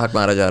जा रहा है ना, हक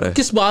मारा जा रहा है।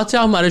 किस बात से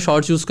आप हमारे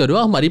शॉर्ट्स यूज़ कर रहे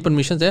हो? हमारी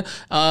परमिशन है।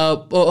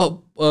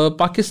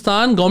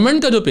 पाकिस्तान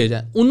गवर्नमेंट का जो पेज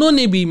है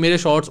उन्होंने भी मेरे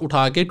शॉर्ट्स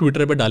उठा के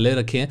ट्विटर पे डाले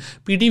रखे हैं।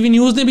 पीटीवी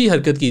न्यूज़ ने भी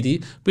हरकत की थी।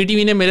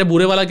 पीटीवी ने मेरे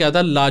बुरे वाला क्या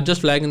था,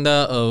 largest flag in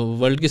the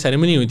world की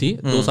सेरेमनी हुई थी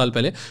 2 साल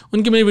पहले,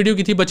 उनकी मैंने वीडियो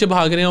की थी, बच्चे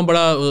भाग रहे हैं,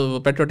 बड़ा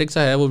पेट्रोटिक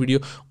सा है वो वीडियो।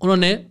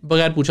 उन्होंने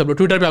बगैर पूछा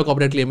ट्विटर पर आप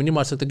कॉपीराइट क्लेम नहीं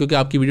मार सकते क्योंकि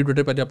आपकी वीडियो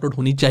ट्विटर पर अपलोड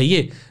होनी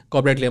चाहिए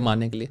कॉपीराइट क्लेम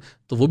मारने के लिए।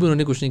 तो वो भी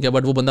उन्होंने कुछ नहीं किया,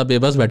 बट वो बंदा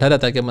बेबस बैठा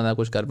रहता है कि बंदा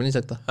कुछ कर भी नहीं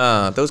सकता।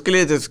 हाँ, तो उसके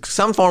लिए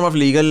some form of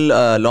legal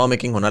law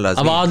making होना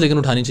लाज़मी, आवाज़ लेकिन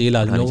उठानी चाहिए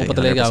लाज़मी, लोगों को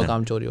पता लगे क्या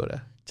काम चोरी हो रहा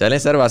है। चलें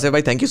सर, वासिफ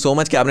भाई थैंक यू सो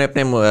मच कि आपने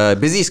अपने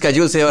बिजी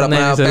स्केड्यूल से और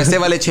अपना पैसे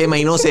वाले 6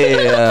 महीनों से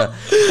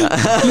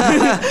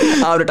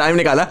आपने टाइम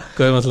निकाला।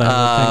 कोई मसला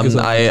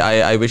नहीं।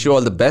 I wish you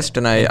all the best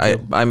and I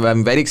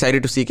am very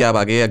excited to सी कि आप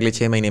आगे अगले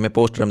 6 महीने में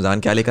पोस्ट रमजान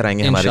क्या लेकर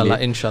आएंगे हमारे लिए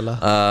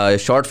इंशाल्लाह।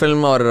 शॉर्ट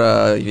फिल्म और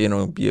यू नो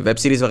वेब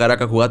सीरीज वगैरह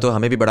का हुआ तो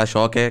हमें भी बड़ा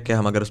शौक है कि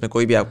हम अगर उसमें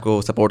कोई भी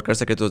आपको सपोर्ट कर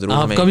सके तो जरूर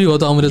हमें कभी हो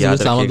तो हम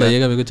सामने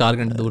आइएगा, मेरे को 4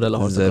 घंटे दूर है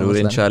लाहौर। जरूर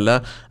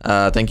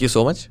इंशाल्लाह। Thank you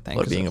so much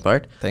for being a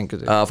part. Thank you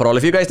for all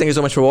of you guys, thank you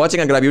so much for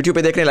watching. अगर आप YouTube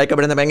पे देख रहे हैं लाइक का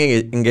बटन दबाएंगे,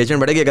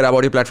 एंगेजमेंट बढ़ेगी। अगर आप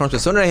ऑडियो प्लेटफॉर्म्स पे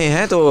सुन रहे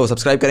हैं तो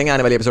सब्सक्राइब करेंगे,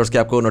 आने वाले एपिसोड्स की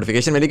आपको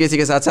नोटिफिकेशन मिलेगी। इसी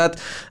के साथ साथ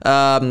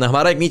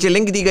हमारा एक नीचे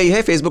लिंक दी गई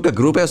है, फेसबुक का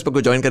ग्रुप है, उस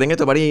पर ज्वाइन करेंगे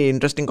तो बड़ी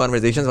इंटरेस्टिंग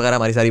कॉन्वर्सेशंस वगैरह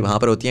हमारी सारी वहाँ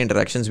पर होती हैं,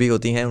 इंटरेक्शंस भी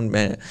होती हैं,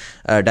 उनमें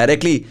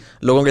डायरेक्टली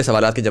लोगों के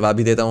सवालों के जवाब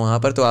भी देता हूँ वहाँ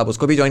पर, तो आप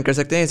उसको भी ज्वाइन कर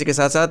सकते हैं। इसी के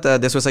साथ साथ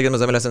this was Syed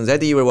Muzammil Hasan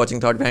Zaidi, you were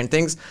watching thought behind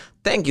things.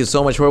 Thank you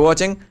so much for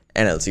watching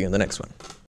and I will see you in the next one.